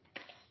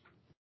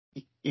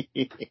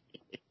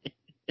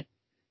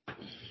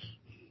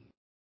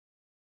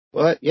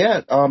 But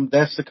yeah,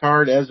 that's the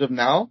card as of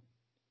now.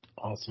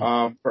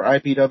 Awesome. For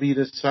IPW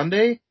this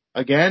Sunday,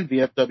 again,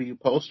 VFW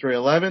Post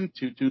 311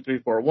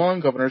 22341,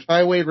 Governor's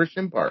Highway,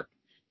 Richmond Park.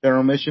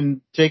 General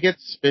admission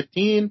tickets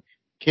 15,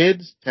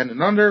 kids 10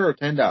 and under or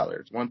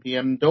 $10. 1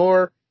 p.m.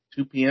 door,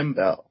 2 p.m.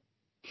 bell.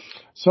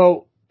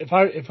 So if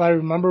I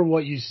remember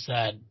what you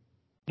said,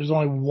 there's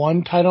only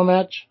one title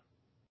match.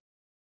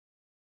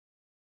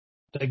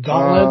 The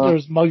Gauntlet, or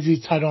is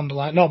Muggsy's title on the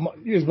line? No,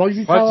 is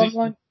Muggsy's title on the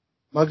line?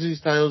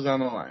 Muggsy's title's on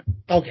the line.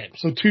 Okay,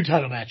 so 2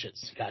 title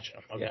matches. Gotcha.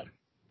 Okay.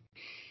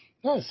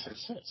 Yeah. Nice.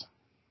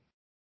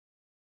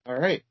 All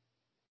right.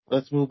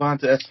 Let's move on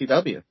to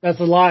SCW.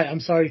 That's a lie. I'm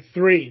sorry.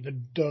 3.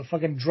 The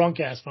fucking drunk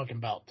ass fucking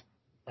belt.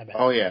 My bad.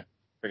 Oh, yeah.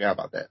 Forgot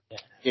about that. Yeah.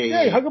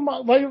 Yeah. Hey, how come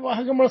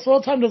Russell all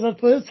the time doesn't have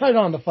to put his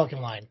title on the fucking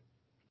line?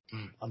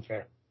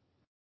 Unfair.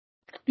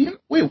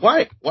 Wait,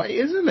 why? Why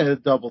isn't it a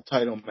double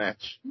title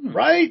match?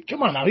 Right?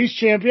 Come on now. He's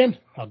champion.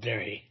 How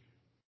dare he?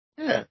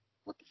 Yeah.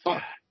 What the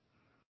fuck?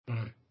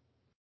 Hmm.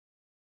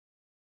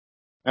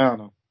 I don't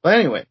know. But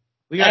anyway,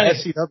 we got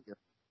SCW.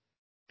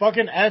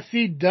 Fucking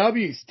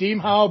SCW, Steam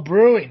Hollow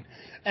Brewing.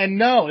 And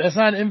no, that's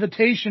not an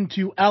invitation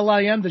to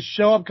LIM to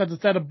show up because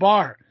it's at a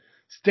bar.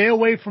 Stay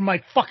away from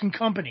my fucking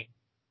company.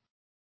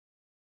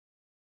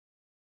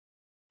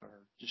 Or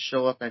just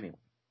show up anyway.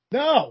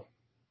 No.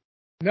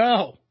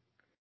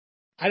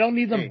 I don't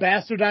need them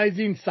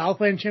bastardizing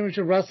Southland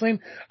Championship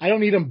Wrestling. I don't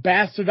need them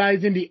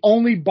bastardizing the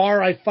only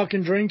bar I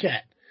fucking drink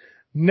at.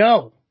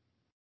 No.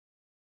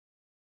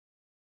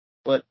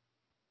 But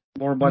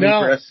more money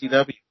for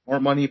SCW. More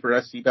money for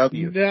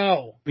SCW.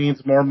 No.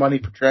 Means more money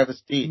for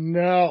Travis T.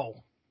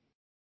 No.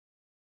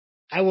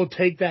 I will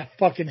take that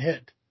fucking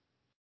hit.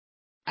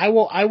 I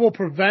will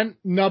prevent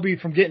Nubby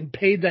from getting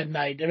paid that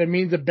night if it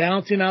means it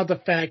balancing out the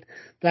fact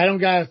that I don't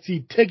gotta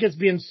see tickets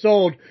being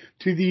sold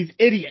to these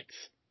idiots.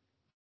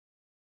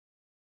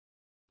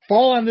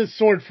 Fall on this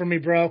sword for me,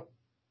 bro.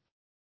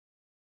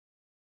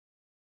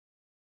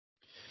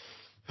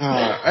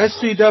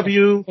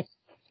 SCW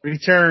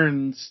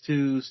returns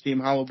to Steam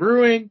Hollow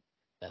Brewing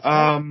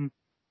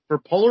for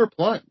Polar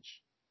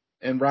Plunge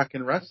and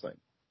Rockin' Wrestling.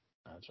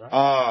 That's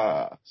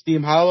right.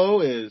 Steam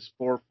Hollow is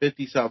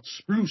 450 South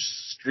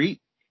Spruce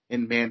Street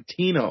in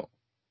Manteno.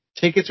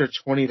 Tickets are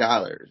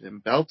 $20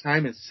 and bell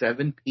time is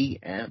 7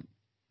 p.m.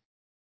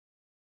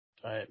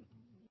 Right.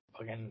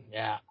 Fucking,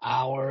 yeah,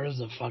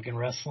 hours of fucking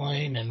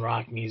wrestling and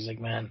rock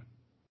music, man.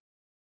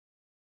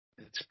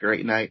 It's a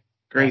great night.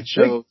 Great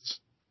shows.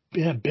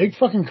 Big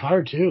fucking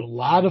card, too. A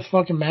lot of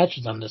fucking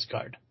matches on this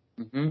card.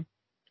 Mm-hmm.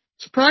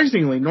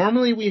 Surprisingly,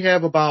 normally we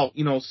have about,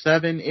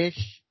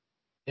 7-ish.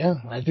 Yeah,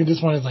 I think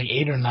this one is like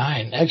 8 or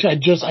 9. Actually,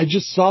 I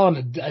just saw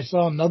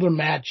another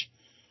match.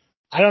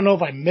 I don't know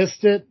if I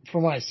missed it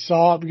from when I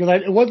saw it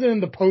because it wasn't in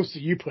the post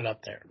that you put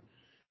up there.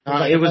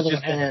 It was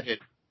just added.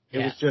 It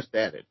was just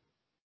added.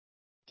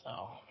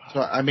 So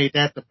I made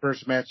that the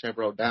first match I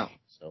wrote down.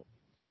 So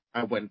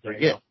I wouldn't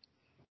forget.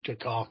 Good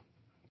call.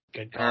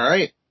 All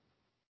right.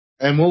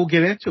 And we'll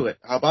get into it.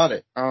 How about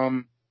it?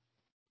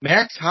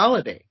 Max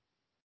Holiday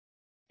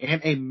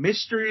and a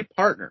mystery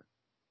partner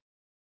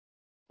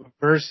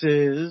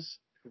versus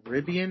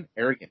Caribbean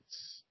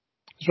Arrogance.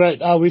 That's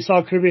right. We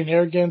saw Caribbean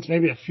Arrogance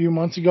maybe a few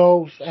months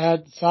ago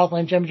at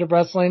Southland Championship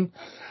Wrestling.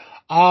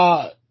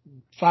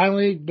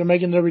 Finally, they're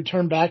making their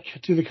return back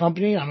to the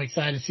company. I'm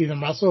excited to see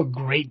them wrestle.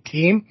 Great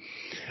team.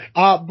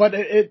 But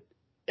it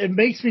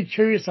makes me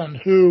curious on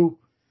who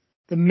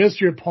the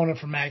mystery opponent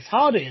for Max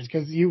Holiday is,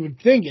 because you would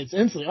think it's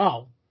instantly,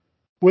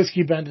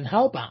 Whiskey Bend and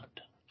Hellbound.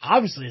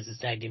 Obviously, it's his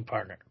tag team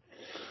partner.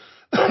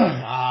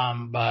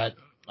 But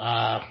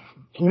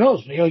who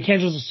knows? You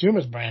can't just assume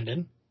it's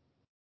Brandon.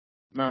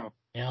 No.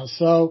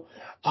 So,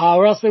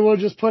 or else they will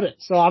just put it.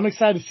 So I'm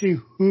excited to see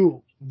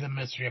who the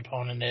mystery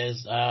opponent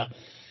is.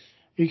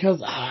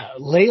 Because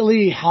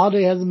lately,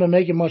 Holiday hasn't been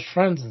making much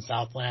friends in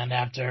Southland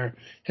after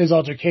his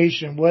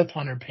altercation with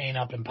Hunter Payne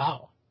up in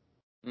Powell.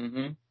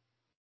 Mm-hmm.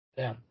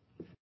 Yeah.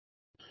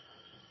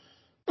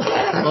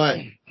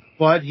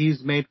 But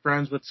he's made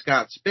friends with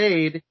Scott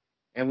Spade,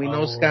 and we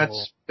know Scott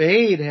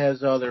Spade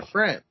has other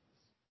friends.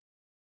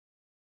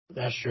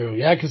 That's true.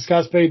 Yeah, because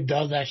Scott Spade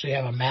does actually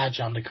have a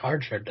match on the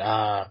card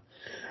for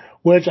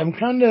which I'm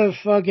kind of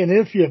fucking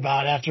iffy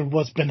about after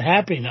what's been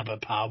happening up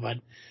at Powell, but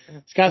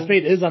Scott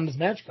Spade is on this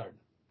match card.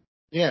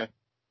 Yeah,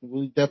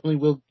 we definitely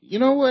will. You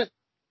know what?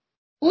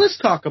 Let's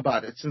talk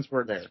about it since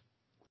we're there.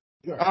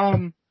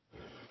 Sure.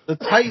 The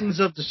Titans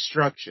of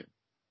Destruction,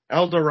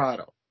 El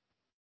Dorado,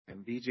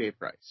 and BJ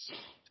Price,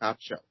 Top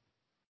Shelf,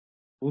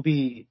 will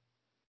be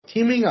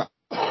teaming up,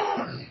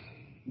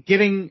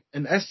 getting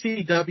an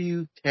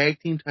SCW tag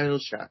team title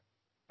shot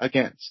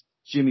against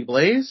Jimmy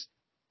Blaze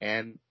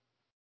and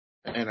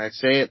I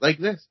say it like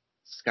this,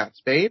 Scott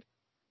Spade.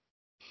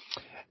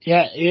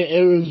 Yeah,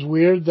 it was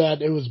weird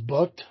that it was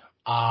booked.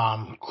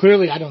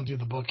 Clearly I don't do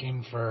the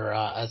booking for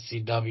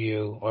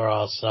SCW, or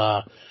else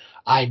I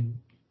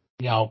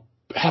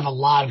have a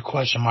lot of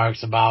question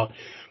marks about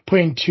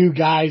putting two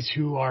guys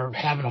who are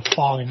having a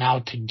falling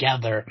out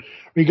together,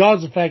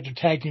 regardless of the fact they're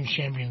tag team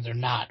champions or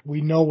not.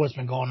 We know what's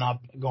been going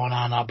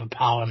on up at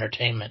Power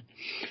Entertainment.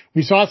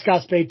 We saw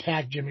Scott Spade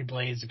tag Jimmy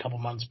Blaze a couple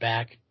months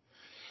back.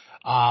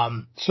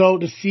 So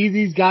to see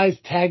these guys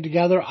tag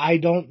together, I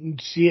don't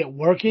see it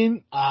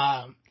working.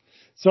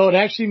 So it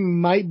actually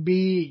might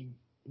be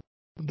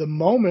the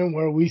moment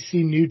where we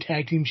see new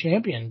tag team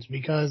champions,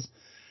 because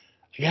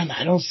again,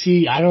 I don't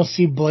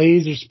see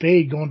Blaze or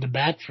Spade going to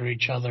bat for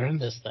each other in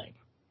this thing.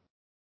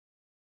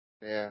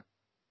 Yeah.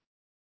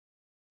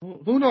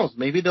 Who knows?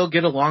 Maybe they'll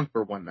get along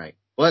for one night.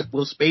 But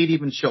will Spade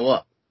even show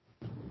up?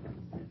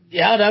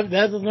 Yeah,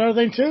 that's another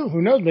thing too.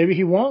 Who knows? Maybe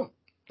he won't.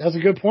 That's a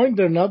good point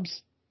there,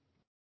 Nubs.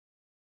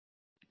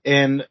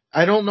 And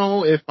I don't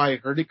know if I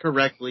heard it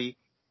correctly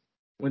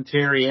when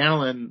Terry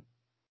Allen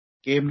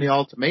gave him the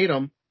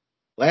ultimatum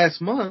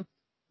last month.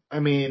 I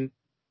mean,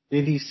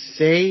 did he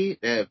say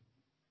that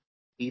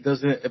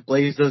if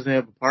Blaze doesn't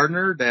have a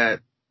partner, that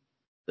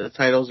the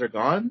titles are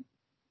gone?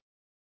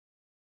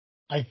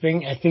 I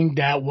think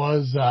that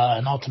was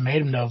an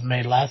ultimatum that was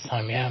made last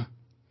time, yeah.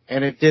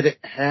 And did it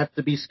have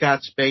to be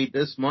Scott Spade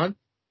this month?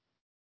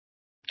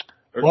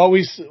 Well,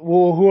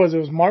 who was it? It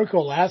was Marco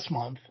last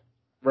month.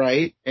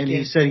 Right, and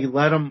he said he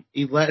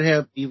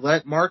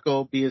let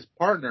Marco be his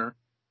partner,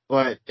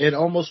 but it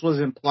almost was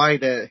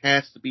implied that it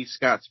has to be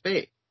Scott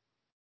Spade.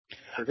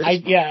 I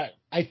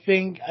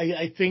think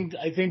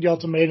the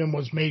ultimatum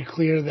was made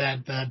clear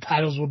that the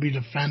titles will be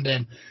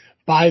defended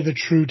by the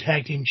true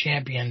tag team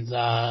champions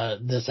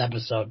this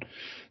episode.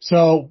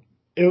 So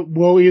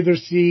we'll either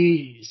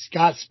see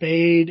Scott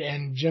Spade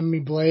and Jimmy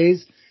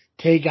Blaze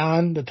take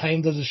on the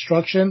Titans of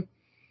Destruction,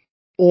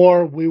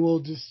 or we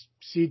will just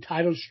see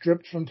titles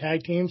stripped from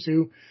tag teams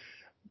who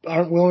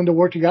aren't willing to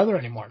work together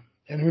anymore.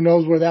 And who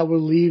knows where that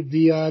will leave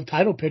the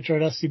title picture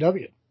at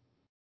SCW.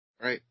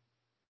 Right.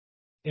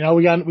 You know,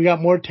 we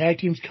got more tag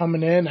teams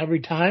coming in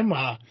every time.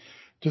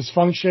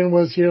 Dysfunction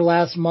was here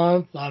last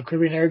month.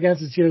 Caribbean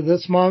Arrogance is here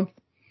this month.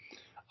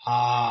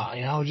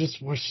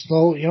 We're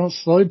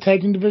slowly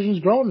tag team division's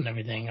growing and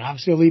everything.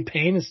 Obviously, Elite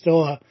Pain is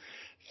still a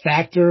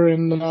factor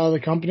in the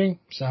company,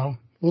 so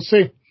we'll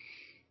see.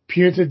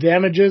 Punitive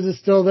Damages is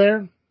still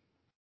there.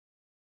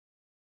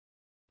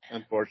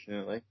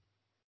 Unfortunately.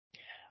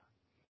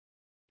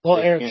 Well,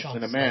 they Eric can't Schultz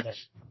win a is still there.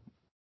 match.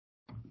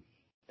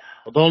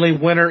 Well, the only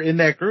winner in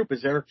that group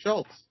is Eric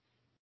Schultz.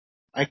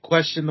 I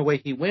question the way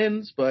he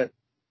wins, but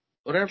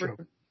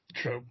whatever.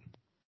 True.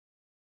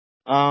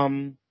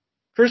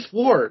 Chris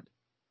Ward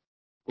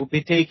will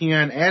be taking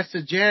on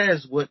Acid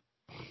Jazz, what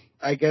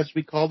I guess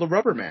we call the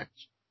rubber match.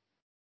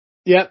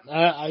 Yep.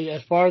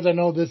 As far as I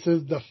know, this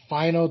is the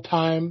final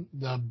time.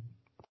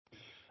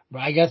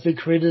 I guess they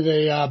created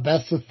a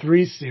best of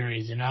 3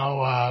 series. You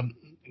know,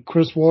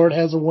 Chris Ward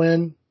has a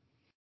win.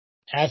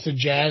 Acid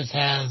Jazz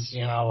has,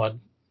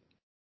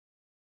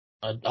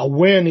 a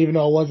win, even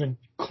though it wasn't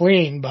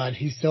clean, but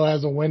he still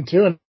has a win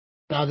too. And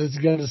now this is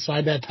going to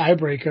decide that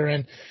tiebreaker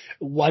and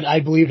what I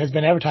believe has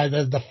been advertised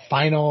as the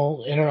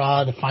final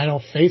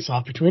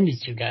face-off between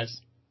these two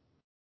guys.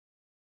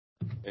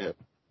 Yeah.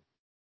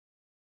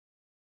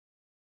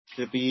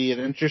 Should be an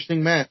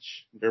interesting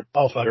match. They're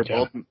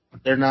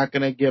not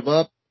going to give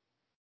up.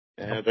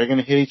 They're going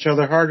to hit each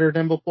other harder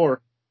than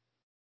before.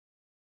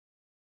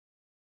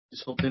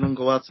 Just hope they don't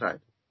go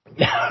outside.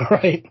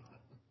 Right.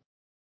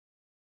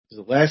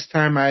 The last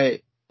time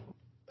I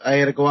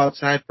had to go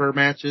outside for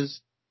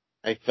matches,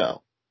 I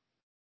fell.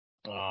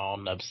 Oh,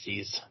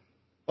 nubsies.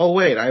 Oh,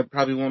 wait, I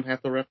probably won't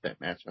have to rep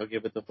that match. I'll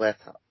give it the flat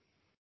top.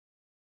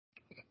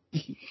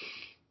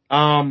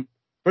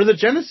 For the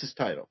Genesis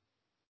title,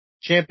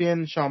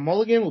 champion Sean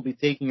Mulligan will be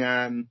taking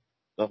on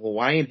the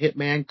Hawaiian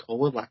Hitman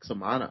Koa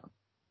Laksamana.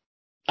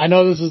 I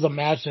know this is a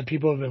match that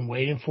people have been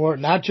waiting for.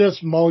 Not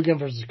just Mulligan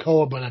versus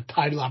Koa, but a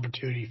title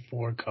opportunity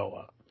for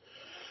Koa.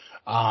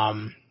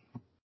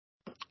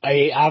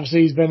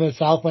 Obviously he's been in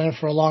Southland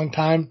for a long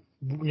time,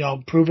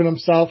 proving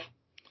himself.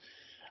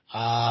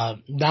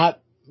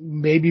 Not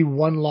maybe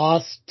 1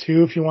 loss,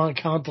 2 if you want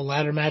to count the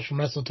ladder match from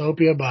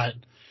WrestleTopia, but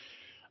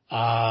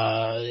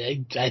I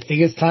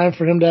think it's time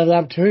for him to have the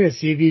opportunity to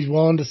see if he's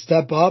willing to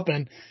step up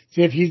and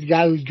see if he's the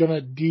guy who's going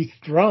to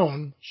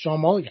dethrone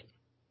Sean Mulligan.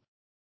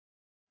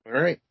 All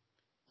right.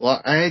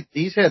 Well,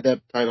 he's had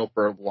that title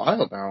for a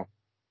while now.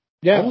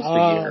 Yeah, almost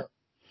a year.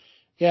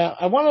 Yeah,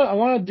 I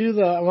want to do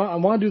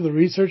the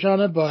research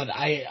on it, but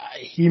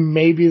he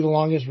may be the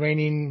longest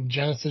reigning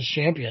Genesis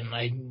champion.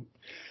 I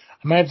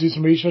might have to do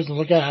some research and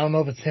look at it. I don't know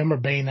if it's him or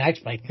Bane X,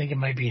 but I think it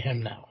might be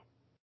him now.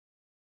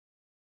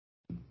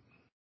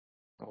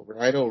 All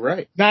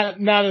right.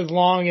 Not as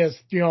long as,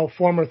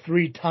 former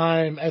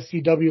 3-time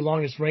SCW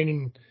longest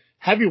reigning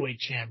heavyweight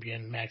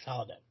champion, Max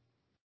Holiday.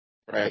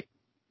 Right.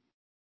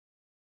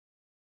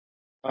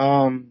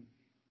 I'm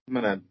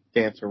going to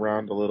dance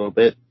around a little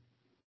bit.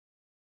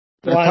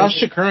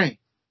 Natasha Crane.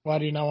 Why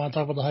do you not want to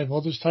talk about the high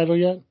voltage title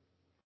yet?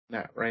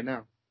 Not right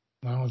now.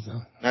 No,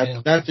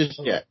 not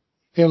just yet.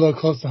 Get a little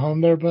close to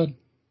home there, bud.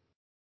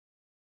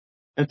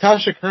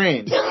 Natasha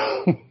Crane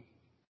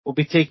will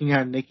be taking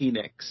on Nikki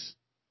Nix.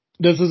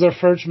 This is her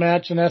first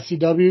match in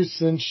SCW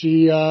since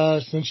she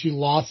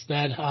lost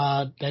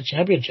that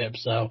championship.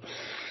 So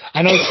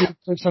I know she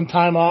took some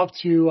time off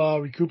to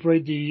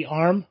recuperate the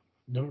arm,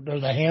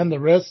 the hand, the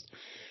wrist,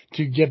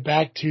 to get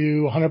back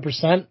to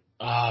 100%.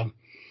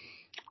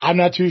 I'm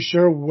not too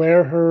sure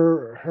where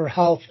her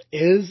health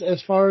is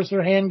as far as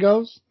her hand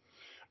goes,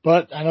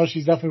 but I know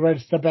she's definitely ready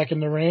to step back in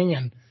the ring,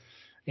 and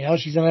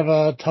she's gonna have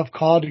a tough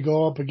call to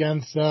go up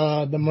against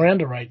the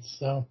Miranda Rights.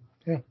 So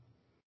yeah.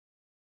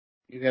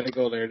 You got to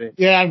go there, Dave.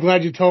 Yeah, I'm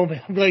glad you told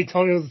me. I'm glad you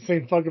told me it was the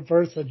same fucking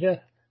person. Yeah.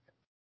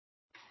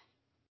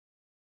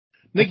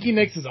 Nikki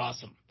Nix is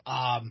awesome.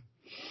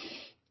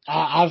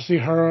 Obviously,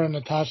 her and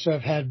Natasha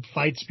have had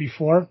fights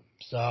before,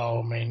 so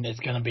I mean, it's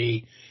gonna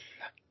be.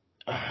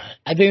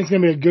 I think it's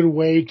gonna be a good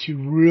way to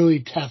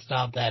really test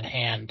out that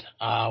hand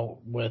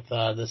with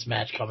this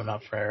match coming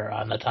up for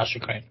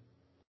Natasha Crane.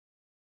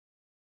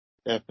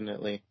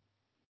 Definitely.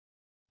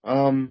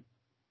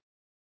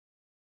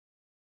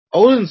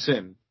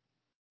 Odinson,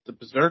 the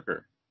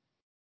Berserker,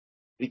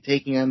 be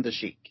taking on the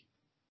Sheik.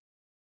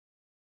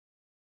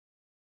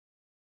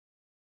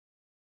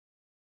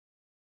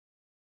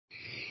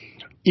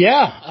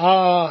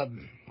 Yeah.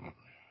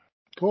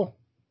 Cool.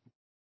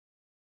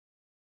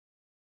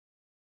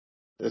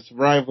 This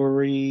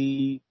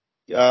rivalry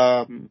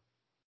been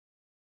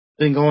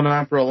going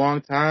on for a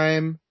long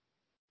time,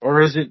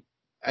 or is it,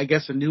 I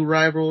guess, a new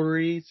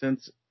rivalry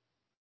since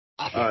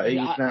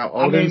he's now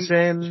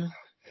Odinson?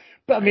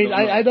 I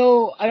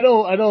know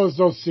it's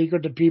no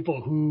secret to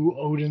people who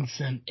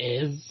Odinson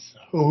is,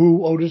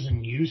 who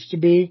Odinson used to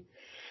be.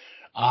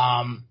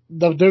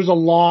 There's a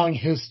long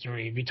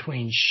history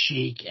between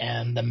Sheik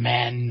and the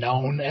man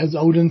known as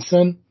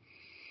Odinson.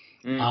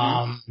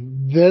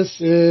 Mm-hmm.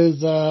 This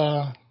is,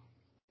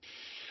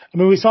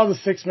 we saw the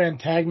 6-man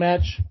tag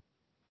match.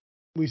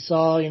 We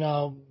saw,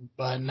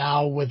 but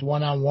now with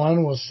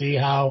one-on-one, we'll see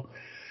how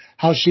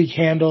Sheik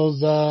handles,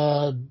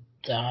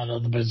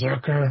 the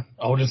Berserker,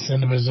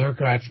 Odinson, the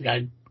Berserker. I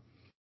don't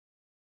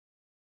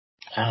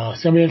know.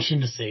 It's going to be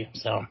interesting to see,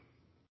 so.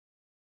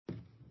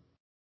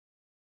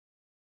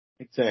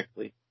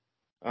 Exactly.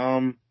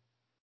 All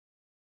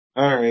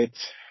right.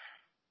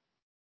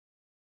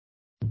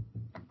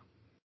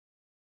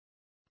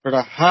 For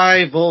the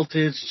High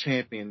Voltage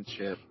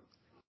Championship,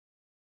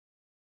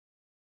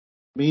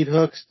 Meat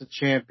Hooks, the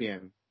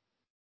champion,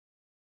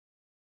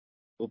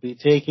 will be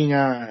taking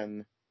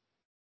on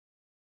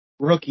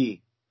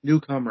rookie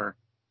newcomer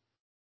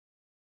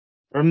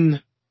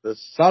from the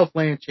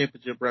Southland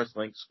Championship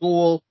Wrestling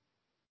School,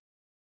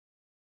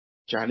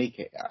 Johnny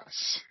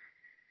Chaos.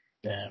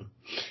 Damn.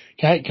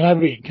 Can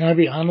I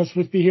be honest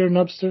with you here,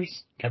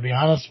 Nubsters? Can I be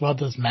honest about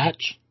this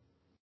match?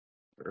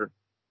 Sure.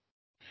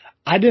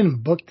 I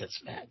didn't book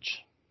this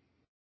match.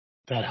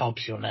 If that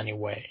helps you in any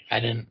way.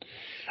 I didn't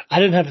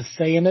have a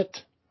say in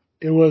it.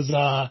 It was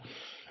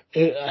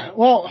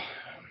well,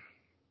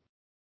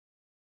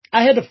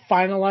 I had to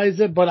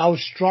finalize it, but I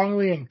was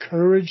strongly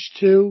encouraged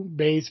to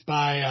based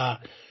on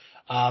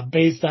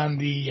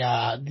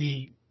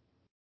the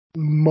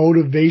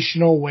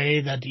motivational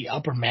way that the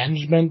upper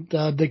management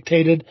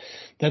dictated,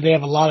 that they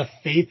have a lot of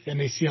faith and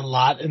they see a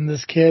lot in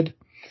this kid,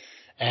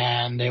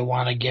 and they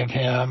want to give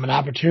him an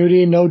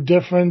opportunity, no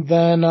different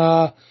than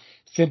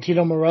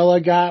Santino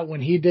Marella got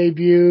when he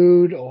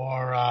debuted,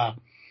 or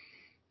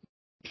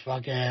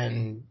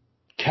fucking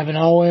Kevin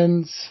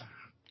Owens,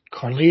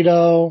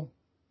 Carlito,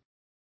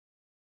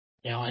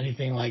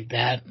 anything like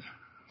that.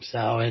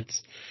 So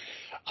it's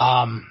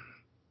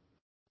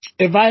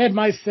if I had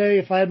my say,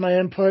 if I had my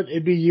input,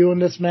 it'd be you in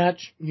this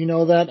match. You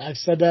know that. I've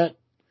said that.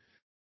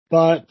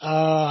 But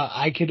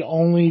I could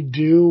only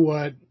do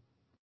what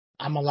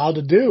I'm allowed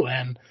to do.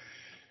 And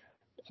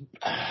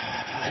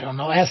I don't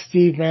know. Ask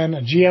Steve, man.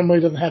 A GM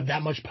really doesn't have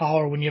that much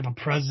power when you have a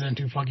president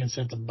who fucking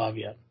sits above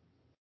you.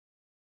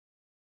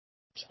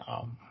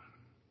 So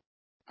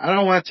I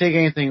don't want to take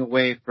anything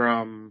away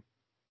from,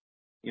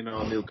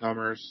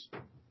 newcomers.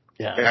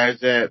 yeah, Guys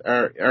that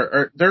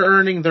are they're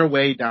earning their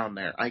way down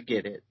there. I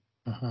get it.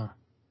 uh-huh.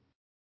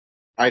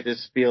 I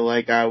just feel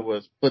like I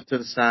was put to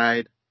the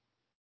side,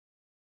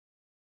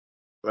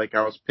 like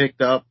I was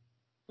picked up,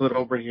 put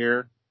over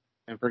here,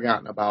 and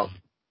forgotten about.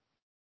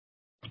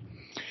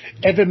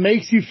 If it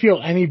makes you feel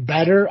any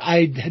better,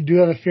 I do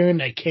have a feeling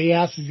that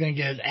Chaos is going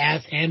to get his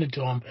ass handed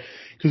to him.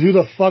 Because who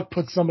the fuck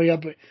put somebody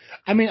up?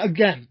 I mean,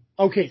 again,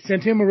 okay,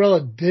 Santino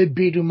Marella did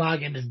beat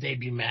Umaga in his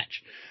debut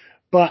match.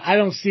 But I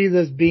don't see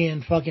this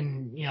being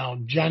fucking,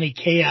 Johnny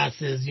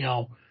Chaos's,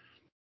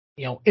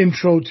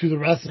 intro to the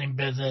wrestling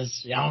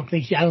business. I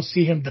don't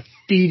see him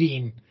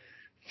defeating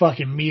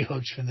fucking Meat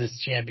Hooks for this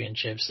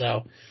championship.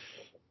 So,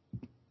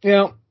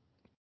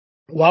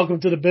 welcome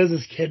to the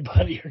business, kid,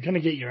 but you're going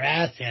to get your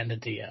ass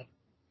handed to you.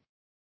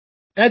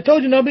 And I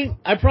told you, Nobby,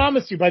 I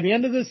promise you, by the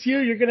end of this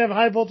year, you're going to have a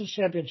high voltage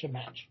championship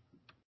match.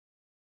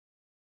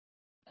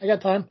 I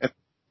got time.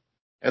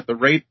 At the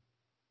rate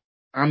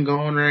I'm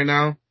going right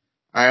now,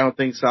 I don't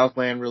think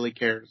Southland really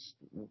cares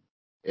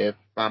if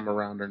I'm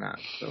around or not.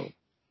 So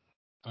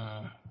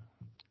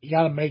You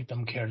got to make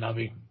them care,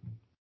 Nubby.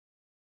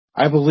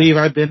 I believe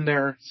I've been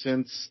there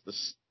since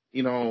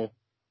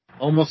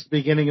almost the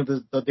beginning of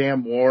the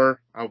damn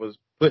war. I was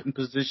put in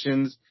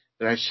positions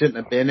that I shouldn't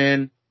have been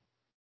in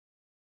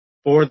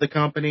for the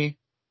company.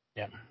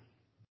 Yeah.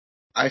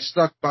 I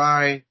stuck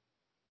by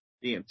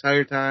the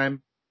entire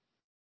time,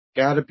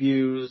 got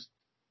abused,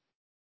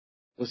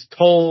 was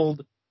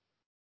told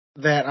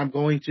that I'm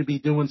going to be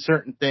doing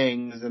certain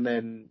things, and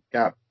then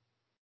got,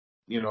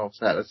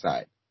 set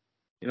aside.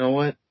 You know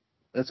what?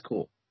 That's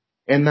cool.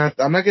 And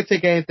I'm not going to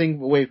take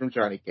anything away from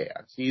Johnny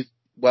Chaos. He's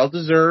well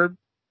deserved.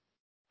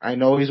 I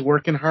know he's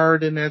working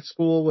hard in that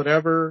school,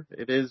 whatever.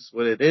 It is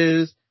what it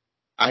is.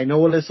 I know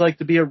what it's like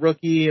to be a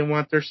rookie and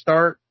want their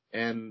start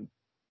and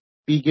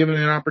be given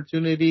an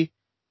opportunity.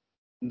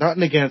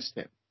 Nothing against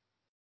him.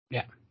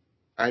 Yeah.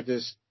 I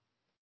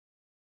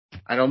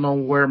don't know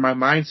where my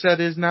mindset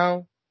is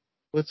now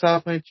with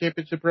Southland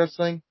Championship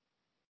Wrestling.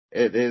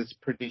 It is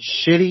pretty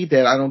shitty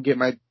that I don't get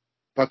my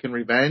fucking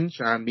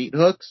revenge on Meat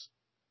Hooks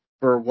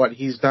for what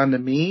he's done to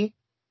me.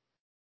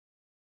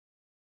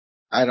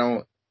 I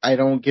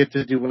don't get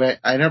to do it.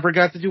 I never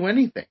got to do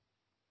anything.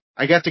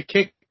 I got to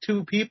kick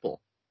 2 people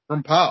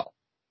from POW,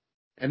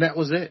 and that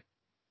was it.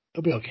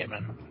 It'll be okay,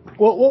 man.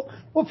 We'll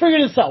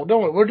figure this out.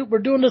 Don't worry. We're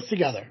doing this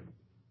together.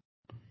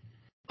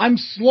 I'm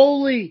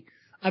slowly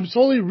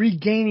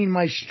regaining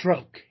my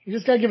stroke. You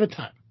just gotta give it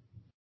time.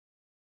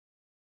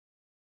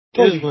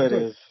 It is what it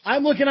is.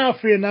 I'm looking out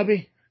for you,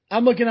 Nubby.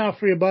 I'm looking out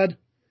for you, bud.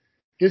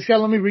 You just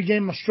gotta let me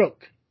regain my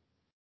stroke.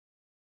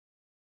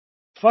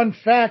 Fun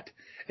fact,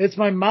 it's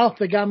my mouth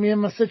that got me in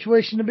my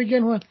situation to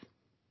begin with.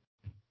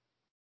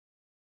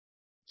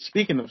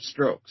 Speaking of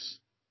strokes,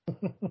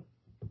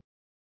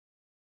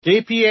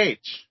 JPH.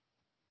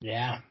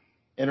 Yeah.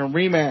 In a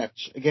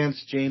rematch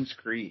against James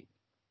Creed.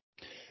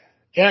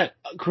 Yeah,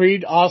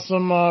 Creed,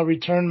 awesome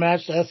return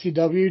match to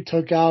SCW.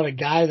 Took out a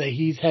guy that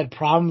he's had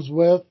problems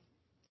with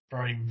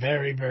for a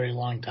very, very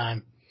long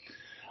time.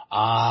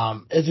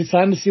 It's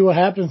exciting to see what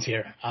happens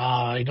here.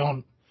 I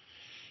don't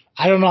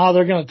know how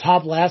they're going to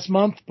top last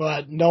month,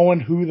 but knowing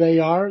who they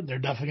are, they're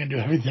definitely going to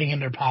do everything in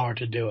their power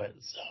to do it.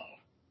 So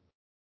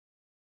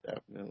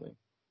definitely.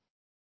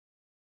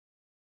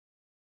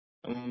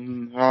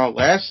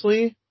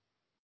 Lastly,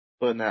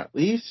 but not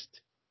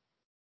least,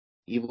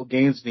 Evil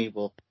Gains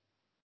Evil,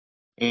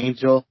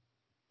 Angel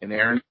and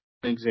Aaron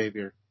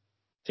Xavier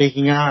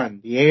taking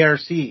on the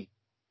ARC,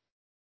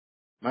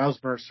 Miles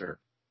Mercer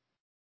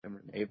and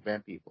Renee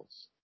Van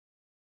Peebles.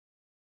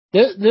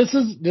 This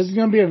is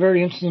going to be a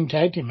very interesting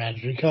tag team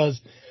match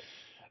because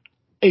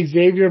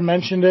Xavier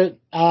mentioned it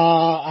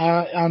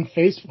on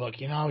Facebook.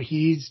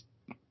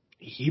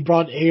 He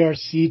brought ARC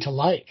to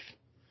life.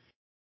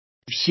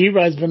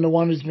 Shira has been the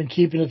one who's been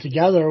keeping it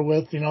together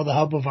with the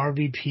help of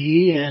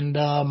RVP and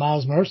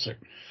Miles Mercer.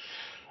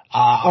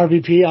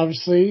 RVP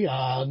obviously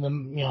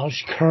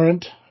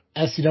current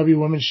SCW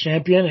Women's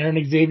Champion,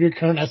 Aaron Xavier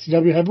current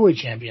SCW Heavyweight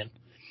Champion.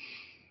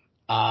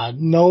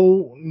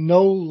 No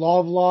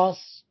love loss.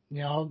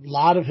 A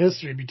lot of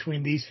history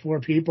between these 4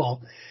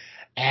 people.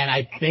 And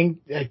I think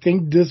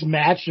this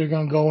match they're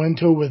going to go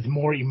into with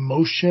more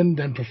emotion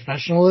than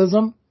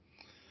professionalism.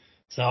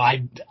 So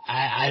I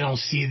don't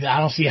see that. I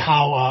don't see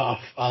how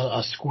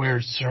a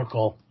squared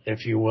circle,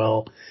 if you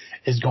will,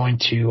 is going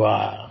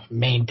to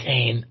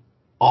maintain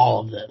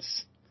all of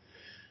this.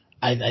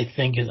 I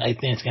think it's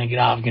going to get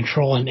out of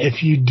control. And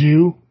if you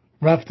do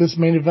ref this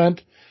main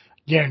event,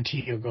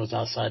 guarantee you it goes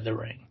outside the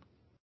ring.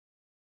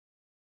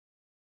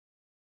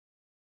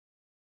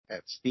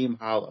 At Steam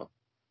Hollow.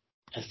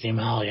 At Steam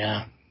Hollow,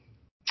 yeah.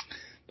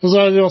 As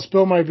long as they don't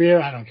spill my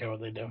beer, I don't care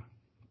what they do.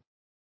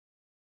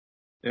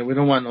 Yeah, we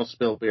don't want no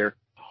spilled beer.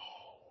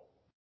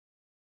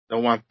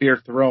 Don't want beer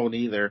thrown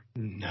either.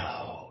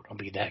 No, don't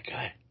be that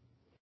guy.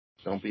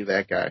 Don't be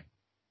that guy.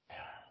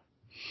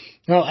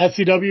 No,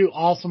 SCW,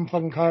 awesome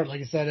fucking card.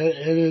 Like I said,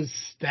 it is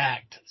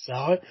stacked.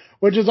 So,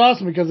 which is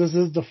awesome because this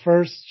is the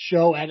first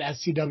show at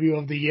SCW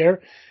of the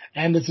year,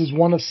 and this is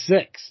one of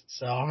 6.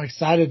 So I'm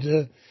excited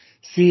to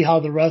see how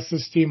the rest of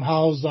Steam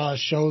House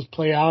shows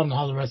play out and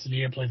how the rest of the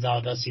year plays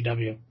out at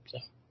SCW. So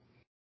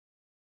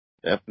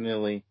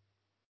definitely,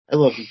 I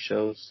love these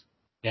shows.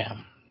 Yeah.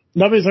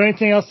 Nubby, is there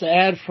anything else to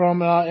add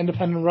from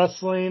independent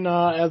wrestling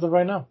as of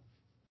right now?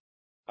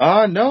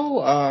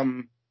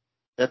 No.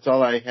 That's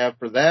all I have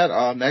for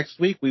that. Next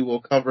week we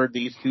will cover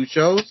these 2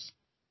 shows,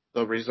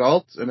 the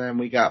results, and then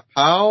we got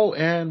POW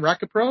and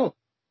Rocket Pro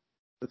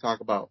to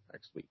talk about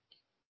next week.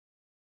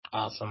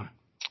 Awesome.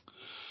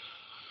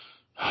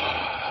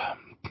 A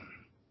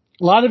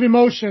lot of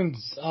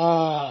emotions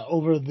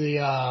over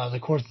the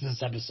course of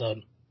this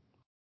episode.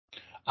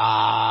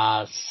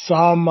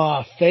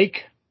 Some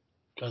fake,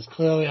 because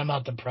clearly I'm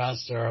not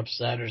depressed or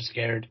upset or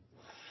scared,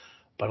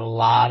 but a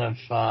lot of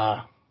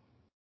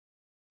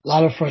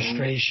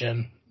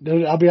frustration.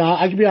 I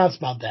can be honest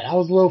about that. I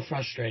was a little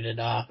frustrated,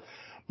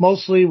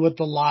 mostly with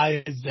the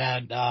lies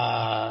that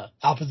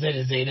Alpha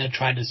Zeta Zeta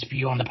tried to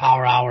spew on the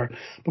Power Hour,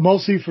 but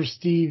mostly for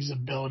Steve's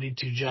ability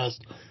to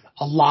just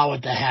allow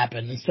it to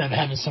happen instead of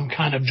having some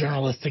kind of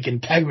journalistic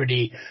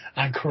integrity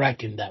on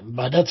correcting them.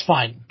 But that's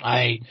fine.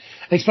 I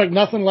expect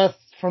nothing less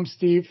from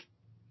Steve.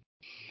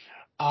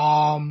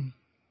 But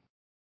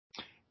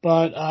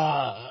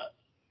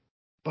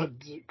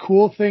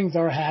cool things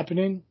are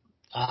happening.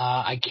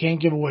 I can't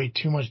give away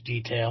too much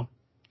detail,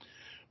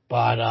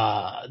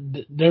 but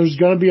there's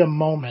going to be a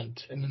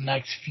moment in the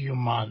next few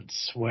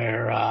months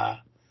where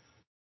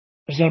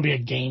there's going to be a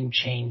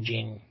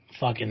game-changing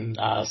fucking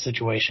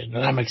situation,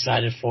 and I'm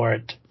excited for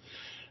it.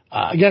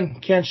 Again,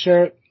 can't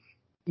share it.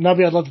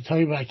 Nubby, I'd love to tell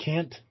you, but I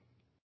can't.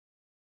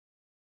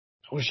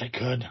 I wish I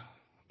could,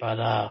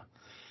 but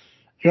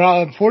you're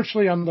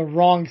unfortunately on the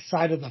wrong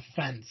side of the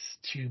fence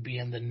to be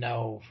in the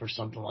know for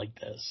something like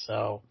this.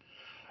 So,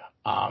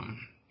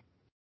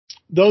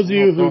 those of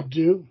you who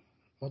do,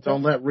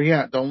 don't let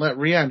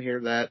Rion hear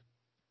that.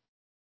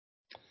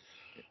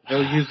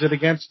 He'll use it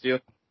against you.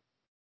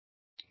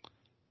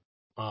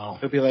 Wow.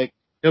 He'll be like,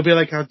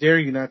 how dare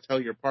you not tell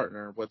your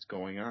partner what's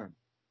going on?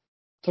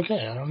 It's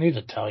okay. I don't need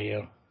to tell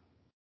you.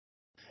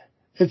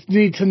 It's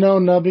need to know,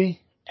 Nubby,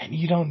 and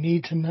you don't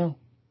need to know.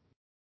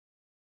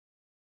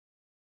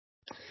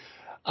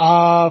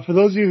 For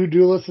those of you who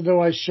do listen to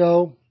my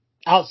show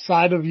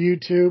outside of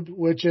YouTube,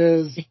 which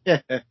is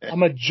a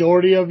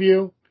majority of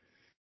you,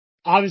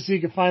 obviously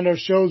you can find our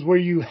shows where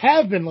you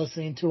have been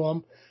listening to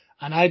them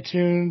on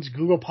iTunes,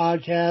 Google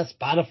Podcasts,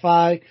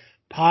 Spotify,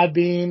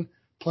 Podbean,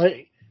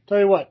 Play. Tell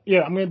you what,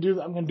 yeah, I'm gonna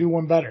do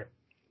one better.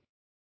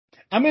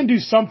 I'm gonna do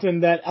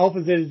something that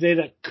Alpha Zeta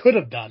Zeta could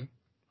have done,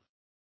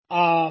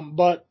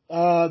 but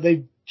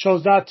they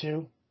chose not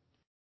to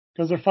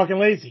because they're fucking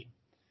lazy.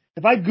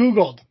 If I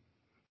Googled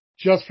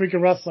Just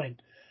Freaking Wrestling,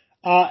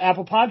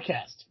 Apple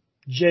Podcast,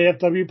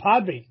 JFW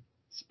Podbean,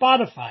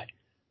 Spotify,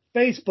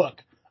 Facebook,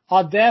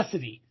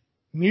 Audacity,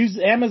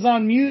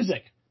 Amazon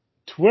Music,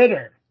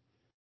 Twitter,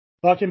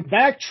 fucking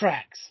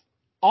Backtracks,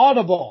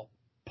 Audible,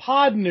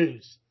 Pod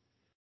News.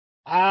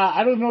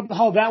 I don't know what the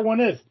hell that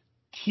one is.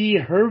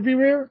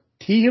 T-Hervier,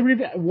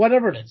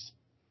 whatever it is.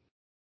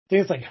 I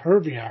think it's like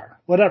Hervier,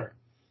 whatever.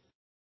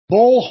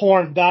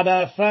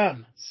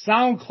 Bullhorn.fm,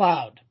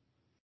 SoundCloud,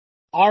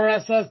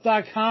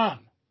 RSS.com,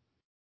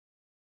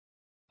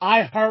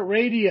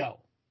 iHeartRadio,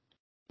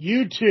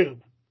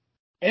 YouTube,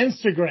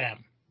 Instagram.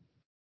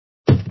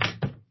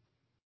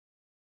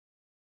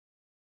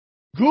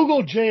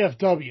 Google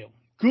JFW.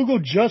 Google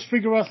Just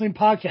Freaking Wrestling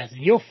Podcast,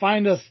 and you'll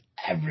find us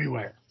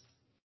everywhere.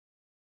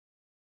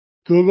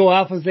 Google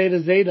Alpha Zeta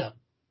Zeta.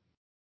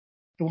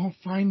 You won't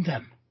find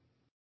them.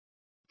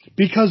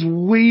 Because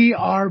we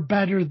are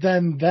better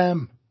than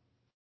them.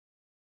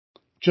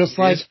 Just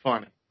like,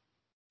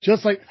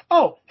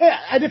 oh, hey,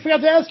 I did forgot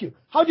to ask you.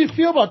 How do you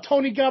feel about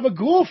Tony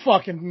Gabagool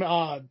fucking,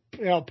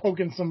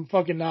 poking some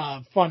fucking,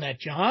 fun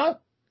at you, huh?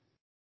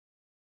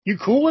 You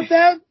cool with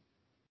that?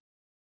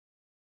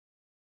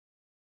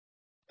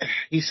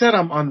 He said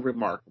I'm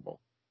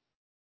unremarkable.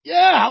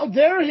 Yeah, how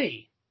dare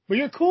he? But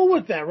you're cool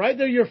with that, right?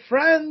 They're your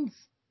friends.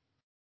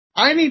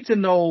 I need to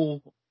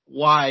know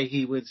why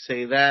he would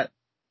say that.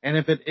 And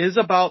if it is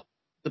about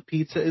the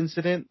pizza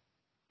incident,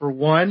 for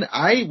one,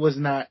 I was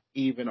not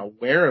even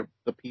aware of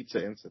the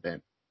pizza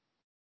incident.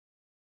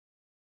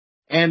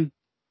 And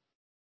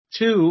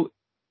two,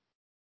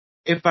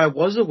 if I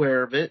was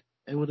aware of it,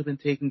 it would have been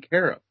taken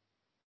care of.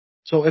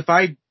 So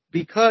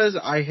because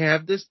I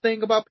have this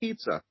thing about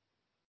pizza,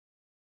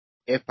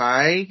 if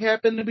I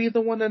happen to be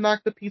the one to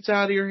knock the pizza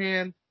out of your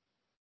hand,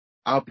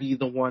 I'll be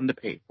the one to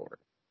pay for it.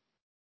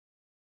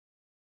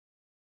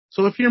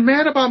 So if you're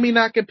mad about me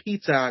knocking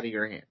pizza out of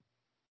your hand,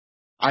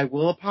 I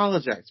will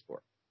apologize for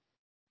it.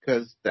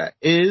 Because that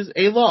is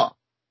a law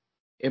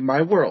in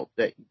my world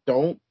that you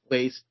don't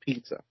waste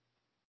pizza.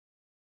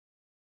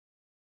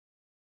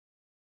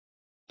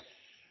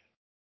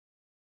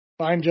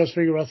 Find Just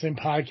Freaking Wrestling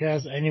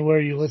Podcast anywhere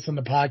you listen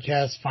to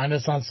podcasts. Find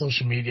us on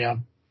social media.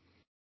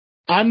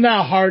 I'm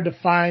not hard to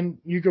find.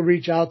 You can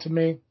reach out to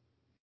me.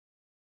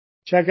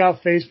 Check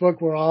out Facebook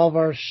where all of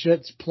our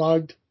shit's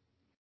plugged.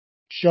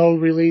 Show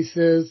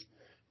releases,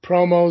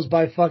 promos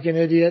by fucking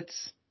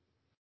idiots.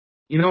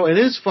 You know, it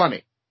is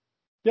funny.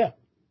 Yeah.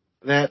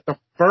 That the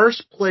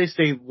first place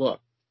they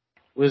looked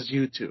was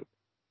YouTube.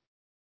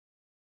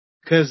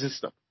 Because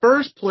it's the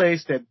first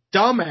place that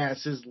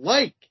dumbasses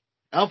like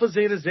Alpha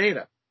Zeta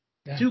Zeta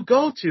to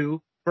go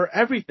to for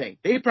everything.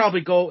 They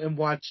probably go and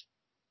watch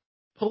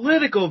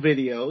political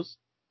videos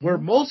where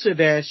most of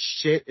that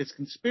shit is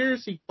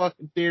conspiracy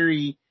fucking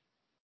theory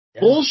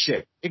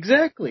bullshit.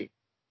 Exactly.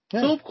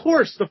 Yeah. So, of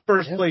course, the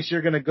first place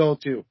you're going to go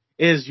to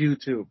is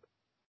YouTube.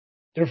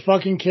 They're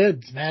fucking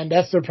kids, man.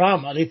 That's their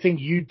problem. They think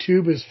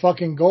YouTube is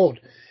fucking gold.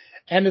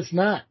 And it's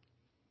not.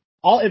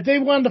 If they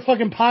wanted to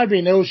fucking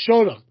Podbean, they would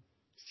show them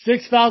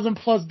 6,000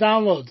 plus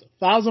downloads,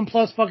 1,000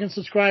 plus fucking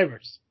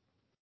subscribers.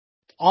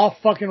 All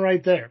fucking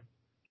right there.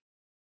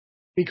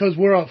 Because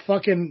we're a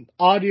fucking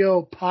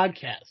audio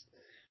podcast.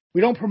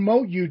 We don't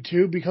promote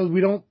YouTube because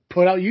we don't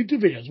put out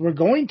YouTube videos. We're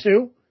going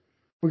to.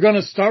 We're going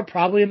to start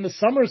probably in the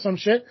summer or some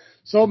shit.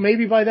 So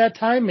maybe by that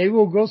time, maybe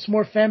we'll grow some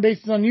more fan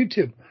bases on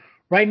YouTube.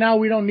 Right now,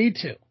 we don't need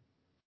to.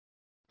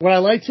 Would I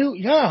like to?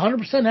 Yeah,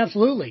 100%,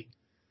 absolutely.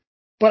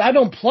 But I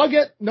don't plug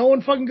it. No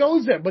one fucking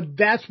goes there. But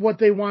that's what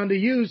they wanted to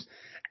use.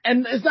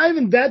 And it's not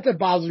even that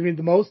bothers me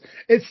the most.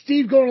 It's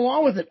Steve going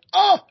along with it.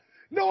 Oh,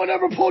 no one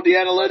ever pulled the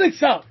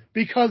analytics out.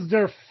 Because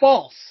they're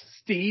false,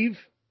 Steve.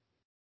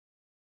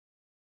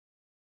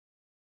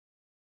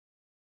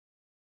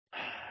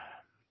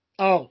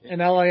 Oh,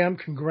 and LIM,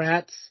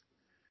 congrats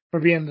for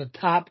being the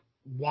top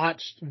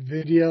watched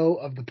video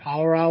of the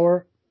Power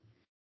Hour.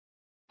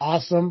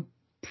 Awesome.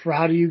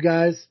 Proud of you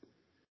guys.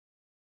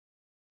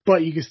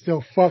 But you can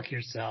still fuck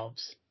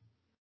yourselves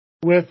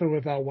with or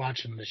without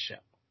watching the show.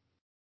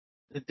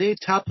 Did they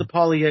top the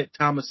Paulie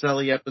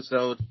Tomaselli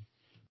episode?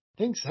 I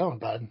think so,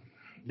 bud.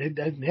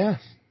 Yeah.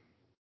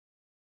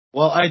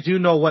 Well, I do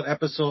know what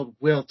episode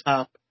will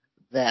top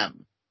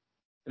them.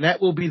 And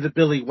that will be the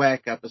Billy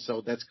Whack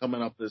episode that's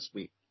coming up this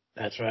week.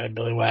 That's right.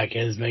 Billy Whack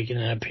is making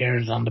an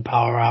appearance on the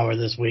Power Hour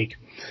this week.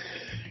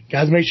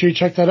 Guys, make sure you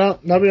check that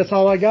out. Nubby, that's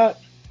all I got.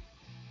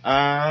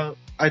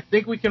 I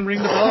think we can ring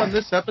the bell on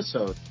this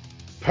episode.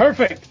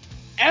 Perfect.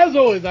 As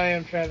always, I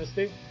am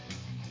Travesty.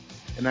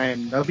 And I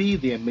am Nubby,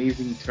 the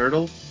Amazing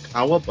Turtle,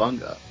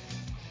 Cowabunga.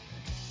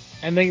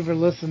 And thank you for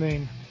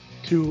listening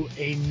to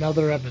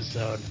another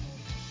episode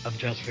of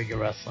Just Figure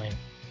Wrestling,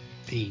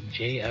 the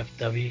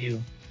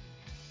JFW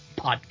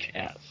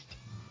podcast.